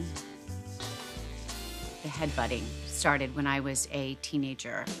fun. The headbutting started when I was a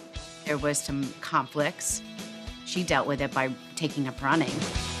teenager. There was some conflicts. She dealt with it by taking up running.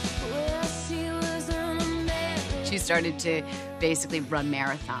 She started to basically run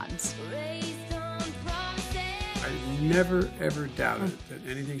marathons. I never, ever doubted that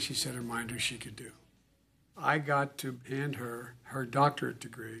anything she set her mind to, she could do. I got to hand her her doctorate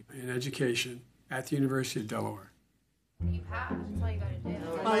degree in education at the University of Delaware. You passed. That's all you got to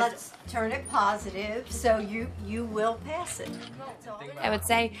do. Well, let's turn it positive, so you will pass it. I would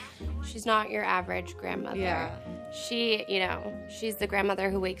say she's not your average grandmother. Yeah. She, she's the grandmother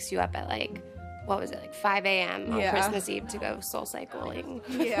who wakes you up at like 5 a.m. on Christmas Eve to go soul cycling.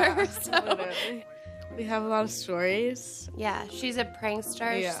 Yeah, So, literally. We have a lot of stories. yeah, she's a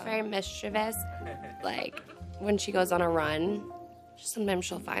prankster. Yeah. She's very mischievous. Like, when she goes on a run, sometimes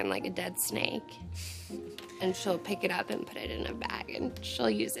she'll find like a dead snake and she'll pick it up and put it in a bag and she'll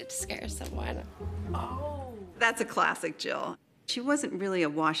use it to scare someone. That's a classic Jill. She wasn't really a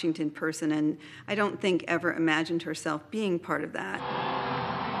Washington person, and I don't think ever imagined herself being part of that.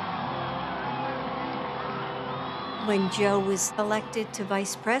 When Joe was elected to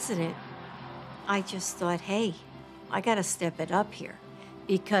vice president, I just thought, hey, I got to step it up here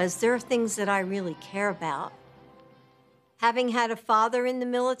because there are things that I really care about. Having had a father in the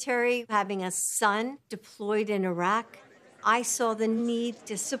military, having a son deployed in Iraq, I saw the need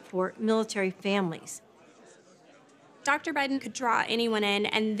to support military families. Dr. Biden could draw anyone in,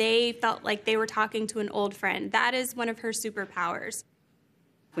 and they felt like they were talking to an old friend. That is one of her superpowers.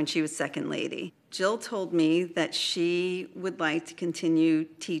 When she was second lady, Jill told me that she would like to continue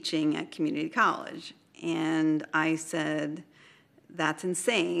teaching at community college. And I said, that's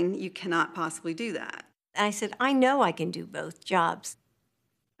insane. You cannot possibly do that. And I said, I know I can do both jobs.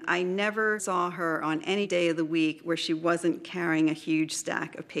 I never saw her on any day of the week where she wasn't carrying a huge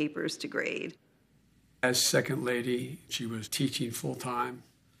stack of papers to grade. As second lady, she was teaching full-time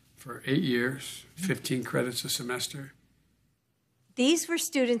for 8 years, 15 credits a semester. These were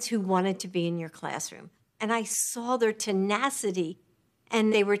students who wanted to be in your classroom, and I saw their tenacity,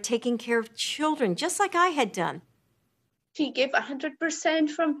 and they were taking care of children, just like I had done. She gave 100%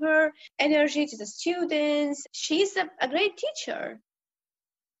 from her energy to the students. She's a great teacher.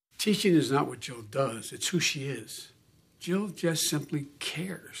 Teaching is not what Jill does, it's who she is. Jill just simply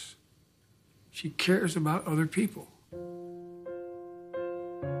cares. She cares about other people.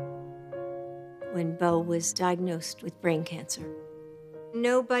 When Bo was diagnosed with brain cancer,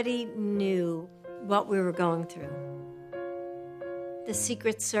 nobody knew what we were going through. The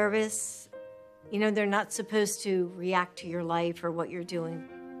Secret Service, they're not supposed to react to your life or what you're doing.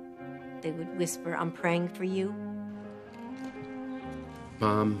 They would whisper, I'm praying for you.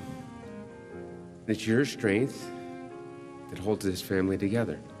 Mom, it's your strength that holds this family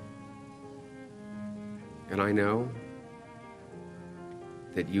together. And I know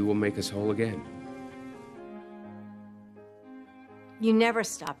that you will make us whole again. You never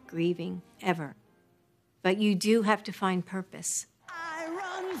stop grieving, ever. But you do have to find purpose.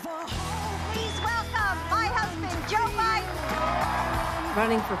 Please welcome my husband, Joe Biden.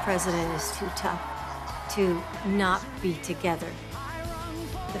 Running for president is too tough to not be together.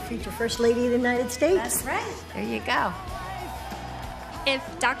 The future First Lady of the United States. That's right. There you go.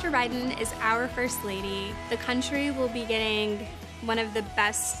 If Dr. Biden is our First Lady, the country will be getting one of the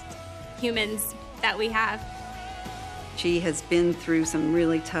best humans that we have. She has been through some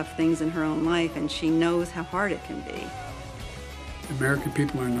really tough things in her own life, and she knows how hard it can be. The American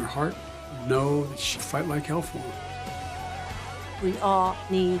people in their heart know that she'll fight like hell for them. We all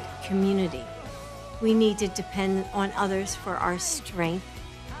need community. We need to depend on others for our strength.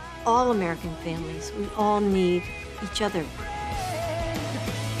 All American families, we all need each other.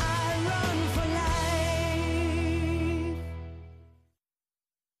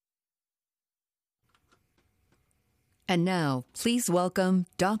 And now, please welcome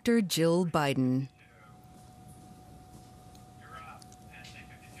Dr. Jill Biden.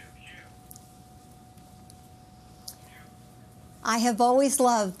 I have always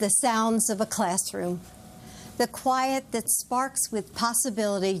loved the sounds of a classroom, the quiet that sparks with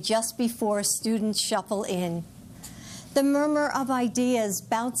possibility just before students shuffle in, the murmur of ideas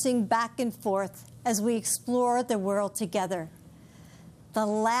bouncing back and forth as we explore the world together, the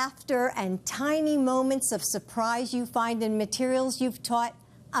laughter and tiny moments of surprise you find in materials you've taught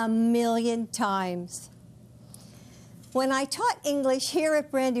 1,000,000 times. When I taught English here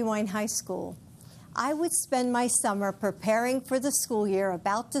at Brandywine High School, I would spend my summer preparing for the school year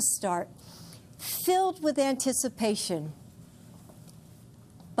about to start, filled with anticipation.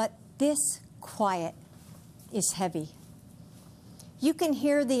 But this quiet is heavy. You can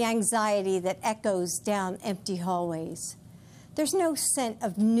hear the anxiety that echoes down empty hallways. There's no scent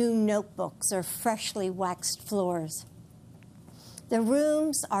of new notebooks or freshly waxed floors. The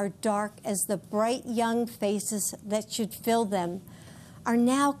rooms are dark as the bright young faces that should fill them are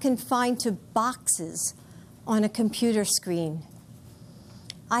now confined to boxes on a computer screen.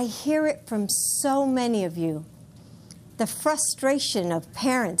 I hear it from so many of you. The frustration of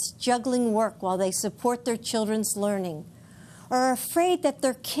parents juggling work while they support their children's learning, or are afraid that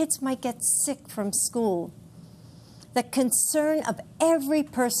their kids might get sick from school. The concern of every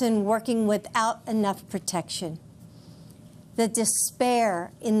person working without enough protection. The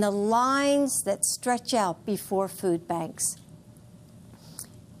despair in the lines that stretch out before food banks.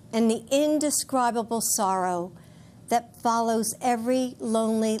 And the indescribable sorrow that follows every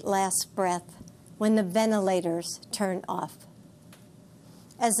lonely last breath when the ventilators turn off.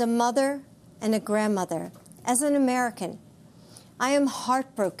 As a mother and a grandmother, as an American, I am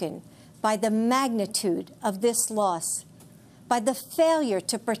heartbroken by the magnitude of this loss, by the failure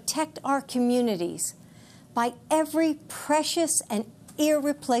to protect our communities, by every precious and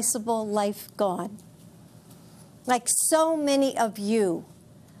irreplaceable life gone. Like so many of you,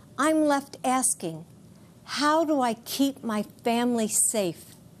 I'm left asking, how do I keep my family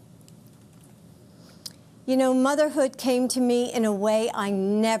safe? You know, motherhood came to me in a way I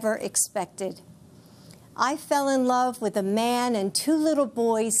never expected. I fell in love with a man and 2 little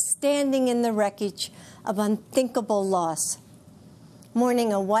boys standing in the wreckage of unthinkable loss,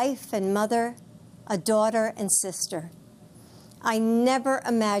 mourning a wife and mother, a daughter and sister. I never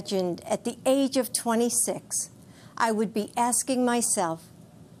imagined at the age of 26 I would be asking myself,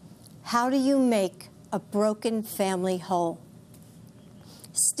 how do you make a broken family whole?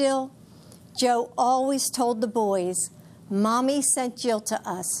 Still, Joe always told the boys, Mommy sent Jill to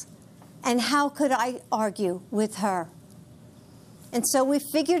us, and how could I argue with her? And so we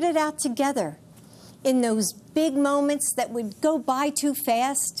figured it out together in those big moments that would go by too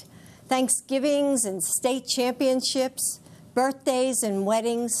fast, Thanksgivings and state championships, birthdays and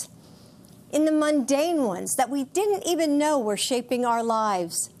weddings, in the mundane ones that we didn't even know were shaping our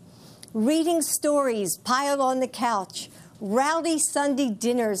lives. Reading stories piled on the couch, rowdy Sunday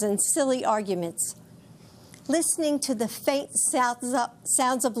dinners and silly arguments. Listening to the faint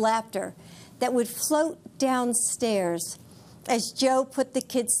sounds of laughter that would float downstairs as Joe put the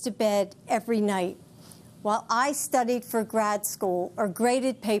kids to bed every night, while I studied for grad school or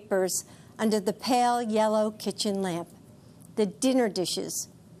graded papers under the pale yellow kitchen lamp, the dinner dishes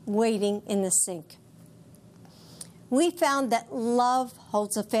waiting in the sink. We found that love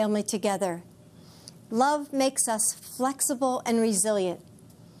holds a family together. Love makes us flexible and resilient.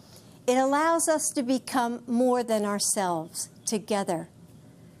 It allows us to become more than ourselves together.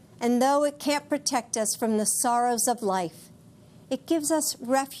 And though it can't protect us from the sorrows of life, it gives us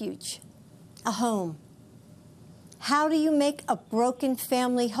refuge, a home. How do you make a broken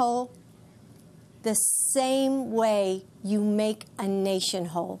family whole? The same way you make a nation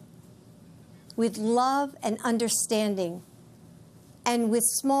whole. With love and understanding, and with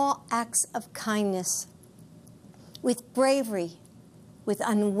small acts of kindness, with bravery, with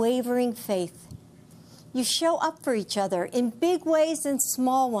unwavering faith. You show up for each other in big ways and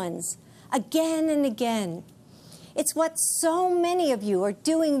small ones, again and again. It's what so many of you are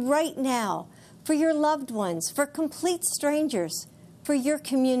doing right now for your loved ones, for complete strangers, for your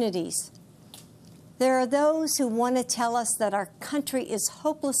communities. There are those who want to tell us that our country is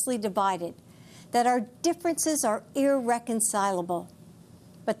hopelessly divided, that our differences are irreconcilable.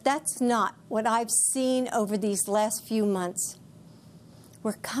 But that's not what I've seen over these last few months.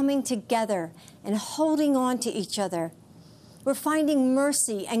 We're coming together and holding on to each other. We're finding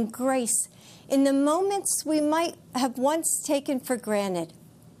mercy and grace in the moments we might have once taken for granted.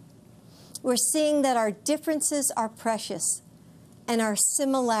 We're seeing that our differences are precious and our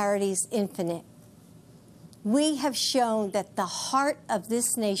similarities infinite. We have shown that the heart of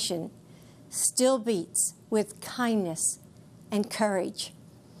this nation still beats with kindness and courage.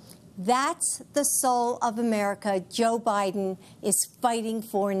 That's the soul of America Joe Biden is fighting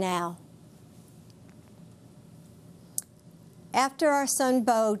for now. After our son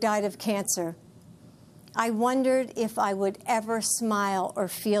Beau died of cancer, I wondered if I would ever smile or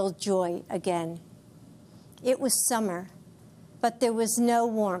feel joy again. It was summer, but there was no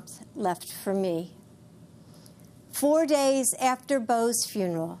warmth left for me. 4 days after Beau's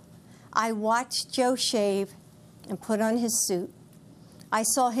funeral, I watched Joe shave and put on his suit. I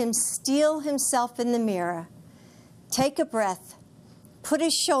saw him steel himself in the mirror, take a breath, put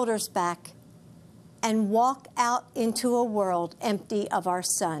his shoulders back, and walk out into a world empty of our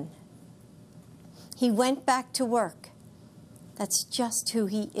son. He went back to work. That's just who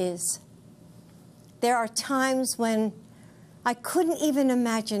he is. There are times when I couldn't even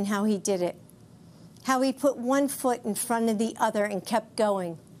imagine how he did it, how he put one foot in front of the other and kept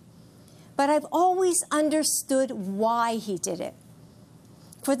going. But I've always understood why he did it.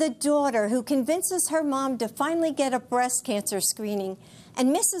 For the daughter who convinces her mom to finally get a breast cancer screening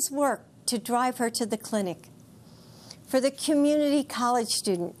and misses work to drive her to the clinic. For the community college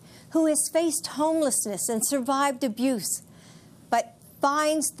student who has faced homelessness and survived abuse, but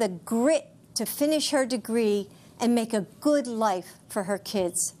finds the grit to finish her degree and make a good life for her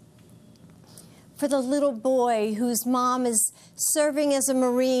kids. For the little boy whose mom is serving as a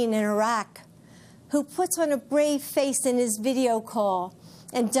Marine in Iraq, who puts on a brave face in his video call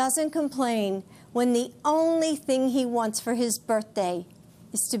and doesn't complain when the only thing he wants for his birthday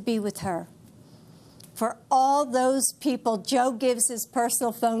is to be with her. For all those people Joe gives his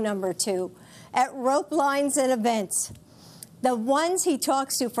personal phone number to at rope lines and events, the ones he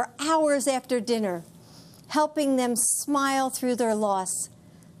talks to for hours after dinner, helping them smile through their loss,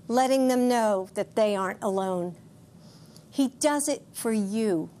 letting them know that they aren't alone. He does it for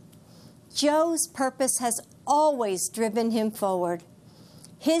you. Joe's purpose has always driven him forward.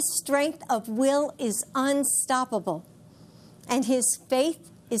 His strength of will is unstoppable, and his faith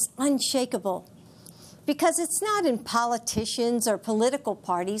is unshakable, because it's not in politicians or political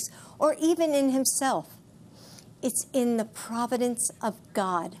parties or even in himself. It's in the providence of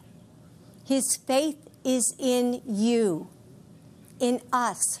God. His faith is in you, in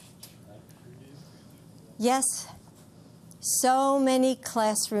us. Yes, so many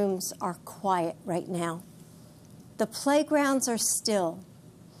classrooms are quiet right now. The playgrounds are still.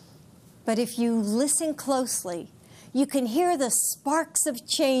 But if you listen closely, you can hear the sparks of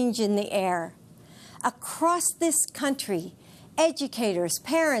change in the air. Across this country, educators,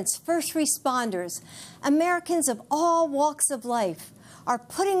 parents, first responders, Americans of all walks of life are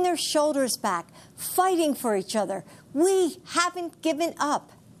putting their shoulders back, fighting for each other. We haven't given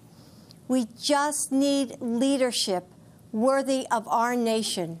up. We just need leadership worthy of our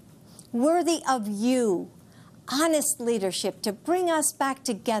nation, worthy of you, honest leadership to bring us back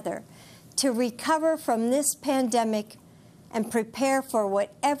together, to recover from this pandemic and prepare for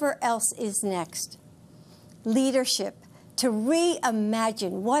whatever else is next. Leadership to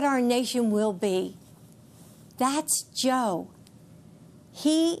reimagine what our nation will be. That's Joe.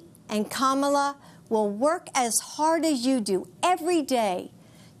 He and Kamala will work as hard as you do every day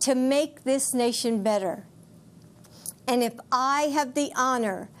to make this nation better. And if I have the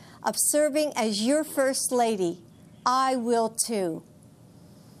honor of serving as your First Lady, I will too.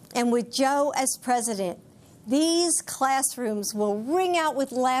 And with Joe as president, these classrooms will ring out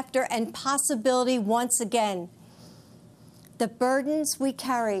with laughter and possibility once again. The burdens we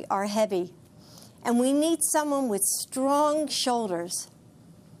carry are heavy, and we need someone with strong shoulders.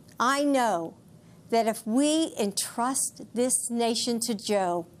 I know that if we entrust this nation to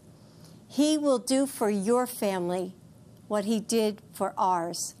Joe, he will do for your family what he did for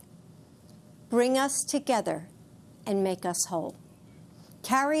ours. Bring us together and make us whole.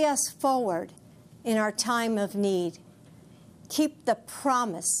 Carry us forward in our time of need. Keep the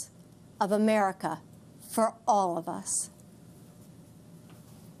promise of America for all of us.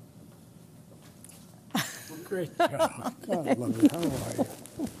 Great job. God, I love it. How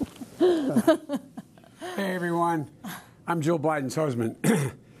are you? Hey, everyone. I'm Jill Biden's husband.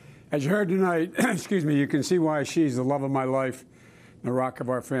 As you heard tonight, excuse me, you can see why she's the love of my life, the rock of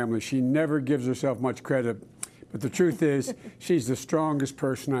our family. She never gives herself much credit. But the truth is, she's the strongest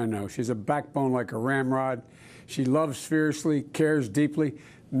person I know. She's a backbone like a ramrod. She loves fiercely, cares deeply.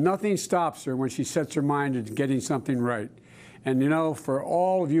 Nothing stops her when she sets her mind to getting something right. And you know, for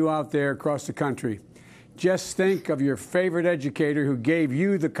all of you out there across the country, just think of your favorite educator who gave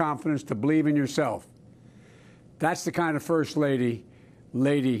you the confidence to believe in yourself. That's the kind of first lady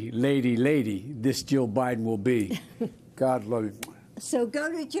this Jill Biden will be. God love you. So go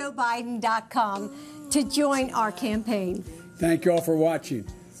to JoeBiden.com to join our campaign. Thank you all for watching.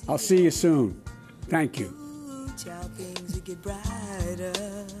 I'll see you soon. Thank you. Child, things will get brighter.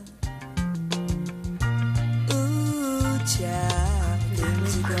 Ooh, child,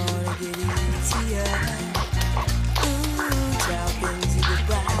 things are gonna get easier. Ooh, child, things will get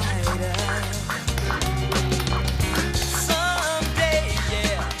brighter. Someday,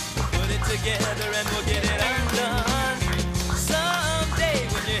 yeah, we'll put it together and we'll get it undone. Someday,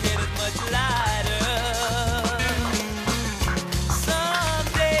 when your head is much lighter.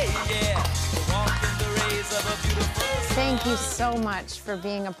 Someday, yeah, we'll walk in the rays of a beautiful sun. Thank you so much for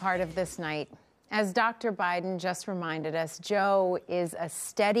being a part of this night. As Dr. Biden just reminded us, Joe is a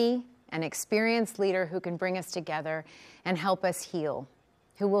steady and experienced leader who can bring us together and help us heal,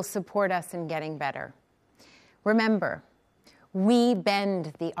 who will support us in getting better. Remember, we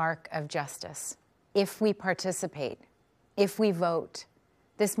bend the arc of justice if we participate, if we vote.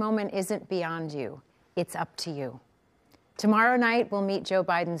 This moment isn't beyond you. It's up to you. Tomorrow night, we'll meet Joe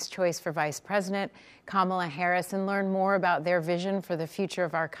Biden's choice for Vice President, Kamala Harris, and learn more about their vision for the future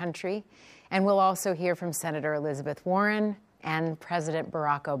of our country. And we'll also hear from Senator Elizabeth Warren and President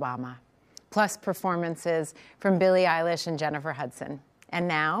Barack Obama, plus performances from Billie Eilish and Jennifer Hudson. And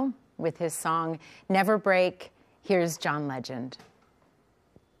now, with his song Never Break, here's John Legend.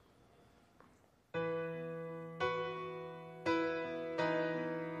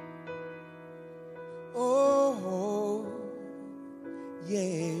 Oh,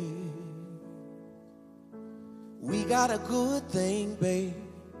 yeah. We got a good thing, babe.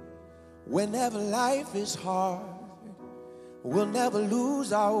 Whenever life is hard, we'll never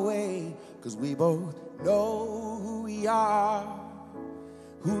lose our way, 'cause we both know who we are.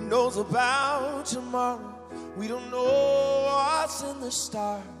 Who knows about tomorrow? We don't know what's in the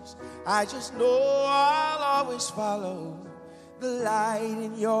stars. I just know I'll always follow the light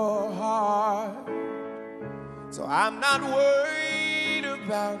in your heart. So I'm not worried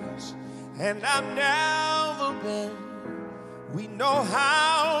about us, and I've never been. We know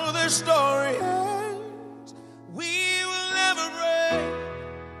how the story ends. We will never break.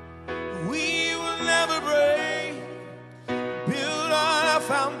 We will never break. Build on a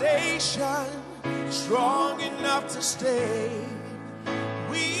foundation strong enough to stay.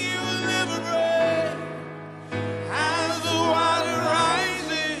 We will never break. As the water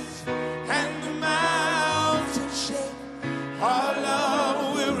rises and the mountains shake, our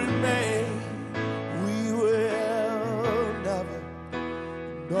love will remain. We will never,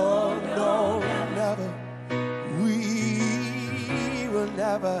 no, no, never. We will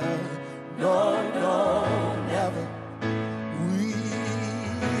never, no, no, never. We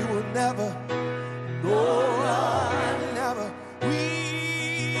will never, no, never. We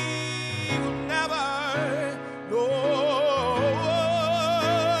will never, no.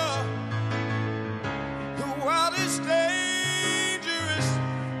 The world is dangerous,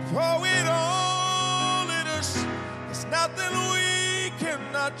 throw it all at us. There's nothing we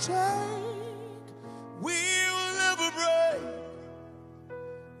cannot take. We will never break.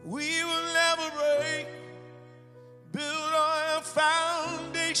 We will never break. Build on a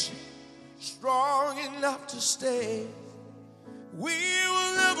foundation strong enough to stay. We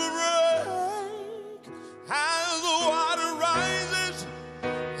will never break. As the water rises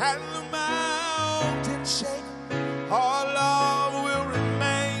and the mountains shake, our love will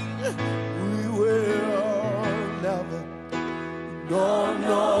remain. We will never, no,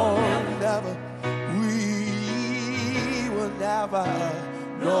 no, never. We will never,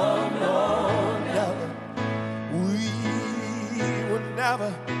 no, no, never. We will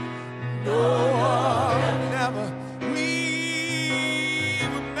never, no, never. We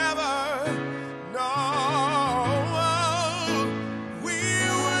will never, no. We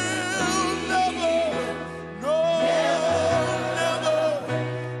will never, no, never.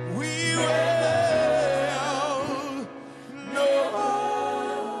 We will, no.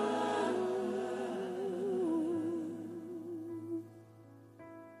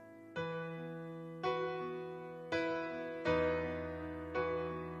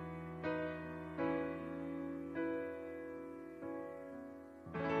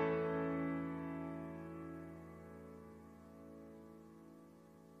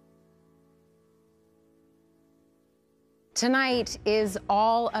 Tonight is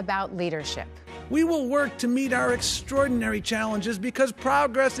all about leadership. We will work to meet our extraordinary challenges because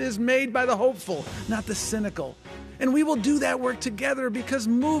progress is made by the hopeful, not the cynical. And we will do that work together because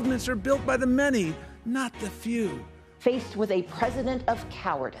movements are built by the many, not the few. Faced with a president of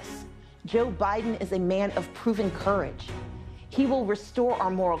cowardice, Joe Biden is a man of proven courage. He will restore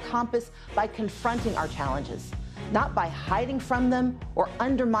our moral compass by confronting our challenges, not by hiding from them or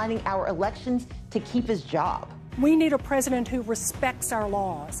undermining our elections to keep his job. We need a president who respects our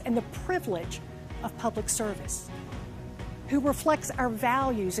laws and the privilege of public service, who reflects our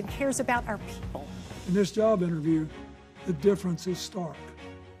values and cares about our people. In this job interview, the difference is stark.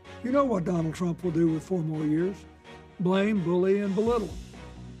 You know what Donald Trump will do with 4 more years. Blame, bully, and belittle.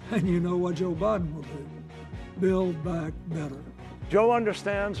 And you know what Joe Biden will do. Build back better. Joe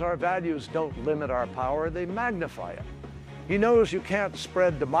understands our values don't limit our power, they magnify it. He knows you can't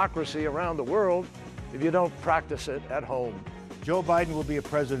spread democracy around the world if you don't practice it at home. Joe Biden will be a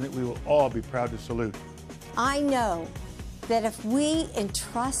president we will all be proud to salute. I know that if we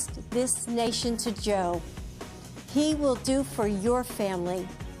entrust this nation to Joe, he will do for your family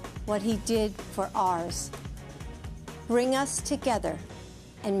what he did for ours. Bring us together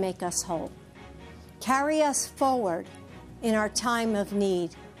and make us whole. Carry us forward in our time of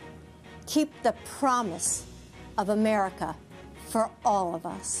need. Keep the promise of America for all of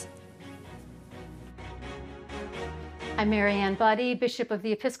us. I'm Mary Ann Buddy, Bishop of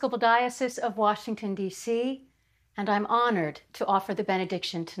the Episcopal Diocese of Washington, D.C., and I'm honored to offer the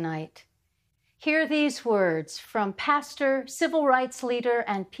benediction tonight. Hear these words from pastor, civil rights leader,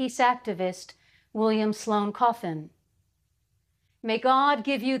 and peace activist William Sloane Coffin. May God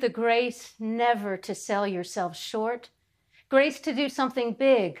give you the grace never to sell yourselves short, grace to do something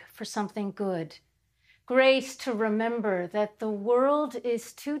big for something good, grace to remember that the world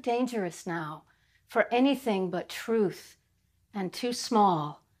is too dangerous now for anything but truth, and too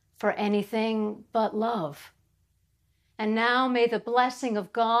small for anything but love. And now may the blessing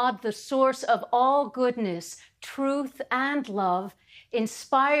of God, the source of all goodness, truth, and love,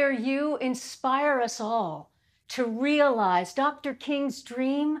 inspire you, inspire us all to realize Dr. King's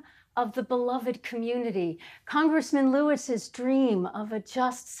dream of the beloved community, Congressman Lewis's dream of a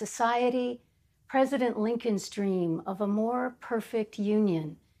just society, President Lincoln's dream of a more perfect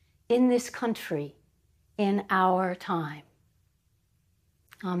union in this country, in our time.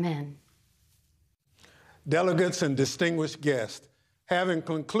 Amen. Delegates and distinguished guests, having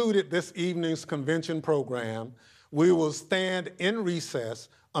concluded this evening's convention program, we will stand in recess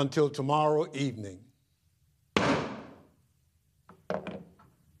until tomorrow evening.